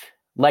if...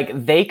 Like,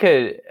 they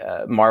could,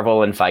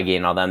 Marvel and Feige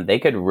and all them, they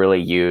could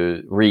really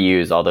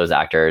reuse all those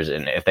actors,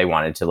 and if they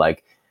wanted to,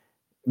 like,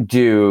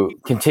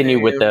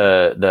 continue with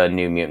the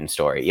New Mutant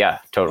story. Yeah,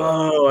 totally.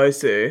 Oh, I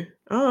see.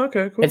 Oh,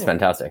 okay, cool. It's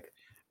fantastic.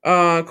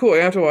 Cool. I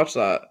have to watch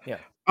that.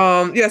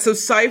 Yeah. So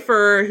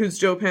Cypher, who's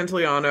Joe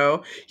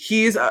Pantoliano,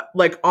 he's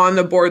like on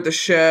the board the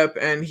ship,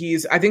 and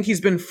I think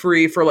he's been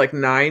free for like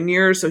 9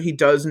 years, so he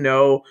does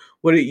know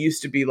what it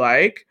used to be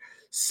like.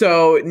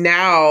 So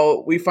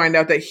now we find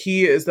out that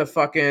he is the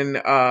fucking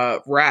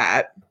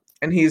rat,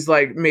 and he's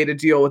like made a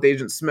deal with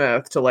Agent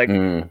Smith to like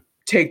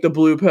take the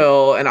blue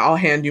pill and I'll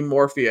hand you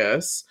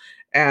Morpheus.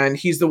 And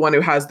he's the one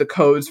who has the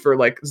codes for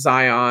like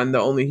Zion,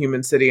 the only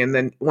human city. And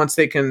then once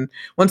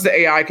the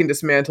AI can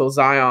dismantle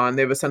Zion,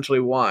 they've essentially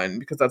won,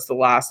 because that's the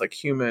last like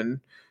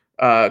human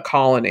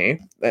colony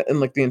in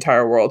like the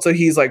entire world. So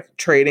he's like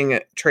trading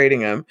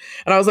him.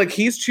 And I was like,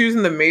 he's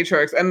choosing the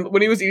Matrix. And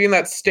when he was eating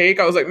that steak,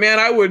 I was like, man,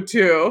 I would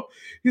too.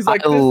 He's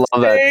like, I love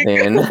that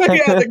scene.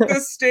 Yeah, like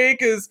this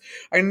steak is,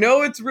 I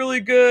know it's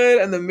really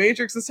good, and the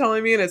Matrix is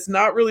telling me, and it's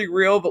not really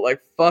real, but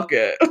like, fuck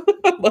it.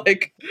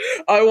 Like,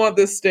 I want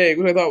this steak,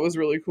 which I thought was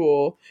really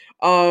cool.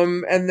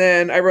 And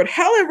then I wrote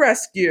Heli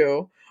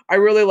Rescue. I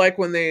really like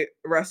when they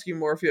rescue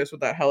Morpheus with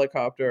that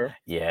helicopter.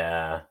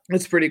 Yeah.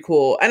 It's pretty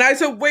cool. And I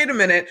said, wait a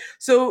minute.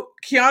 So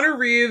Keanu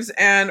Reeves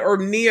or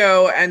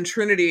Neo and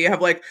Trinity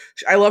have like,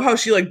 I love how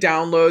she like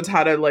downloads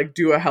how to like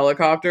do a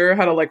helicopter,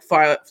 how to like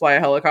fly a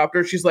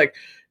helicopter. She's like,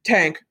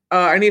 Tank,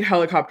 I need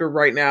helicopter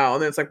right now.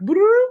 And then it's like,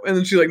 and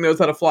then she like knows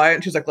how to fly it.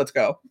 And she's like, let's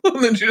go.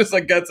 And then she just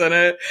like gets in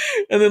it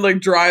and then like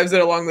drives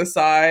it along the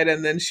side.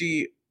 And then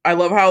I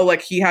love how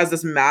like he has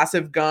this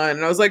massive gun,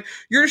 and I was like,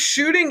 you're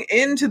shooting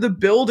into the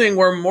building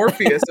where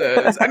Morpheus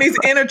is, and he's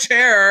in a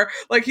chair,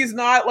 like he's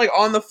not like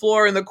on the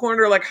floor in the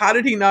corner. Like, how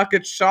did he not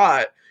get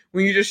shot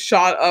when you just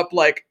shot up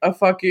like a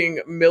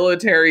fucking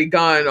military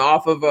gun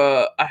off of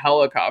a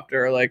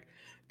helicopter? Like,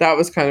 that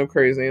was kind of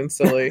crazy and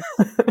silly.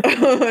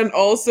 And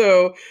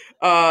also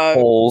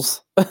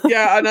holes.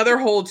 Yeah, another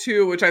hole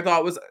too, which I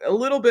thought was a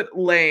little bit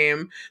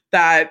lame,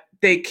 that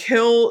they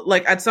kill,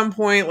 like at some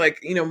point, like,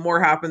 you know,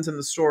 more happens in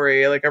the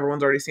story, like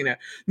everyone's already seen it.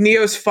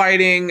 Neo's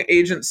fighting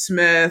Agent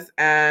Smith,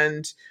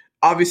 and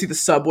obviously the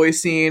subway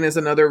scene is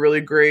another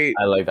really great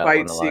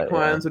fight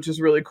sequence, which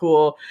is really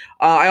cool.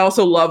 I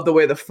also love the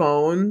way the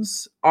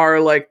phones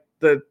are like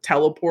the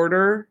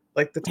teleporter,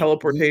 like the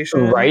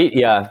teleportation. Right,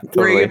 yeah.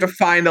 Totally. Where you have to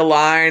find a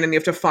line, and you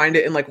have to find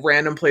it in like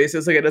random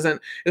places. Like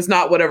it's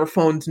not whatever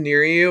phone's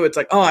near you. It's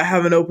like, oh, I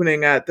have an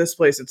opening at this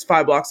place. It's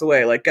 5 blocks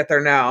away. Like, get there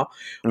now.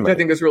 Which I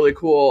think is really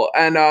cool.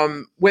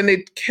 And when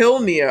they kill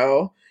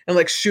Neo and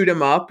like shoot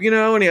him up, you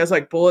know, and he has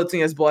like bullets and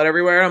he has blood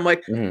everywhere, I'm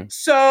like,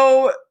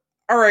 so,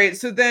 all right.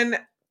 So then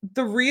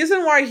the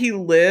reason why he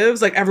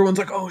lives, like everyone's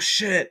like, oh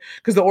shit,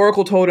 because the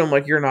Oracle told him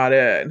like, you're not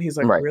it, and he's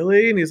like,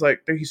 really? And he's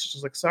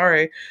just like,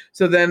 sorry.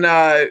 So then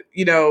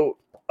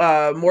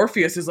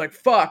Morpheus is like,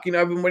 fuck, you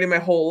know, I've been waiting my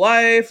whole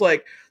life,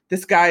 like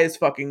this guy is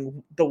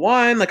fucking the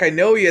one, like I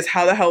know he is,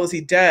 how the hell is he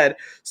dead?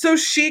 So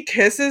she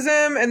kisses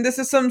him, and this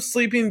is some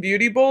Sleeping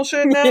Beauty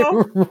bullshit now.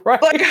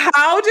 Right. Like,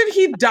 how did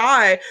he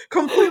die?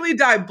 Completely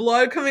die,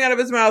 blood coming out of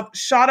his mouth,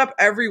 shot up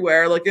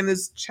everywhere, like in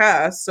his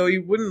chest, so he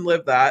wouldn't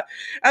live that.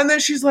 And then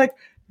she's like,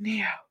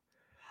 Neo,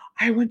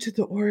 I went to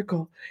the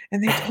Oracle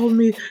and they told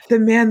me the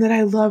man that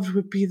I loved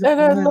would be the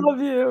And I one.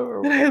 love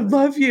you. And I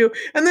love you.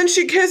 And then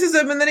she kisses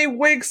him and then he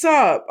wakes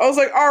up. I was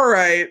like, all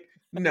right,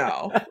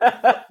 no.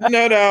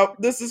 No,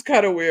 this is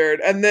kind of weird.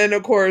 And then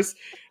of course,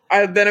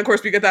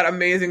 we get that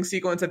amazing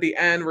sequence at the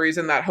end where he's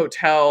in that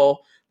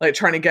hotel, like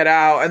trying to get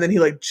out, and then he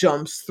like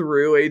jumps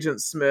through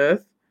Agent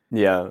Smith.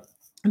 Yeah.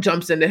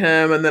 Jumps into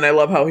him, and then I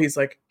love how he's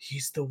like,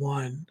 he's the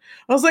one.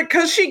 I was like,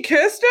 cause she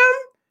kissed him?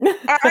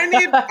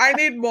 I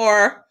need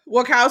more.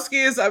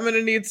 Wachowskis, I'm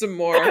gonna need some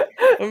more.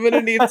 I'm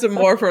gonna need some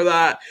more for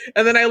that.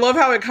 And then I love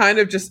how it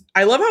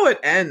I love how it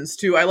ends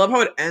too. I love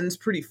how it ends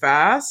pretty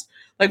fast.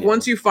 Like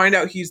once you find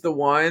out he's the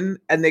one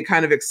and they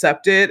kind of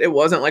accept it, it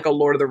wasn't like a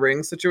Lord of the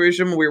Rings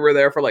situation. We were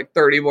there for like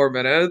 30 more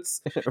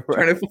minutes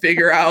trying to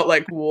figure out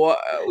like what,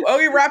 oh,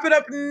 you wrap it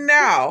up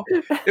now.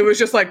 It was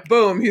just like,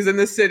 boom, he's in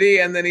the city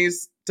and then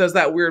does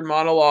that weird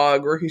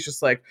monologue where he's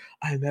just like,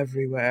 I'm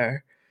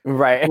everywhere.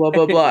 Right. Blah,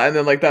 blah, blah. And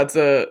then like,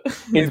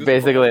 he's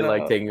basically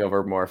like taking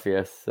over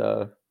Morpheus.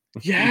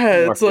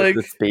 Yeah, it's like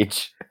the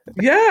speech.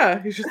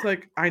 Yeah, he's just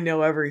like, I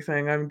know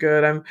everything. I'm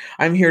good.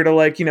 I'm here to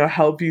like,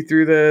 help you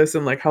through this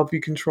and like help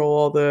you control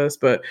all this.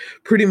 But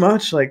pretty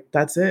much like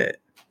that's it.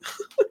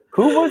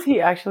 Who was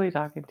he actually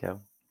talking to?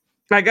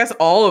 I guess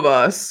all of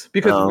us,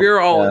 because we're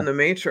all in the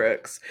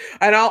Matrix.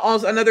 And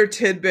also another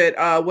tidbit,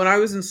 when I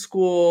was in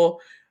school,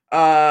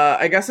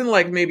 I guess in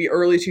like maybe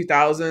early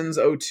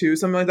 2000s, 02,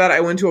 something like that, I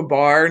went to a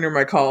bar near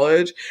my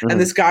college and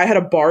this guy had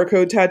a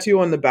barcode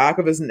tattoo on the back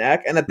of his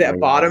neck. And at the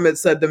bottom, it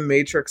said, "The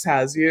Matrix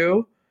has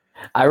you."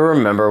 I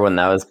remember when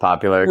that was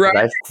popular. Right.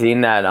 I've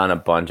seen that on a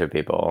bunch of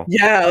people.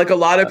 Yeah, like a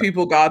lot of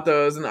people got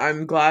those, and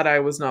I'm glad I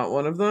was not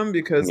one of them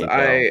because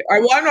I'm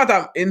not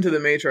that into the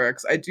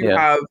Matrix. I do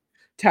have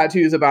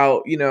tattoos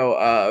about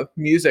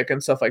music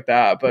and stuff like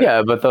that. But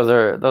yeah, but those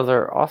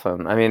are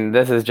awesome. I mean,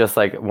 this is just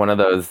like one of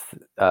those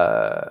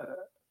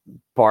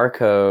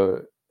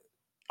barcode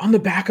on the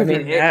back of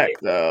your neck,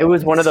 though. It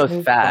was one of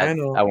those fads,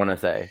 I want to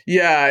say.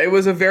 Yeah, it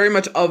was a very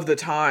much of the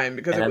time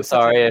because it was. I'm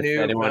sorry if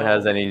anyone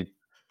has any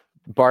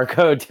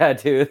barcode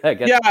tattoo that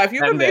gets if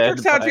you have a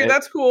Matrix tattoo,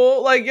 that's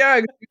cool. Like, yeah,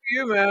 good for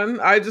you, man.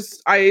 I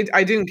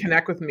didn't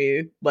connect with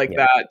me like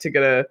that to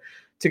get a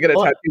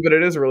tattoo, but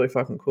it is really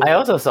fucking cool. I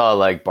also saw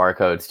like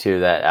barcodes too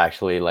that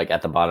actually like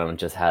at the bottom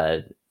just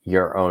had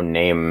your own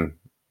name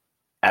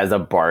as a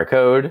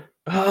barcode.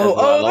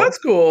 Oh, that's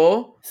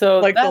cool. So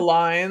like the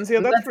lines,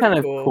 that's kind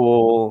of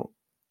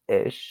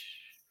cool-ish.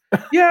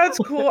 Yeah, it's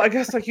cool. I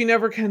guess like you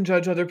never can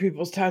judge other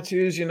people's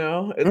tattoos, It's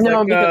no,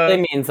 because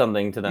they mean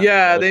something to them.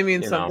 Yeah, they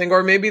mean something,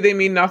 or maybe they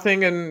mean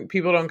nothing and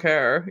people don't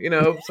care.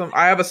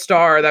 I have a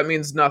star that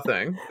means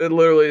nothing. It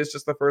literally is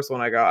just the first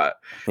one I got.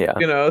 Yeah.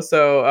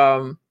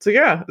 So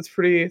yeah, it's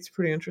pretty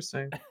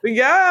interesting. But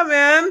yeah,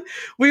 man,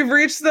 we've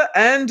reached the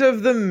end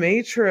of the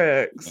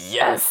Matrix.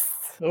 Yes.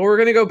 We're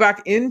gonna go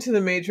back into the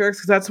Matrix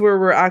because that's where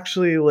we're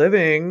actually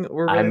living.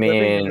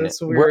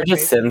 We're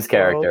just Sims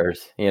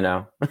characters,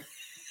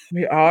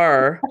 We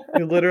are.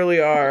 We literally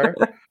are.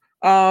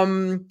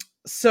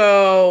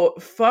 So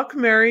fuck,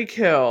 marry,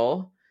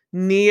 kill.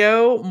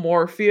 Neo,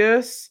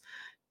 Morpheus,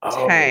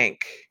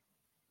 Tank.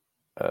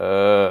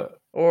 Or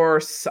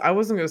I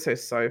wasn't gonna say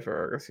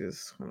Cypher. I guess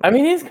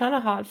he's kind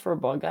of hot for a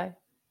bald guy.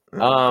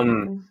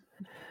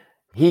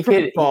 He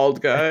could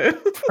bald guy.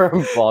 For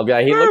a bald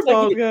guy, he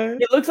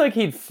looks like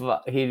he'd.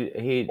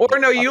 Or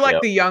no, you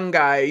like the young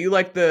guy. You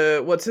like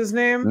the what's his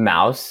name?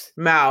 Mouse.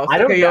 I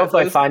don't know if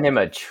I find him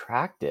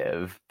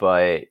attractive,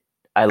 but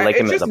I like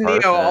him as a person.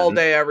 It's just Neo all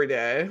day, every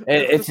day.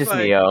 It's just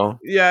like, Neo.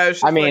 Yeah,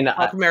 it's just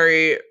fuck,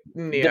 marry,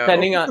 Neo.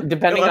 Depending on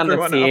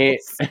the scene,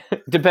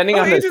 depending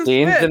on the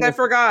scenes. I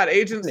forgot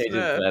Agent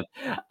Smith.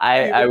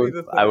 I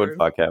would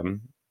fuck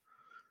him.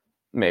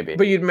 Maybe.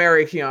 But you'd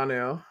marry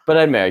Keanu. But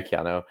I'd marry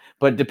Keanu.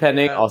 But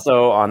depending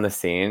also on the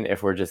scene,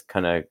 if we're just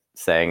kind of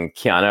saying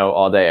Keanu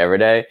all day, every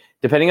day,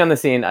 depending on the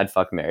scene, I'd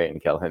fuck, marry, and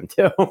kill him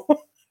too.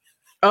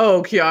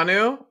 Oh,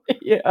 Keanu?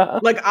 Yeah.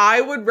 Like,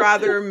 I would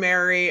rather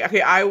marry... Okay,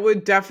 I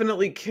would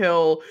definitely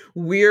kill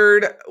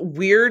weird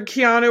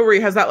Keanu where he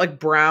has that, like,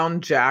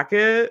 brown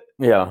jacket.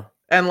 Yeah.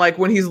 And, like,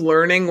 when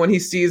he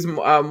sees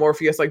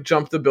Morpheus, like,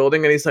 jump the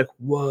building and he's like,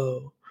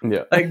 whoa.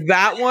 Yeah. Like,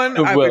 that one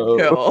I would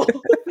kill.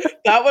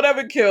 That one I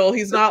would kill.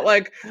 He's not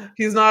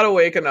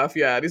awake enough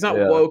yet. He's not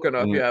woke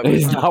enough yet.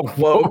 He's not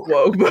woke,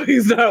 but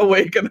he's not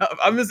awake enough.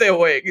 I'm gonna say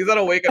awake. He's not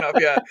awake enough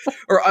yet.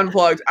 Or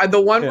unplugged.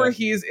 The one where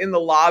he's in the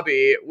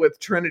lobby with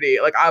Trinity,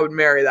 like I would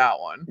marry that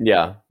one.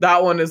 Yeah.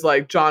 That one is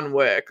like John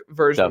Wick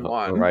version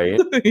 1. Right.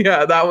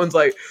 Yeah, that one's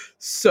like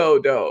so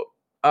dope.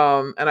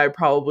 And I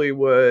probably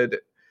would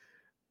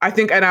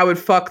I would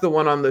fuck the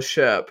one on the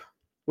ship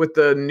with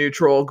the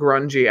neutral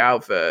grungy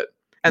outfit.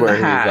 And where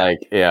the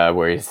hat.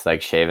 Where he's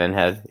like shaven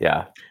head.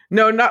 Yeah.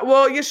 No,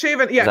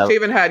 shaven. Yeah,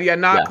 shaven head. Yeah,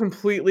 not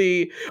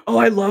completely. Oh,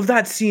 I love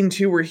that scene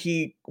too, where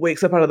he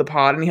wakes up out of the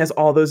pod and he has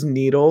all those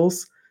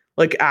needles,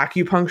 like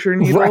acupuncture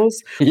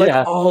needles,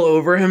 like all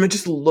over him. It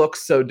just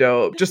looks so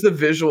dope. Just the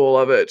visual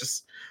of it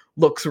just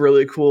looks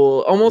really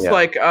cool. Almost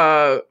like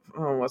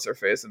what's her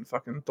face in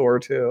fucking Thor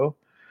 2?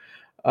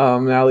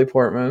 Natalie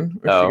Portman,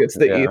 if she gets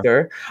the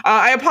ether.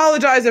 I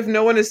apologize if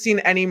no one has seen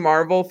any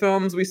Marvel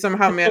films. We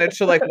somehow managed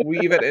to like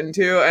weave it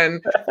into,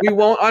 and we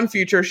won't on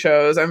future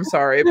shows. I'm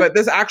sorry, but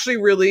this actually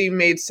really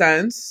made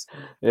sense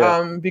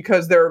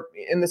because they're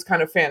in this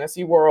kind of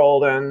fantasy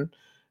world, and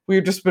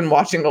we've just been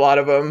watching a lot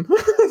of them.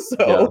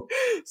 so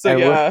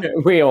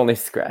we only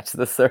scratched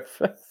the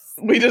surface.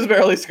 We just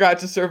barely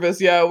scratched the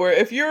surface. Yeah, where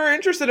if you're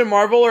interested in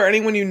Marvel or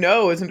anyone you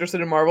know is interested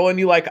in Marvel and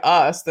you like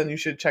us, then you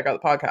should check out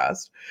the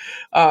podcast,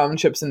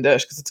 Chips and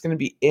Dish, because it's going to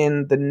be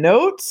in the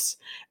notes.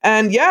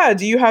 And yeah,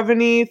 do you have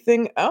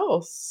anything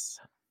else?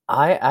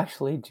 I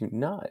actually do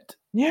not.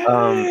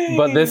 Yeah.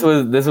 But this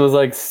was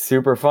like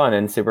super fun to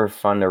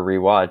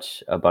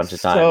rewatch a bunch of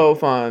times. So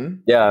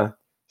fun. Yeah.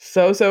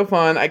 So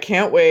fun. I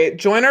can't wait.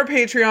 Join our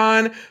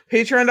Patreon,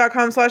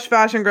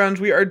 patreon.com/Fashion Grunge.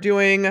 We are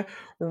doing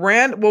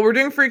we're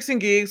doing Freaks and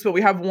Geeks, but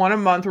we have one a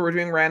month where we're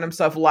doing random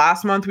stuff.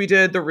 Last month we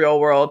did The Real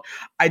World.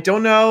 I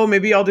don't know.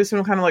 Maybe I'll do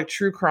some kind of like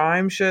true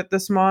crime shit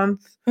this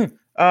month.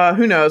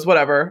 Who knows?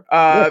 Whatever.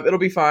 It'll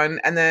be fun.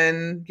 And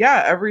then,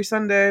 every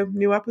Sunday,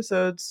 new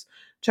episodes.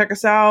 Check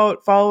us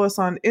out. Follow us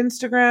on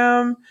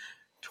Instagram,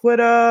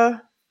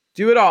 Twitter.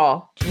 Do it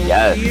all.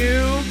 We'll see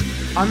you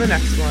on the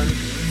next one.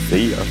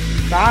 See ya.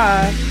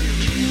 Bye.